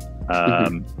them.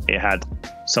 It had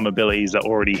some abilities that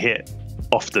already hit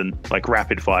often, like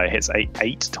rapid fire hits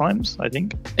eight times, I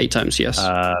think. 8 times, yes.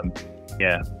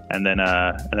 Yeah, and then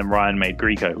Ryan made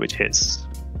Greco, which hits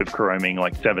with Chroming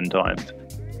like 7 times.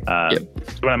 So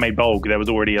when I made Bolg, there was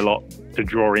already a lot to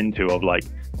draw into of like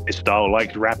this style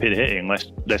likes rapid hitting.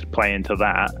 Let's play into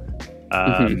that.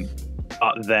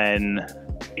 But then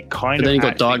it kind of. Then you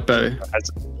got Darkbow.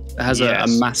 Has a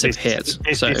massive hit.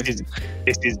 This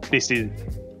is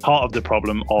part of the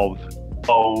problem of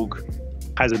Bolg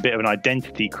has a bit of an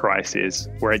identity crisis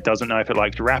where it doesn't know if it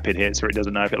likes rapid hits or it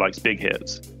doesn't know if it likes big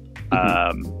hits.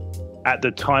 At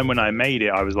the time when I made it,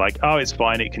 I was like, oh, it's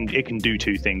fine. It can do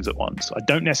 2 things at once. I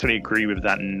don't necessarily agree with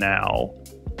that now.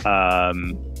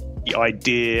 The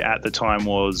idea at the time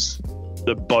was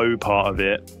the bow part of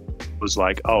it was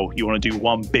like, oh, you want to do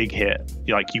 1 big hit.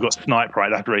 You got snipe, right?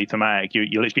 That's really thematic.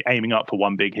 You're literally aiming up for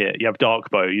 1 big hit. You have dark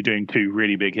bow. You're doing 2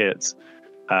 really big hits.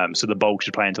 So the Bolg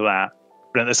should play into that.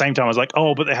 But at the same time, I was like,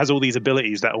 oh, but it has all these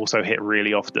abilities that also hit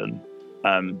really often.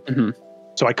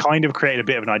 So I kind of created a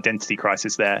bit of an identity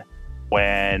crisis there.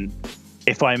 When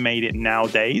if I made it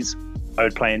nowadays, I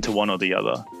would play into one or the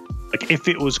other. Like if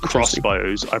it was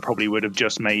crossbows, I probably would have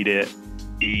just made it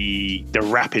the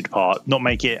rapid part, not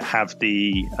make it have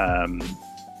the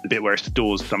bit where it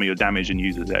stores some of your damage and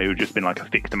uses it. It would just been like a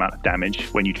fixed amount of damage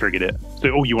when you triggered it.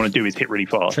 So all you want to do is hit really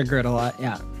fast. Trigger it a lot,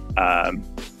 yeah.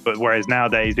 But whereas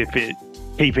nowadays, if it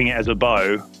keeping it as a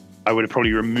bow, I would have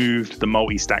probably removed the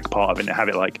multi-stack part of it and have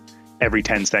it like every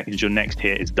 10 seconds your next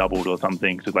hit is doubled or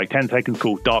something. So it's like 10 seconds,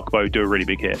 cool, dark bow, do a really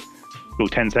big hit. Cool,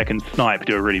 10 seconds, snipe,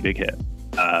 do a really big hit.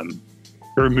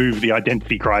 Remove the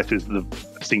identity crisis of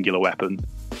the singular weapon.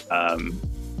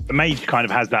 The mage kind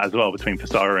of has that as well between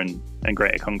Fasara and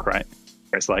Greater Concrete.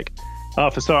 Where it's like, oh,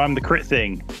 Fasara, I'm the crit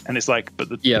thing. And it's like, but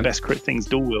the best crit thing's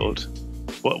dual wield.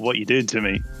 What you did to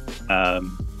me.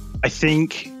 I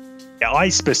think I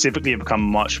specifically have become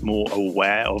much more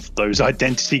aware of those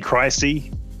identity crises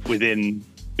within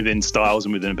styles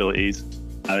and within abilities.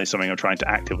 It's something I'm trying to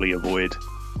actively avoid.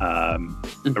 A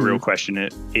real question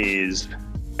is,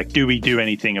 like, do we do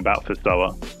anything about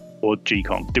Fasara or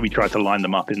G-Conk? Do we try to line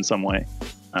them up in some way?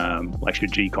 Like,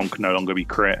 should G-Conk no longer be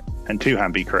crit and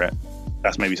 2-hand be crit?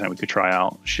 That's maybe something we could try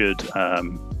out. Should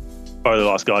Bow the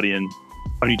Last Guardian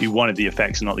only do one of the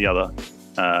effects and not the other?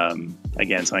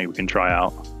 Again, something we can try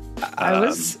out. I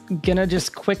was gonna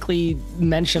just quickly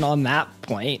mention on that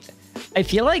point. I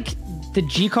feel like the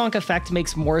G-Conk effect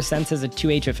makes more sense as a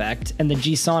 2H effect, and the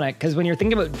G-Sonic, because when you're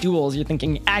thinking about duels, you're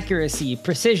thinking accuracy,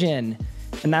 precision,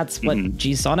 and that's what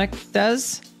G-Sonic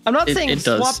does. I'm not saying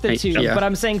swap the two, but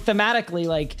I'm saying thematically,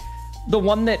 like, the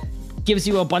one that gives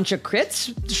you a bunch of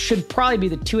crits should probably be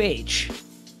the 2H.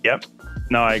 Yep.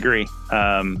 No, I agree.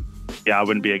 Yeah, I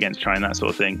wouldn't be against trying that sort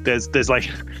of thing. There's like,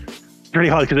 it's really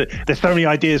hard because there's so many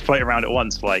ideas floating around at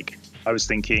once. Like, I was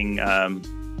thinking,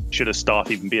 should a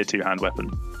staff even be a two-hand weapon?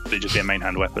 Should it just be a main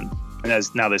hand weapon? And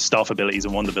there's staff abilities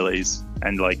and wand abilities,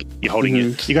 and like you're holding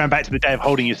you're going back to the day of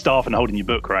holding your staff and holding your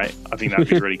book, right? I think that'd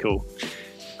be really cool.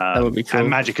 That would be cool. And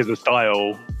magic as a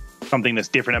style, something that's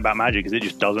different about magic is it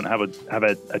just doesn't have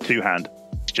a two-hand.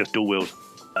 It's just dual wield.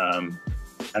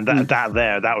 And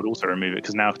that would also remove it,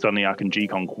 because now suddenly I can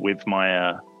G-Conk with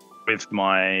my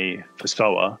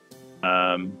Pessoa,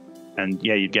 and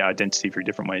yeah, you'd get identity through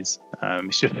different ways.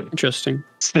 It's just interesting.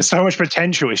 There's so much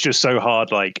potential. It's just so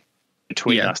hard, like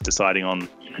between us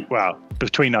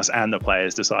and the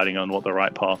players deciding on what the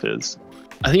right path is.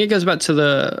 I think it goes back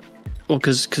to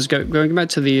going back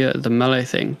to the melee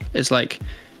thing. It's like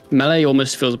melee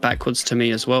almost feels backwards to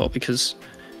me as well, because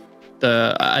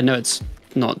I know it's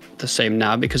not the same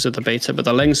now because of the beta, but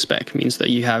the length spec means that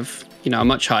you have, a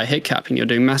much higher hit cap and you're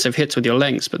doing massive hits with your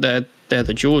lengths, but they're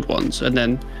the jeweled ones. And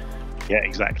then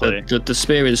exactly, the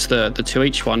spear is the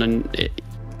 2H one,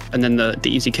 and then the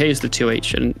easy K is the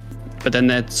 2H, but then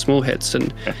they're small hits,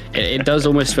 and it does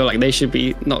almost feel like they should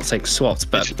be, not saying swapped,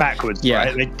 but it's backwards,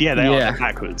 right? They are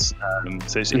backwards.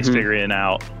 So it's figuring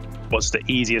out what's the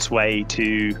easiest way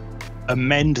to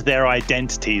amend their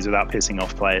identities without pissing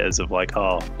off players of like,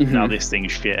 now this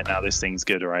thing's shit, now this thing's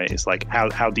good, right? It's like,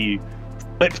 how do you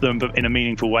flip them, but in a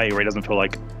meaningful way where it doesn't feel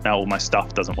like now all my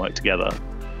stuff doesn't work together?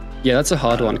 Yeah, that's a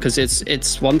hard one, because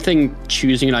it's one thing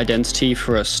choosing an identity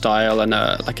for a style, and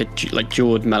like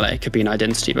jeweled melee could be an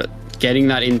identity, but getting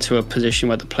that into a position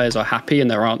where the players are happy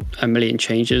and there aren't a million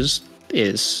changes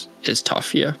is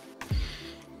tough. Yeah.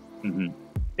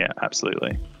 Yeah,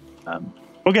 absolutely.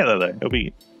 We'll get there though.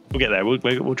 We'll get there.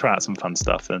 We'll try out some fun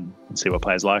stuff and see what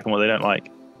players like and what they don't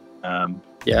like.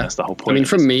 That's the whole point. I mean,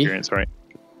 from me, right?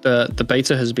 The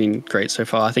beta has been great so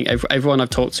far. I think everyone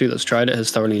I've talked to that's tried it has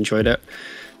thoroughly enjoyed it.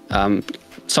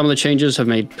 Some of the changes have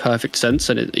made perfect sense,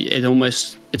 and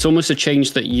it's almost a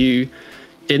change that you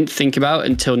didn't think about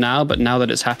until now, but now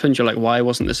that it's happened, you're like, why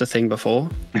wasn't this a thing before?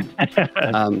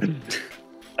 Someone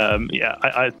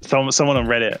on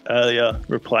Reddit earlier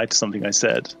replied to something I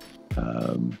said.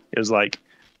 It was like,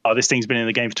 this thing's been in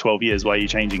the game for 12 years, why are you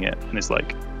changing it? And it's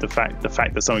like, the fact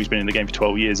that something's been in the game for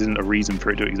 12 years isn't a reason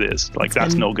for it to exist. Like,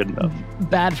 that's not good enough.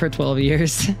 Bad for 12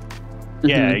 years.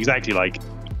 Yeah, exactly. Like,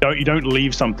 you don't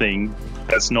leave something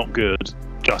that's not good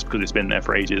just because it's been there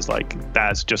for ages. Like,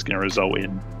 that's just going to result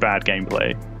in bad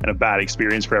gameplay and a bad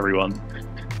experience for everyone.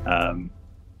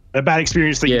 A bad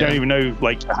experience that you don't even know,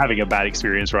 like, having a bad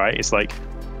experience, right? It's like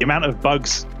the amount of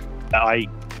bugs that I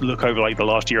look over, like, the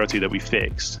last year or two that we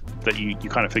fixed, that you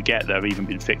kind of forget that have even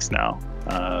been fixed now.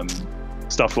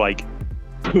 Stuff like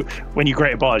when you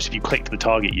create a barge, if you clicked the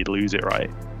target, you'd lose it, right?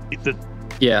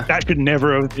 That should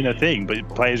never have been a thing, but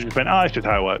players just went, it's just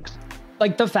how it works.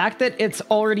 Like, the fact that it's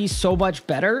already so much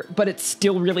better, but it's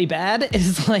still really bad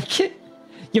is like, you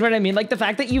know what I mean? Like, the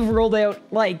fact that you've rolled out,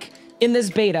 like, in this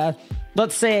beta,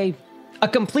 let's say, a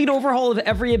complete overhaul of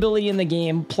every ability in the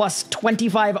game, plus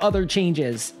 25 other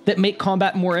changes that make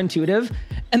combat more intuitive,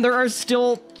 and there are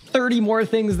still 30 more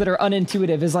things that are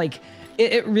unintuitive, is like,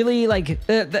 it really, like,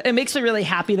 it makes me really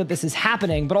happy that this is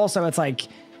happening, but also it's like,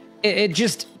 it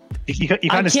just... You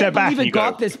kind of step back and you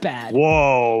got this bad.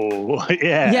 Whoa.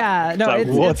 Yeah, no,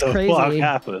 it's crazy. What the fuck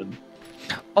happened?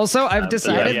 Also, I've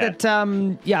decided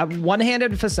that,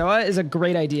 one-handed Pessoa is a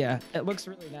great idea. It looks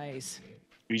really nice.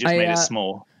 You just made it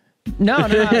small. No,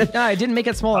 I didn't make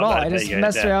it small at all. I just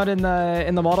messed around in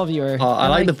the model viewer. I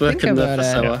like the book and the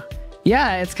Pessoa.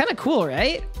 Yeah, it's kind of cool,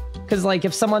 right? Because, like,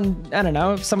 if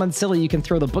someone's silly, you can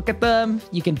throw the book at them.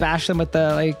 You can bash them with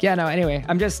anyway,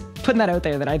 I'm just putting that out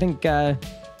there that I think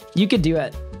you could do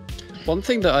it. One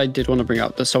thing that I did want to bring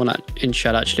up that someone in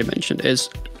chat actually mentioned is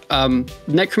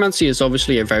Necromancy is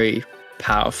obviously a very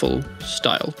powerful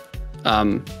style.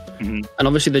 And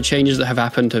obviously the changes that have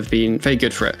happened have been very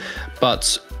good for it.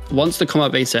 But once the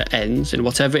combat beta ends, in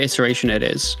whatever iteration it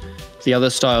is, the other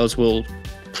styles will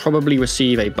probably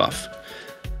receive a buff.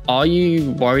 Are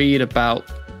you worried about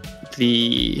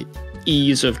the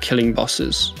ease of killing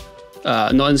bosses?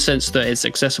 Not in the sense that it's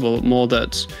accessible, but more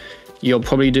that you're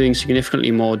probably doing significantly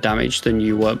more damage than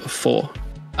you were before.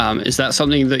 Is that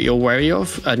something that you're wary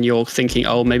of and you're thinking,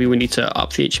 oh, maybe we need to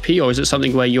up the HP? Or is it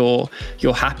something where you're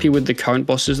happy with the current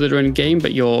bosses that are in game,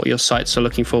 but your sights are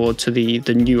looking forward to the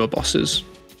newer bosses?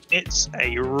 It's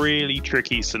a really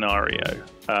tricky scenario.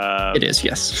 It is,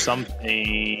 yes.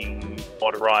 Something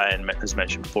what Ryan has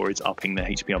mentioned before is upping the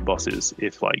HP on bosses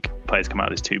if like players come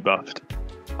out as too buffed.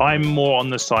 I'm more on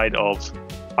the side of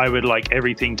I would like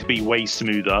everything to be way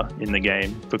smoother in the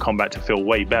game, for combat to feel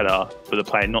way better, for the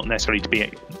player not necessarily to be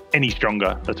any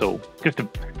stronger at all. Just to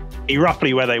be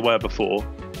roughly where they were before.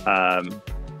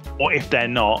 Or if they're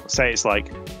not, say it's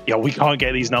like, yeah, we can't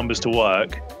get these numbers to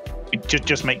work.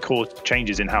 Just make core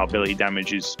changes in how ability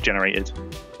damage is generated.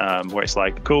 Where it's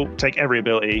like, cool, take every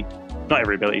weapon,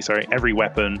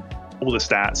 all the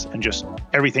stats, and just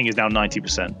everything is now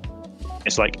 90%.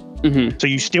 It's like, so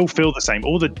you still feel the same.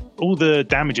 All the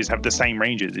damages have the same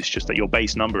ranges. It's just that your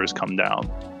base number has come down.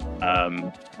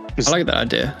 I like that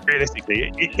idea.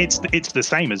 Realistically, it's the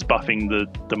same as buffing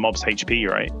the mob's HP,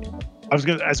 right?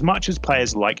 As much as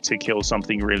players like to kill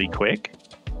something really quick,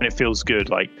 and it feels good,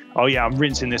 like, oh yeah, I'm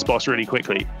rinsing this boss really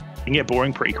quickly, it can get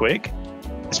boring pretty quick.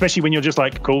 Especially when you're just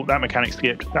like, cool, that mechanic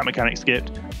skipped,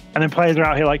 and then players are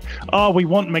out here like, oh, we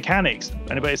want mechanics,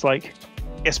 and everybody's like,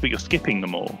 yes, but you're skipping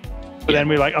them all. But then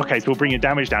we're like, okay, so we'll bring your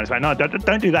damage down. It's like, no,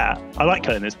 don't do that. I like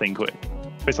killing this thing quick.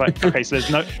 But it's like, okay, so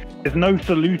there's no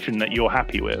solution that you're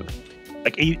happy with.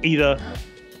 Like either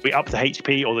we up the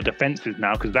HP or the defenses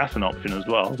now, because that's an option as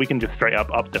well. We can just straight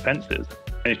up defenses,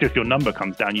 and it's just your number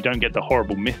comes down. You don't get the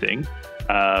horrible missing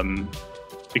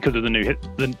because of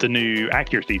the new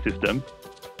accuracy system.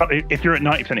 But if you're at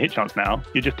 90% hit chance now,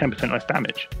 you're just 10% less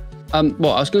damage.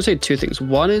 Well, I was going to say two things.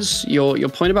 One is your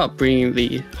point about bringing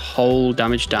the whole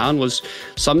damage down was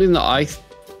something that I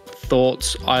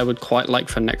thought I would quite like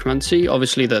for Necromancy.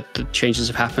 Obviously, the changes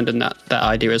have happened, and that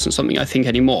idea isn't something I think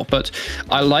anymore. But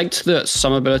I liked that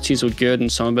some abilities were good and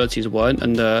some abilities weren't,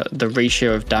 and the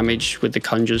ratio of damage with the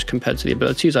conjures compared to the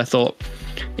abilities. I thought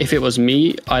if it was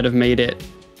me, I'd made it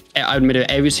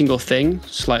every single thing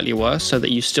slightly worse, so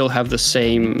that you still have the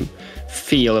same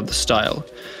feel of the style.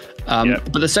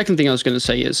 But the second thing I was going to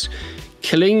say is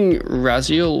killing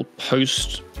Raziel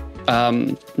post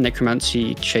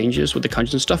Necromancy changes with the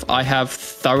conjures and stuff, I have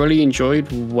thoroughly enjoyed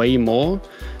way more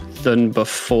than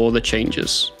before the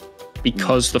changes,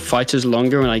 because the fight is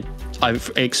longer and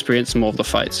I've experienced more of the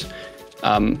fight.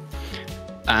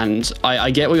 And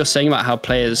I get what you're saying about how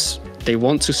players, they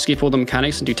want to skip all the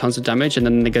mechanics and do tons of damage, and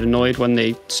then they get annoyed when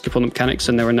they skip all the mechanics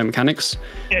and there are no mechanics.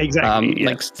 Yeah, exactly.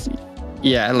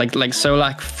 Like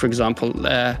Solak, for example.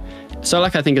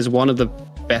 Solak, I think, is one of the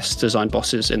best designed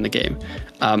bosses in the game.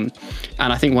 And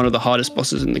I think one of the hardest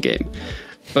bosses in the game.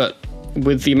 But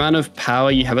with the amount of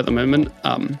power you have at the moment,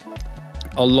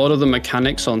 a lot of the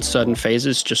mechanics on certain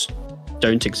phases just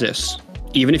don't exist.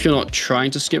 Even if you're not trying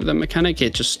to skip the mechanic,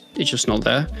 it's just not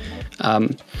there.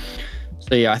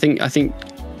 So yeah, I think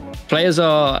players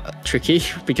are tricky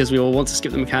because we all want to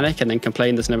skip the mechanic and then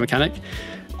complain there's no mechanic.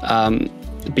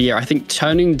 But yeah, I think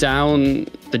turning down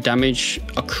the damage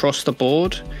across the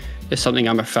board is something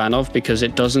I'm a fan of, because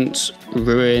it doesn't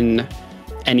ruin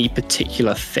any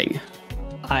particular thing.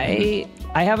 I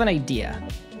have an idea.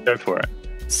 Go for it.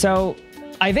 So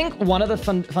I think one of the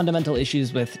fundamental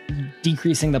issues with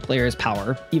decreasing the player's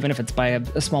power, even if it's by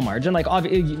a small margin, like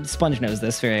Sponge knows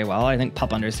this very well, I think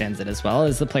Pup understands it as well,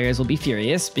 is the players will be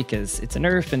furious because it's a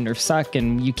nerf and nerfs suck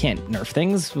and you can't nerf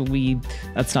things.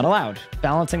 That's not allowed.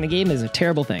 Balancing the game is a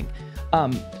terrible thing.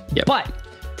 But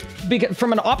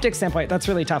from an optics standpoint, that's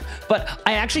really tough. But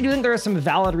I actually do think there are some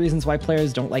valid reasons why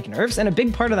players don't like nerfs. And a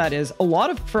big part of that is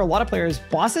for a lot of players,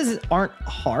 bosses aren't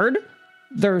hard.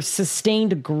 They're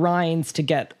sustained grinds to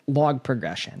get log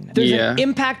progression. There's an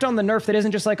impact on the nerf that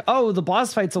isn't just like, oh, the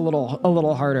boss fight's a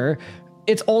little harder.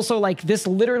 It's also like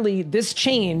this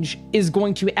change is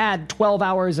going to add 12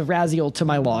 hours of Raziel to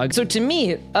my log. So to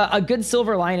me, a good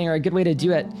silver lining or a good way to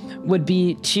do it would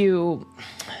be to,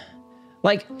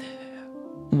 like,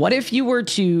 what if you were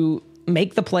to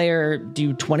make the player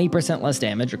do 20% less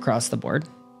damage across the board,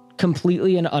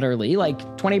 completely and utterly, like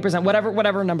 20%,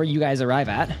 whatever number you guys arrive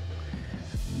at.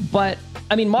 But,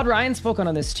 I mean, Mod Ryan spoke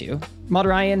on this too. Mod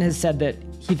Ryan has said that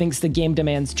he thinks the game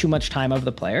demands too much time of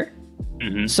the player.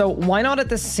 Mm-hmm. So why not at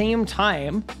the same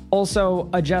time also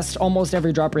adjust almost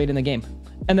every drop rate in the game?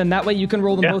 And then that way you can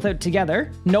roll them both out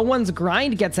together. No one's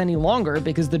grind gets any longer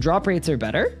because the drop rates are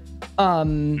better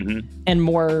and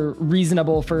more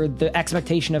reasonable for the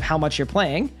expectation of how much you're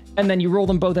playing. And then you roll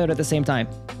them both out at the same time.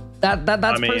 That's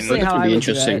personally how I would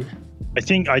do it.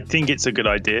 I think it's a good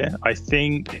idea. I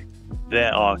think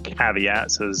there are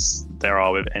caveats, as there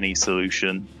are with any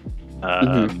solution,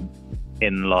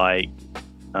 in like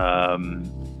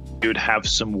you would have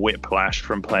some whiplash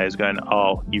from players going,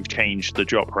 "Oh, you've changed the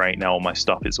drop rate. Now all my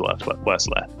stuff is worth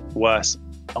less.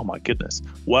 Oh my goodness,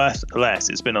 worth less.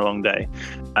 It's been a long day."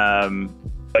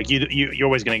 Like you're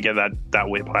always going to get that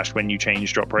whiplash when you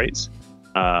change drop rates.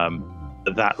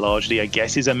 That largely, I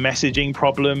guess, is a messaging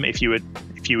problem. If you were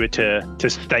to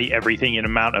state everything in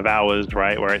amount of hours,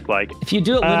 right, where it's like, if you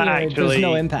do it linear, there's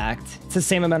no impact. It's the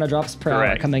same amount of drops per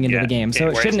hour coming into the game, so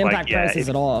it shouldn't impact prices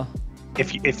at all.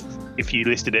 If you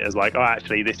listed it as like, oh,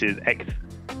 actually, this is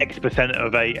X percent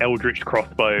of a Eldritch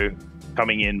crossbow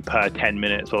coming in per 10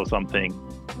 minutes or something,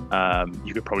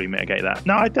 you could probably mitigate that.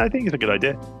 No, I think it's a good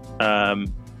idea.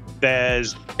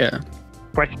 There's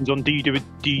questions on do you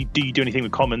do anything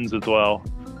with commons as well?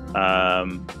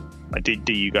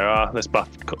 Do you go, let's buff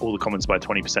all the commons by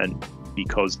 20%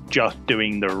 because just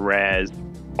doing the rares,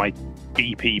 my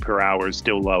GP per hour is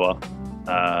still lower.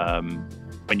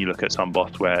 When you look at some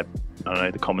boss where, I don't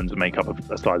know, the commons make up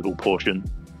a sizable portion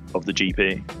of the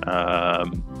GP. I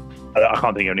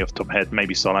can't think of any off the top of my head.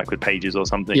 Maybe Solak with pages or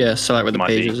something. Yeah, Solak with the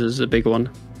pages is a big one.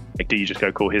 Like, do you just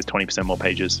go, cool, here's 20% more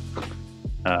pages?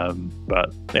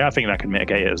 But yeah, I think that can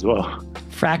mitigate it as well.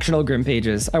 Fractional Grim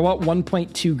pages. I want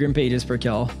 1.2 Grim pages per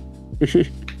kill.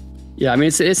 Yeah, I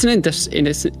mean,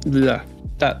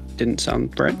 that didn't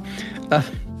sound right.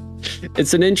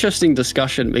 It's an interesting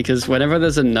discussion because whenever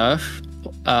there's a nerf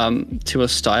to a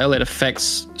style, it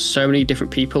affects so many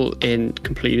different people in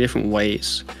completely different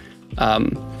ways.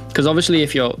 Because obviously,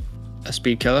 if you're a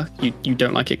speed killer, you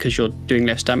don't like it because you're doing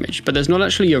less damage. But there's not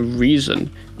actually a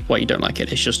reason why you don't like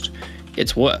it. It's just,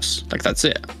 it's worse. Like, that's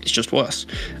it. It's just worse.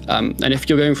 And if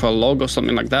you're going for a log or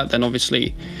something like that, then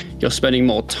obviously you're spending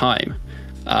more time.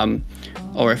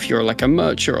 Or if you're like a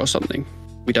mercher or something.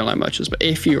 We don't like merchers, but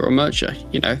if you're a mercher,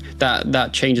 you know, that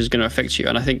change is going to affect you.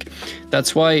 And I think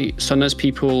that's why sometimes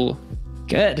people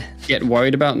get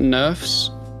worried about nerfs,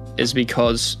 is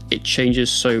because it changes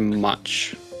so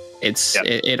much.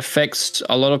 It affects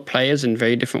a lot of players in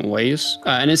very different ways,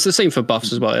 and it's the same for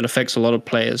buffs as well. It affects a lot of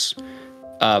players,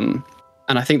 and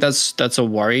I think that's a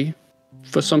worry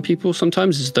for some people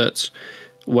sometimes, is that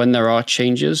when there are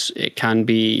changes, it can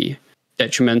be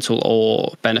detrimental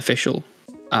or beneficial.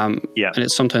 And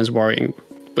it's sometimes worrying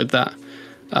with that.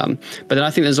 But then I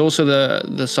think there's also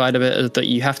the side of it that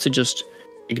you have to just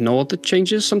ignore the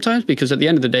changes sometimes, because at the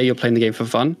end of the day, you're playing the game for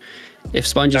fun. If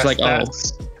Sponge is like,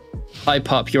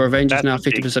 hype up, your revenge is now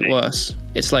 50% worse.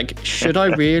 It's like, should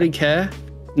I really care?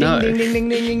 No,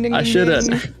 I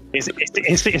shouldn't.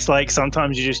 It's like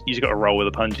sometimes you just got to roll with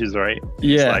the punches, right?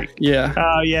 Yeah, it's like,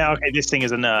 oh yeah, okay, this thing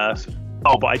is a nerf.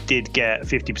 Oh, but I did get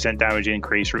 50% damage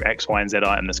increase through X, Y, and Z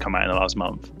item that's come out in the last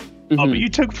month. Mm-hmm. Oh, but you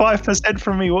took 5%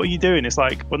 from me. What are you doing? It's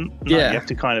like, well, no, you have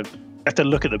to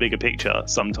look at the bigger picture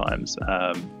sometimes.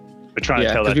 We're trying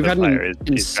to tell that the player is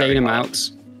insane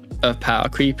amounts of power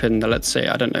creep in, let's say,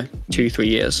 I don't know, 2-3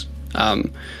 years.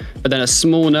 But then a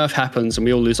small nerf happens and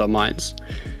we all lose our minds.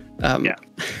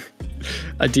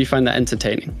 I do find that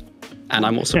entertaining, and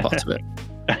I'm also part of it.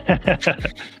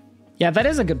 Yeah, that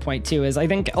is a good point too, is I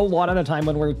think a lot of the time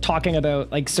when we're talking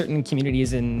about like certain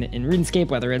communities in RuneScape,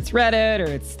 whether it's Reddit or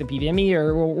it's the PVME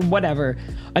or whatever,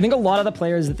 I think a lot of the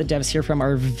players that the devs hear from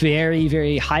are very,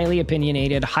 very highly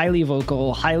opinionated, highly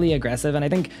vocal, highly aggressive. And I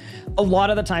think a lot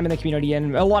of the time in the community,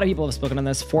 and a lot of people have spoken on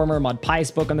this, former Mod Pie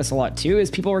spoke on this a lot too, is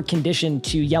people are conditioned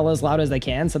to yell as loud as they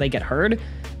can so they get heard.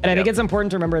 And I think it's important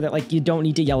to remember that like you don't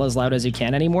need to yell as loud as you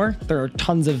can anymore. There are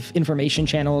tons of information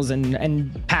channels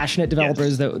and passionate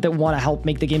developers that want to help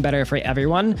make the game better for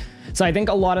everyone. So I think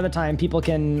a lot of the time people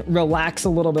can relax a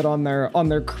little bit on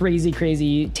their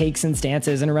crazy takes and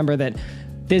stances, and remember that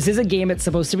this is a game. It's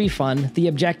supposed to be fun. The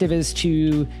objective is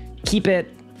to keep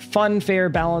it fun, fair,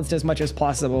 balanced as much as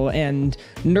possible. And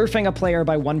nerfing a player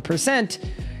by 1%,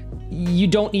 you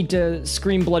don't need to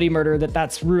scream bloody murder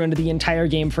that's ruined the entire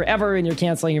game forever and you're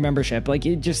canceling your membership. Like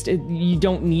you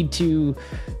don't need to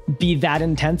be that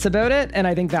intense about it. And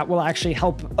I think that will actually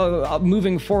help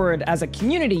moving forward as a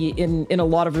community in a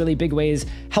lot of really big ways,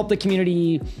 help the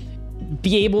community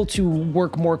be able to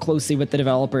work more closely with the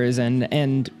developers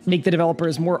and make the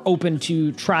developers more open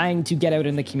to trying to get out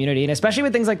in the community. And especially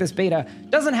with things like this beta,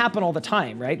 doesn't happen all the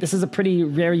time, right? This is a pretty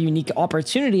rare, unique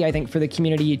opportunity, I think, for the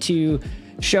community to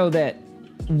show that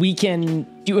we can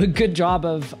do a good job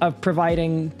of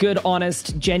providing good,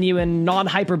 honest, genuine,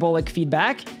 non-hyperbolic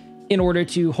feedback in order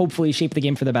to hopefully shape the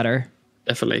game for the better.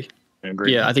 Definitely. I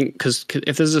agree. Yeah, I think because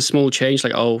if there's a small change,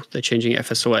 like, oh, they're changing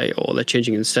FSOA or they're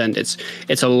changing Incend, it's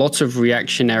a lot of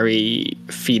reactionary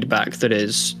feedback that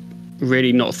is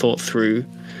really not thought through.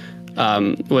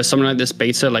 Where something like this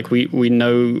beta, like we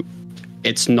know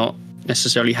it's not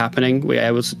necessarily happening. We're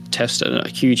able to test a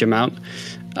huge amount,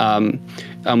 and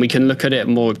we can look at it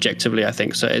more objectively, I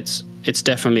think. So it's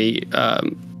definitely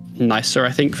nicer,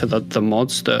 I think, for the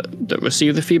mods that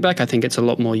receive the feedback. I think it's a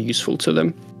lot more useful to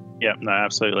them. Yeah, no,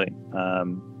 absolutely.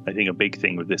 I think a big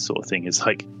thing with this sort of thing is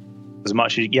like, as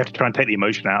much as you have to try and take the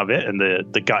emotion out of it and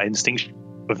the gut instinct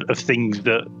of things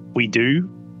that we do,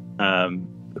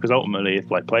 because ultimately, if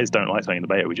like players don't like something in the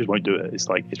beta, we just won't do it. It's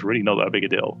like, it's really not that big a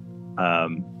deal.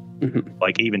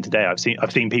 Like even today, I've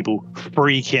seen people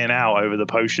freaking out over the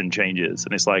potion changes,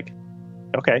 and it's like,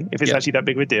 okay, if it's actually that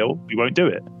big of a deal, we won't do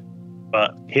it.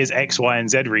 But here's X, Y, and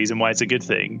Z reason why it's a good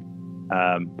thing.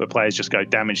 But players just go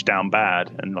damage down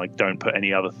bad and like don't put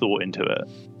any other thought into it.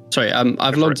 Sorry,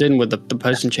 I've logged in with the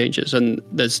potion changes, and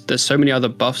there's so many other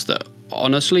buffs that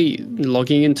honestly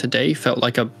logging in today felt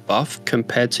like a buff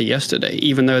compared to yesterday,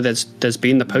 even though there's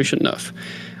been the potion nerf.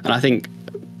 And I think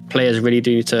players really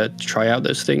do need to try out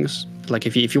those things. Like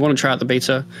if you want to try out the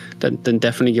beta, then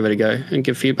definitely give it a go and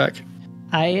give feedback.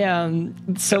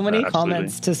 So many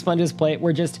comments to Sponge's plate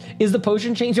were just, is the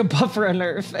potion change a buff or a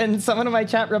nerf? And someone in my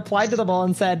chat replied to them all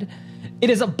and said, it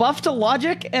is a buff to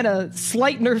logic and a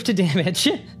slight nerf to damage.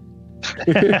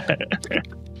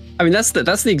 I mean, that's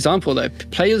the example though.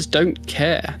 Players don't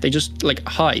care. They just like,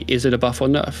 hi, is it a buff or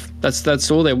nerf?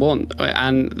 That's all they want,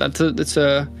 and it's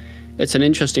an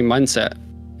interesting mindset.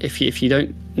 If you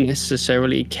don't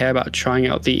necessarily care about trying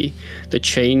out the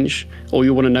change, all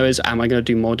you want to know is, am I going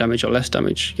to do more damage or less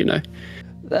damage? You know.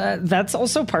 That's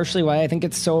also partially why I think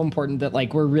it's so important that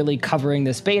like we're really covering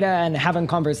this beta and having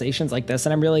conversations like this.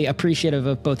 And I'm really appreciative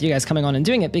of both you guys coming on and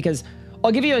doing it, because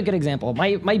I'll give you a good example.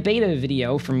 My beta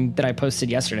video that I posted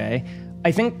yesterday,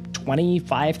 I think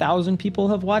 25,000 people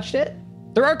have watched it.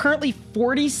 There are currently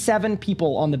 47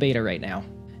 people on the beta right now.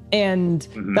 And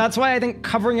that's why I think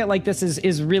covering it like this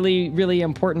is really, really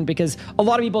important, because a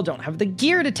lot of people don't have the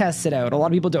gear to test it out. A lot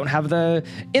of people don't have the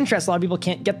interest. A lot of people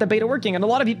can't get the beta working. And a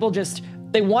lot of people just,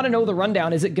 they want to know the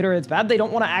rundown. Is it good or it's bad? They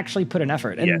don't want to actually put an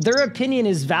effort. And their opinion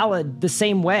is valid the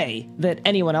same way that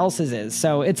anyone else's is.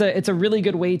 So it's a really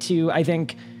good way to, I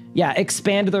think,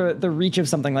 expand the reach of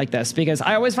something like this, because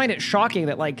I always find it shocking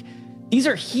that like these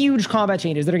are huge combat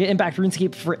changes that are going to impact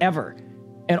RuneScape forever.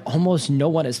 And almost no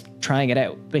one is trying it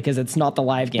out because it's not the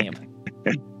live game.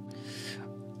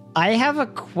 I have a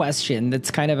question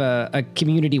that's kind of a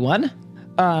community one.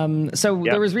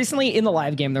 There was recently in the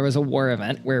live game, there was a war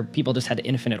event where people just had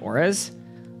infinite auras.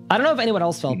 I don't know if anyone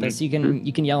else felt this. You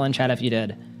can yell in chat if you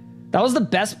did. That was the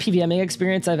best PVMing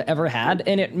experience I've ever had.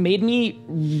 And it made me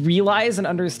realize and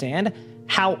understand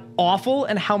how awful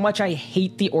and how much I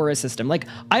hate the aura system. Like,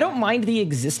 I don't mind the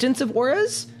existence of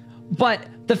auras, but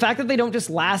the fact that they don't just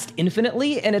last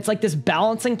infinitely, and it's like this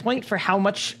balancing point for how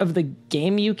much of the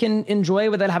game you can enjoy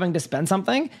without having to spend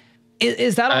something.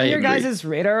 Is that on your guys'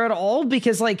 radar at all?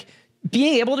 Because like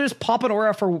being able to just pop an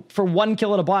aura for one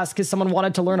kill at a boss because someone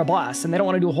wanted to learn a boss and they don't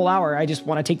want to do a whole hour. I just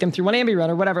want to take them through one ambi run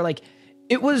or whatever. Like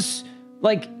it was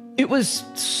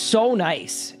so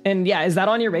nice. And yeah, is that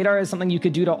on your radar as something you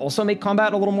could do to also make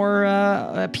combat a little more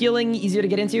appealing, easier to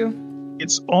get into?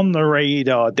 It's on the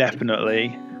radar,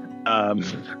 definitely. And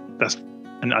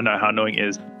I know how annoying it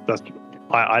is.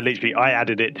 I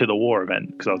added it to the war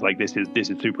event because I was like, this is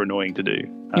super annoying to do.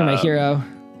 You're my hero.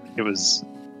 It was,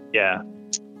 yeah.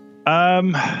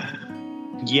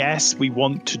 Yes, we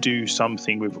want to do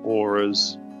something with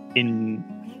auras.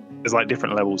 There's like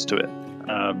different levels to it.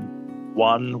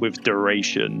 One with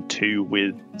duration, two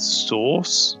with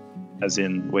source, as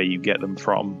in where you get them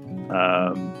from.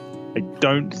 I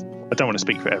don't want to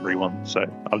speak for everyone, so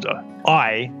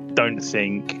I don't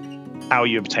think how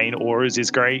you obtain auras is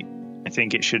great. I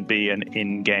think it should be an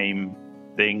in-game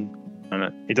thing.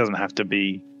 And it doesn't have to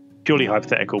be purely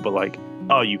hypothetical, but like,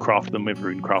 oh, you craft them with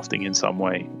rune crafting in some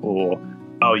way, or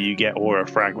oh, you get aura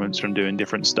fragments from doing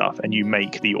different stuff, and you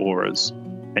make the auras,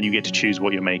 and you get to choose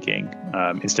what you're making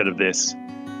instead of this.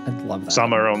 I'd love that.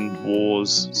 Some are on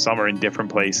wars, some are in different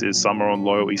places, some are on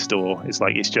loyalty store. It's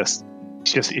like it's just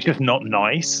not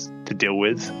nice to deal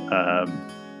with.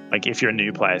 Like if you're a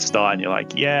new player start and you're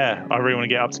like, yeah, I really want to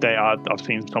get up to date. I've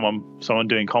seen someone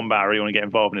doing combat. I really want to get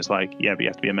involved. And it's like, yeah, but you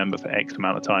have to be a member for X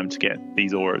amount of time to get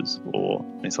these auras. Or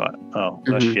it's like, oh,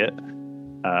 that's shit.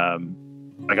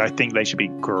 Like I think they should be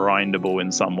grindable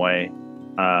in some way.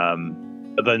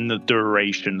 But then the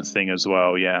duration thing as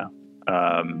well. Yeah.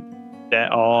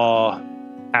 There are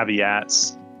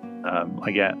caveats.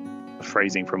 I get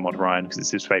phrasing from Mod Ryan because it's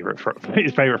his favorite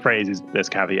phrase is there's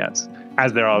caveats,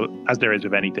 as there is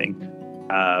with anything.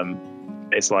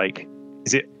 It's like,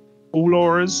 is it all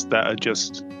auras that are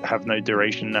just have no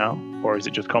duration now, or is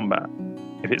it just combat?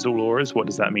 If it's all auras, what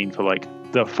does that mean for like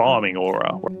the farming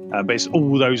aura, but it's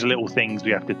all those little things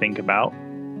we have to think about.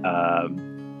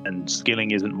 And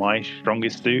skilling isn't my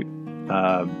strongest suit.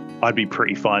 I'd be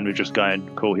pretty fine with just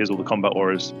going, cool, here's all the combat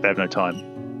auras. They have no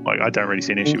time. Like, I don't really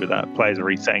see an issue with that. Players are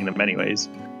resetting them anyways.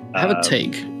 I have a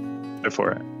take. Go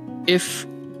for it. If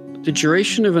the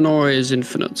duration of an aura is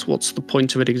infinite, what's the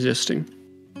point of it existing?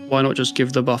 Why not just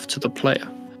give the buff to the player?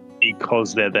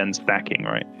 Because they're then stacking,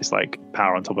 right? It's like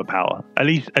power on top of power. At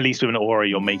least with an aura,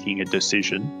 you're making a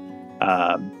decision.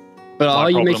 But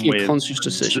are you making a conscious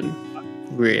decision?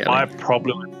 Really? My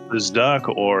problem with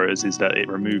Berserker auras is that it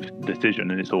removes the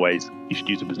decision, and it's always, you should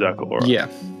use a Berserker aura. Yeah.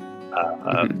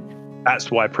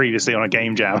 That's why previously on a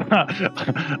game jam,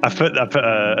 I put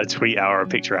a tweet out or a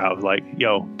picture out of like,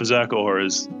 yo, Berserker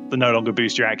auras no longer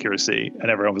boost your accuracy.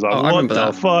 And everyone was like, what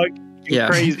the fuck? You're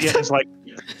crazy. Yeah, it's like,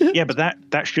 yeah, but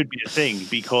that should be a thing,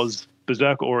 because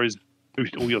Berserker auras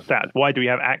boost all your stats. Why do we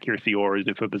have accuracy auras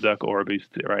if a Berserker aura boosts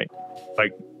it, right?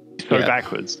 Like, so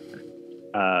backwards.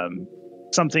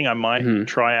 Something I might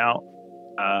try out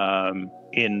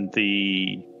in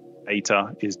the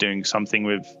beta is doing something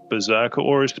with Berserker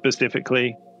auras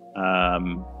specifically.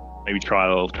 Maybe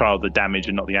trial the damage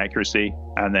and not the accuracy,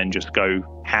 and then just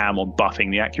go ham on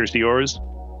buffing the accuracy auras.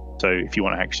 So if you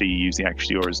want to actually use the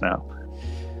accuracy auras now,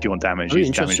 if you want damage,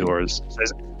 use damage auras. So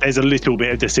there's a little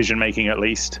bit of decision making at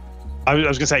least. I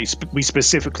was going to say, we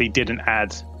specifically didn't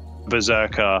add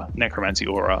Berserker Necromancy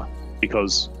aura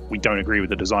because we don't agree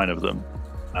with the design of them.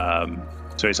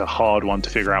 So it's a hard one to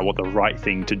figure out what the right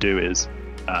thing to do is.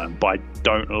 But I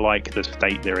don't like the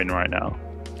state they're in right now.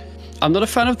 I'm not a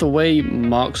fan of the way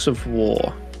Marks of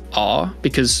War are,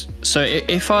 because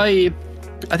if I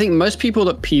think most people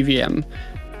that PVM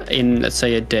in, let's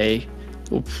say, a day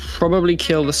will probably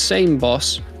kill the same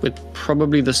boss with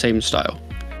probably the same style.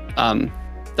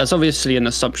 That's obviously an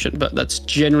assumption, but that's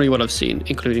generally what I've seen,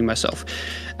 including myself.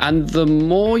 And the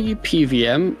more you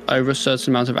PVM over a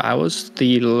certain amount of hours,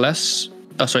 the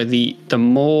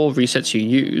more resets you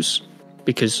use,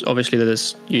 because obviously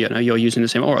you're using the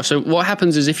same aura. So what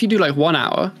happens is, if you do like 1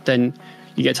 hour, then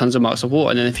you get tons of Marks of War,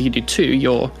 and then if you do 2,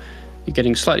 you're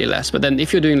getting slightly less. But then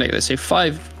if you're doing, like, let's say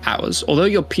 5 hours, although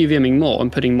you're PVMing more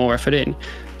and putting more effort in,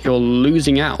 you're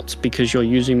losing out because you're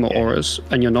using more auras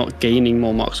and you're not gaining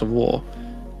more Marks of War.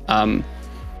 And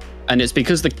it's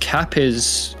because the cap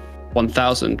is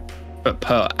 1,000, but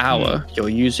per hour you're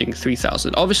using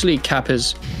 3,000. Obviously, cap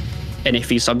is an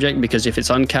iffy subject, because if it's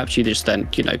uncapped, you just then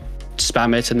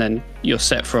spam it and then you're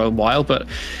set for a while. But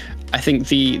I think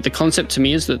the concept to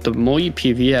me is that the more you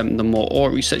PVM, the more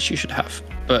aura resets you should have.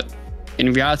 But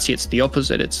in reality, it's the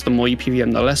opposite. It's the more you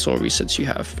PVM, the less aura resets you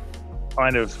have.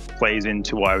 Kind of plays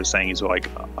into what I was saying, is like,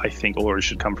 I think auras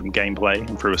should come from gameplay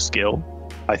and through a skill.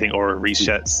 I think aura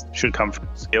resets should come from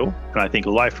skill, and I think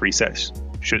life resets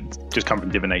should just come from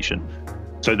divination,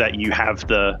 so that you have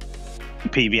the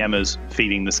PVMers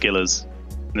feeding the skillers,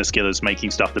 and the skillers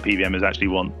making stuff the PVMers actually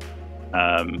want.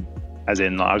 As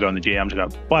in, like, I'll go on the GM to go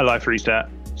buy life reset.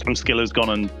 Some skiller's gone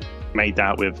and made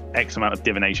that with X amount of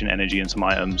divination energy and some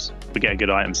items. We get a good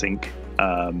item sync.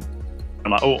 I'm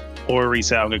like, oh, aura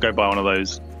reset, I'm gonna go buy one of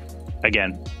those.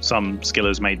 Again, some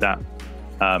skillers made that.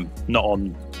 Not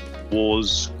on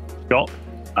War's shop.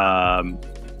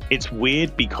 It's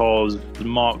weird because the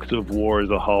Marks of War as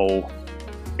a whole,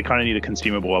 you kind of need a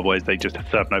consumable, otherwise they just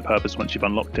serve no purpose once you've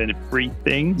unlocked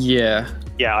everything. Yeah,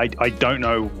 I don't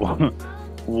know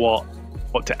what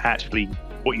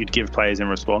you'd give players in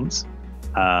response.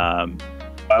 I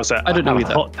don't know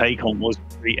either. Hot take on War's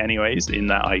Retreat anyways, in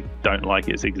that I don't like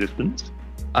its existence.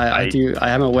 I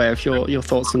am aware of your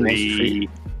thoughts on War's Retreat.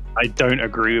 I don't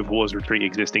agree with War's Retreat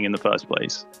existing in the first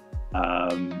place.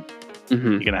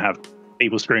 You're gonna have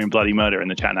people screaming bloody murder in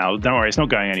the chat now. Don't worry, it's not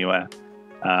going anywhere.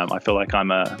 I feel like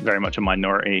I'm very much a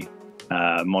minority.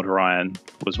 Mod Ryan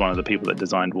was one of the people that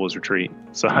designed War's Retreat,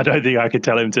 so I don't think I could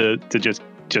tell him to just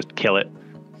kill it.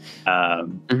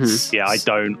 Yeah, I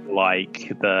don't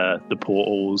like the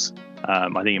portals. I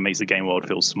think it makes the game world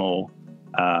feel small.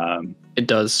 It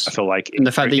does. I feel like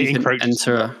the fact that you can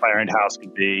enter a player-owned house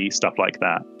could be stuff like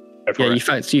that. In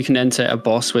fact, you can enter a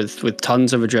boss with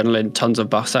tons of adrenaline, tons of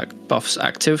buffs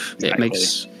active. Exactly. It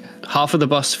makes half of the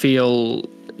buffs feel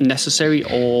necessary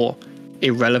or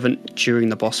irrelevant during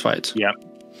the boss fight. Yeah.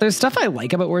 There's stuff I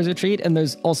like about War's Retreat, and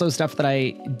there's also stuff that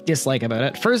I dislike about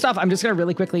it. First off, I'm just going to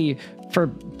really quickly, for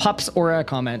Pup's Aura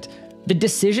comment, the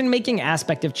decision-making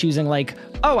aspect of choosing, like,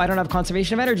 oh, I don't have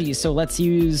conservation of energy, so let's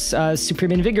use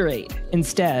Supreme Invigorate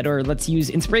instead, or let's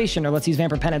use Inspiration, or let's use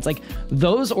Vampire Penance. Like,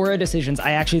 those aura decisions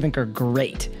I actually think are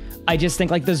great. I just think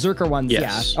like the Zerker ones,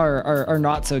 are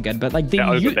not so good. But like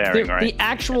the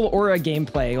actual aura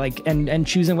gameplay, like and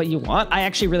choosing what you want, I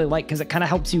actually really like because it kind of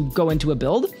helps you go into a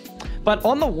build. But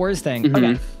on the wars thing,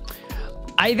 okay,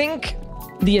 I think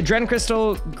the Adren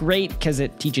Crystal, great because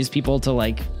it teaches people to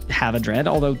like have Adren,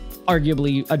 although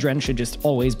arguably Adren should just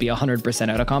always be 100%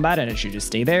 out of combat and it should just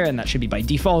stay there, and that should be by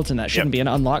default, and that shouldn't be an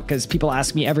unlock, because people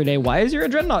ask me every day, why is your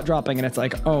Adren not dropping? And it's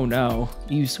like, oh no,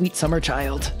 you sweet summer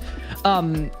child.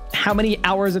 How many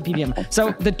hours of PVM?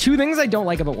 So the two things I don't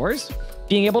like about wars,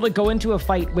 being able to go into a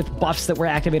fight with buffs that were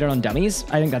activated on dummies,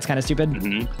 I think that's kind of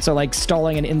stupid. So like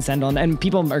stalling an Incend on, and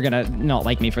people are gonna not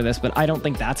like me for this, but I don't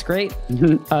think that's great.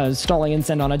 Stalling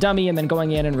Incend on a dummy and then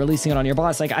going in and releasing it on your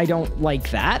boss, like I don't like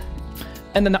that.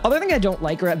 And then the other thing I don't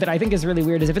like, or that I think is really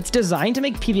weird, is if it's designed to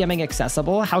make PVMing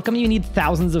accessible, how come you need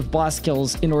thousands of boss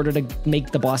kills in order to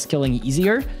make the boss killing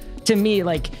easier? To me,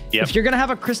 like, if you're going to have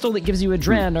a crystal that gives you a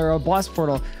Dren or a boss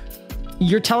portal,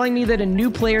 you're telling me that a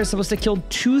new player is supposed to kill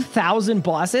 2,000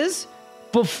 bosses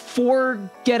before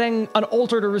getting an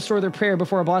altar to restore their prayer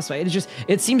before a boss fight. It's just,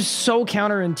 it seems so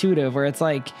counterintuitive, where it's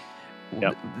like,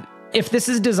 if this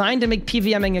is designed to make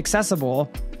PVMing accessible,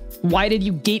 why did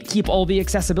you gatekeep all the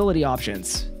accessibility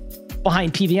options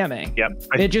behind PVMing?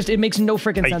 It makes no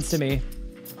freaking sense to me.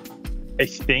 I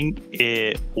think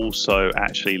it also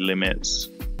actually limits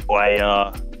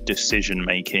player decision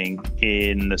making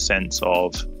in the sense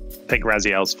of, take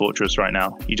Raziel's fortress right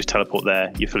now. You just teleport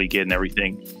there, you're fully geared and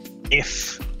everything.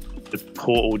 If the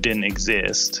portal didn't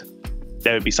exist,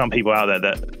 there would be some people out there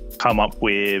that come up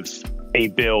with a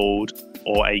build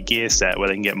or a gear set where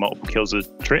they can get multiple kills a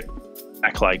trip.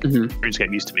 Back like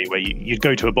RuneScape used to be, where you'd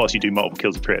go to a boss, you do multiple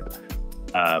kills a trip.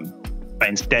 But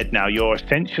instead now you're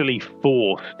essentially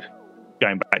forced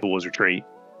going back towards retreat,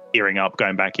 gearing up,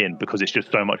 going back in, because it's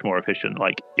just so much more efficient.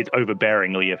 Like, it's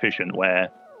overbearingly efficient, where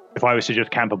if I was to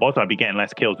just camp a boss, I'd be getting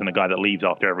less kills than a guy that leaves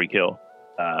after every kill.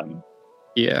 I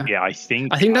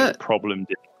think that problem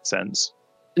did make sense.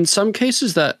 In some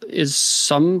cases, that is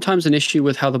sometimes an issue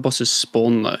with how the bosses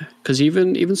spawn, though, because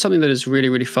even something that is really,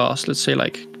 really fast, let's say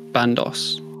like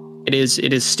Bandos, it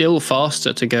is still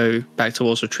faster to go back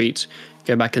towards retreat,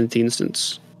 go back into the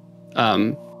instance. I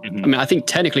mean, I think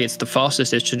technically it's the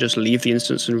fastest is to just leave the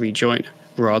instance and rejoin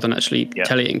rather than actually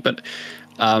tellying, but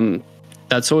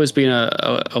that's always been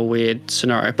a weird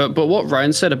scenario. But what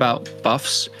Ryan said about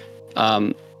buffs,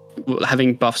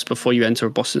 having buffs before you enter a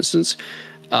boss instance,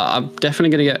 I'm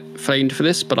definitely going to get flamed for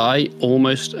this, but I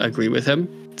almost agree with him.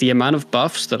 The amount of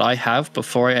buffs that I have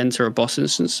before I enter a boss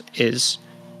instance is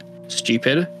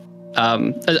stupid.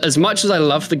 As much as I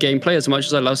love the gameplay, as much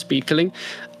as I love speed killing,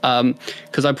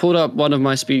 because I pulled up one of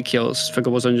my speed kills for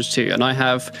Gods Dungeons 2, and I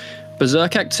have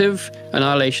Berserk active,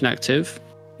 Annihilation active,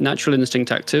 Natural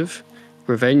Instinct active,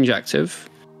 Revenge active,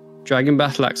 Dragon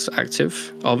Battle Axe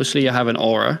active. Obviously, I have an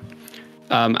Aura,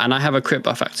 and I have a crit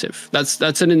buff active.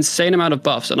 That's an insane amount of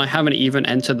buffs, and I haven't even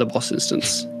entered the boss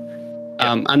instance.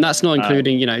 And that's not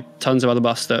including, tons of other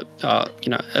buffs that are,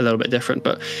 a little bit different.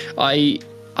 But I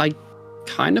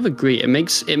kind of agree. It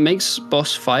makes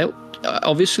boss fight,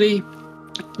 obviously,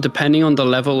 depending on the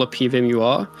level of PVM you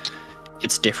are,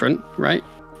 it's different, right?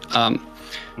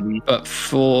 But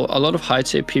for a lot of high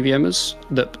tier PVMers,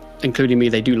 that including me,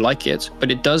 they do like it,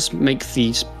 but it does make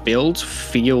these builds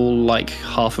feel like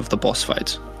half of the boss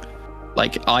fight.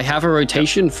 Like, I have a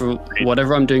rotation for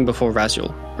whatever I'm doing before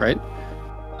Raziel, right?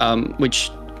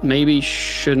 Which maybe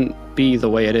shouldn't be the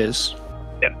way it is.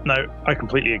 Yeah, no, I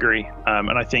completely agree.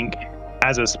 And I think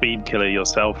as a speed killer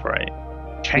yourself, right,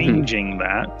 changing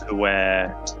that to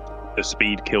where the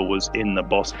speed kill was in the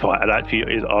boss fight,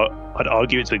 I'd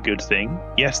argue it's a good thing.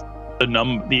 Yes, the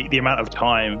amount of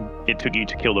time it took you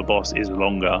to kill the boss is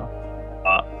longer,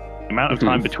 but the amount of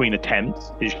time between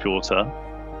attempts is shorter.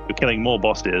 You're killing more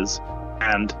bosses,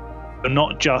 and you're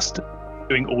not just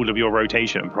doing all of your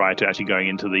rotation prior to actually going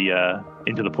into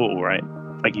the portal, right?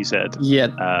 Like you said. Yeah.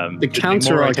 The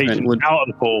counter argument would out of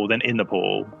the portal than in the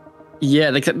portal.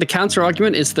 Yeah, the counter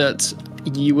argument is that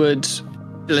you would,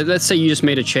 let's say you just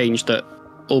made a change that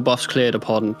all buffs cleared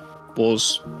upon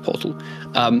War's portal.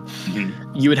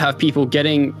 You would have people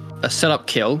getting a setup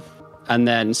kill and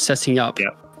then setting up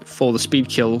for the speed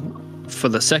kill for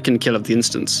the second kill of the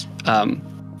instance,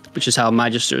 which is how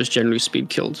Magister is generally speed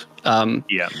killed.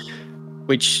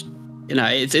 Which,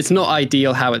 it's not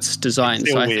ideal how it's designed.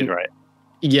 It's still weird, right?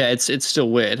 Yeah, it's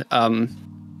still weird.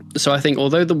 So I think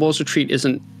although the War's Retreat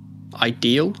isn't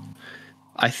ideal,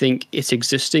 I think its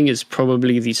existing is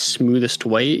probably the smoothest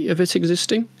way of it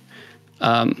existing.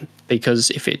 Because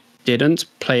if it didn't,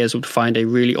 players would find a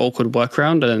really awkward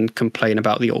workaround and then complain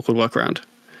about the awkward workaround.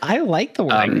 I like the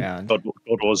workaround. God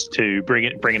Wars 2,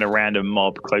 bringing a random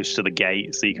mob close to the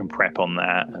gate so you can prep on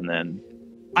that, and then.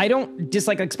 I don't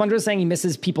dislike, like Sponge was saying, he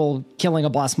misses people killing a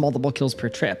boss multiple kills per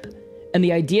trip. And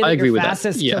the idea that your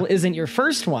fastest kill isn't your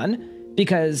first one,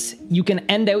 because you can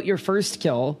end out your first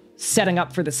kill setting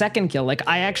up for the second kill. Like,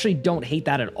 I actually don't hate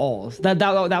that at all.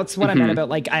 That's what I meant about,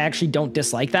 like, I actually don't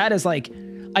dislike that. Is like,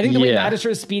 I think the way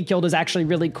Magister's speed killed is actually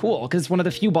really cool, because it's one of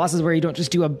the few bosses where you don't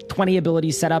just do a 20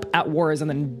 ability setup at Wars and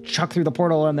then chuck through the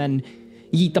portal and then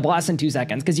yeet the boss in 2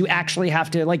 seconds, because you actually have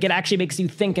to, like, it actually makes you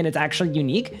think and it's actually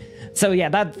unique. So yeah,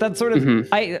 that's sort of,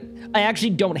 I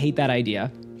actually don't hate that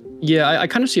idea. Yeah, I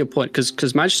kind of see your point,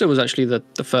 because Magister was actually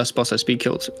the first boss I speed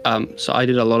killed. So I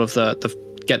did a lot of the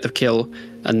get the kill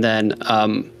and then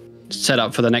set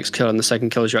up for the next kill, and the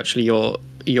second kill is actually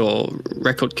your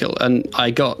record kill. And I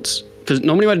got, because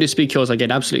normally when I do speed kills, I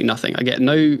get absolutely nothing. I get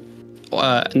no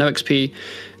XP,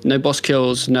 no boss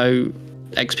kills, no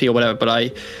XP or whatever. But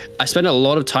I spent a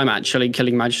lot of time actually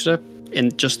killing Magister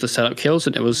in just the setup kills,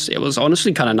 and it was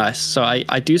honestly kind of nice. So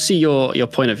I do see your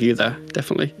point of view there,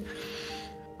 definitely.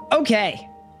 Okay,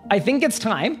 I think it's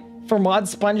time for Mod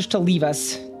Sponge to leave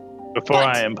us. Before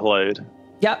I implode.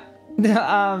 Yep.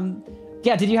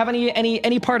 Yeah, did you have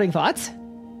any parting thoughts?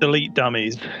 Delete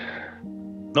dummies.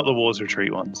 Not the Wars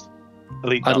Retreat ones.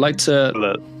 Delete dummies. I'd like to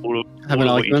have an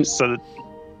argument.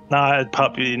 Nah,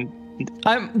 puppy.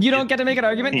 You don't get to make an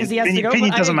argument because he has to go.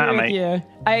 Opinion doesn't matter, mate.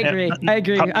 I agree. I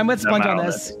agree. I'm with Sponge on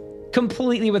this.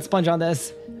 Completely with Sponge on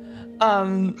this.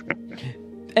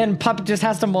 And Pup just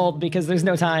has to mold because there's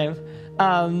no time.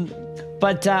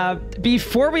 But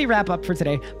before we wrap up for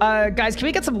today, guys, can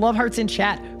we get some love hearts in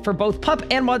chat for both Pup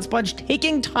and Mod Sponge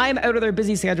taking time out of their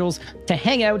busy schedules to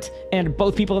hang out? And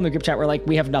both people in the group chat were like,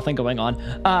 we have nothing going on.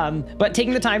 But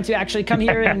taking the time to actually come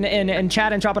here and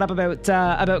chat and chop it up about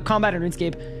combat and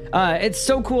RuneScape. It's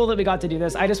so cool that we got to do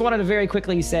this. I just wanted to very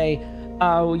quickly say,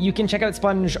 you can check out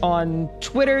Sponge on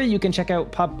Twitter. You can check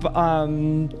out Pup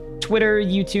Twitter,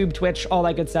 YouTube, Twitch, all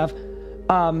that good stuff.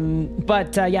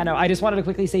 Yeah, no, I just wanted to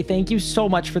quickly say thank you so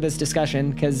much for this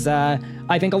discussion, because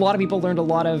I think a lot of people learned a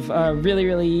lot of really,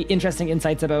 really interesting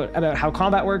insights about how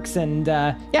combat works. And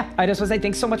yeah, I just want to say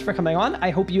thanks so much for coming on. I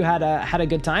hope you had a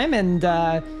good time, and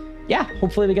yeah,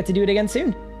 hopefully we get to do it again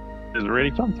soon. It was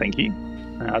really fun. Thank you.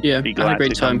 I'd be I had a glad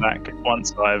great to come time. back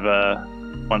once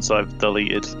I've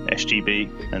deleted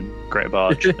SGB and Great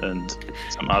Barge and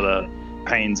some other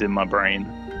pains in my brain.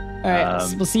 All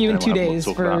right, we'll see you in 2 days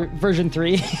for version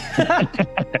 3.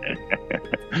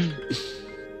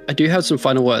 I do have some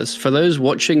final words. For those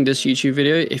watching this YouTube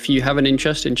video, if you have an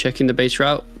interest in checking the beta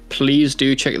out, please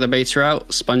do check the beta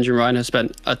out. Sponge and Ryan have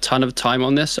spent a ton of time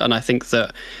on this, and I think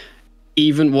that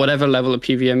even whatever level of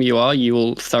PVM you are, you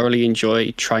will thoroughly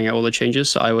enjoy trying out all the changes.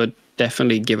 So I would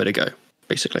definitely give it a go,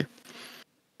 basically.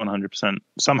 100%.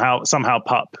 Somehow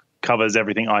Pup covers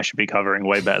everything I should be covering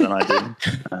way better than I do.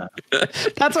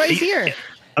 That's why he's here.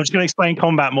 I'm just going to explain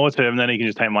combat more to him, then he can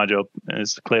just take my job.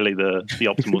 It's clearly the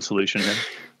optimal solution here.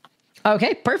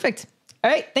 Okay, perfect.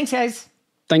 All right, thanks, guys.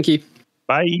 Thank you.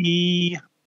 Bye.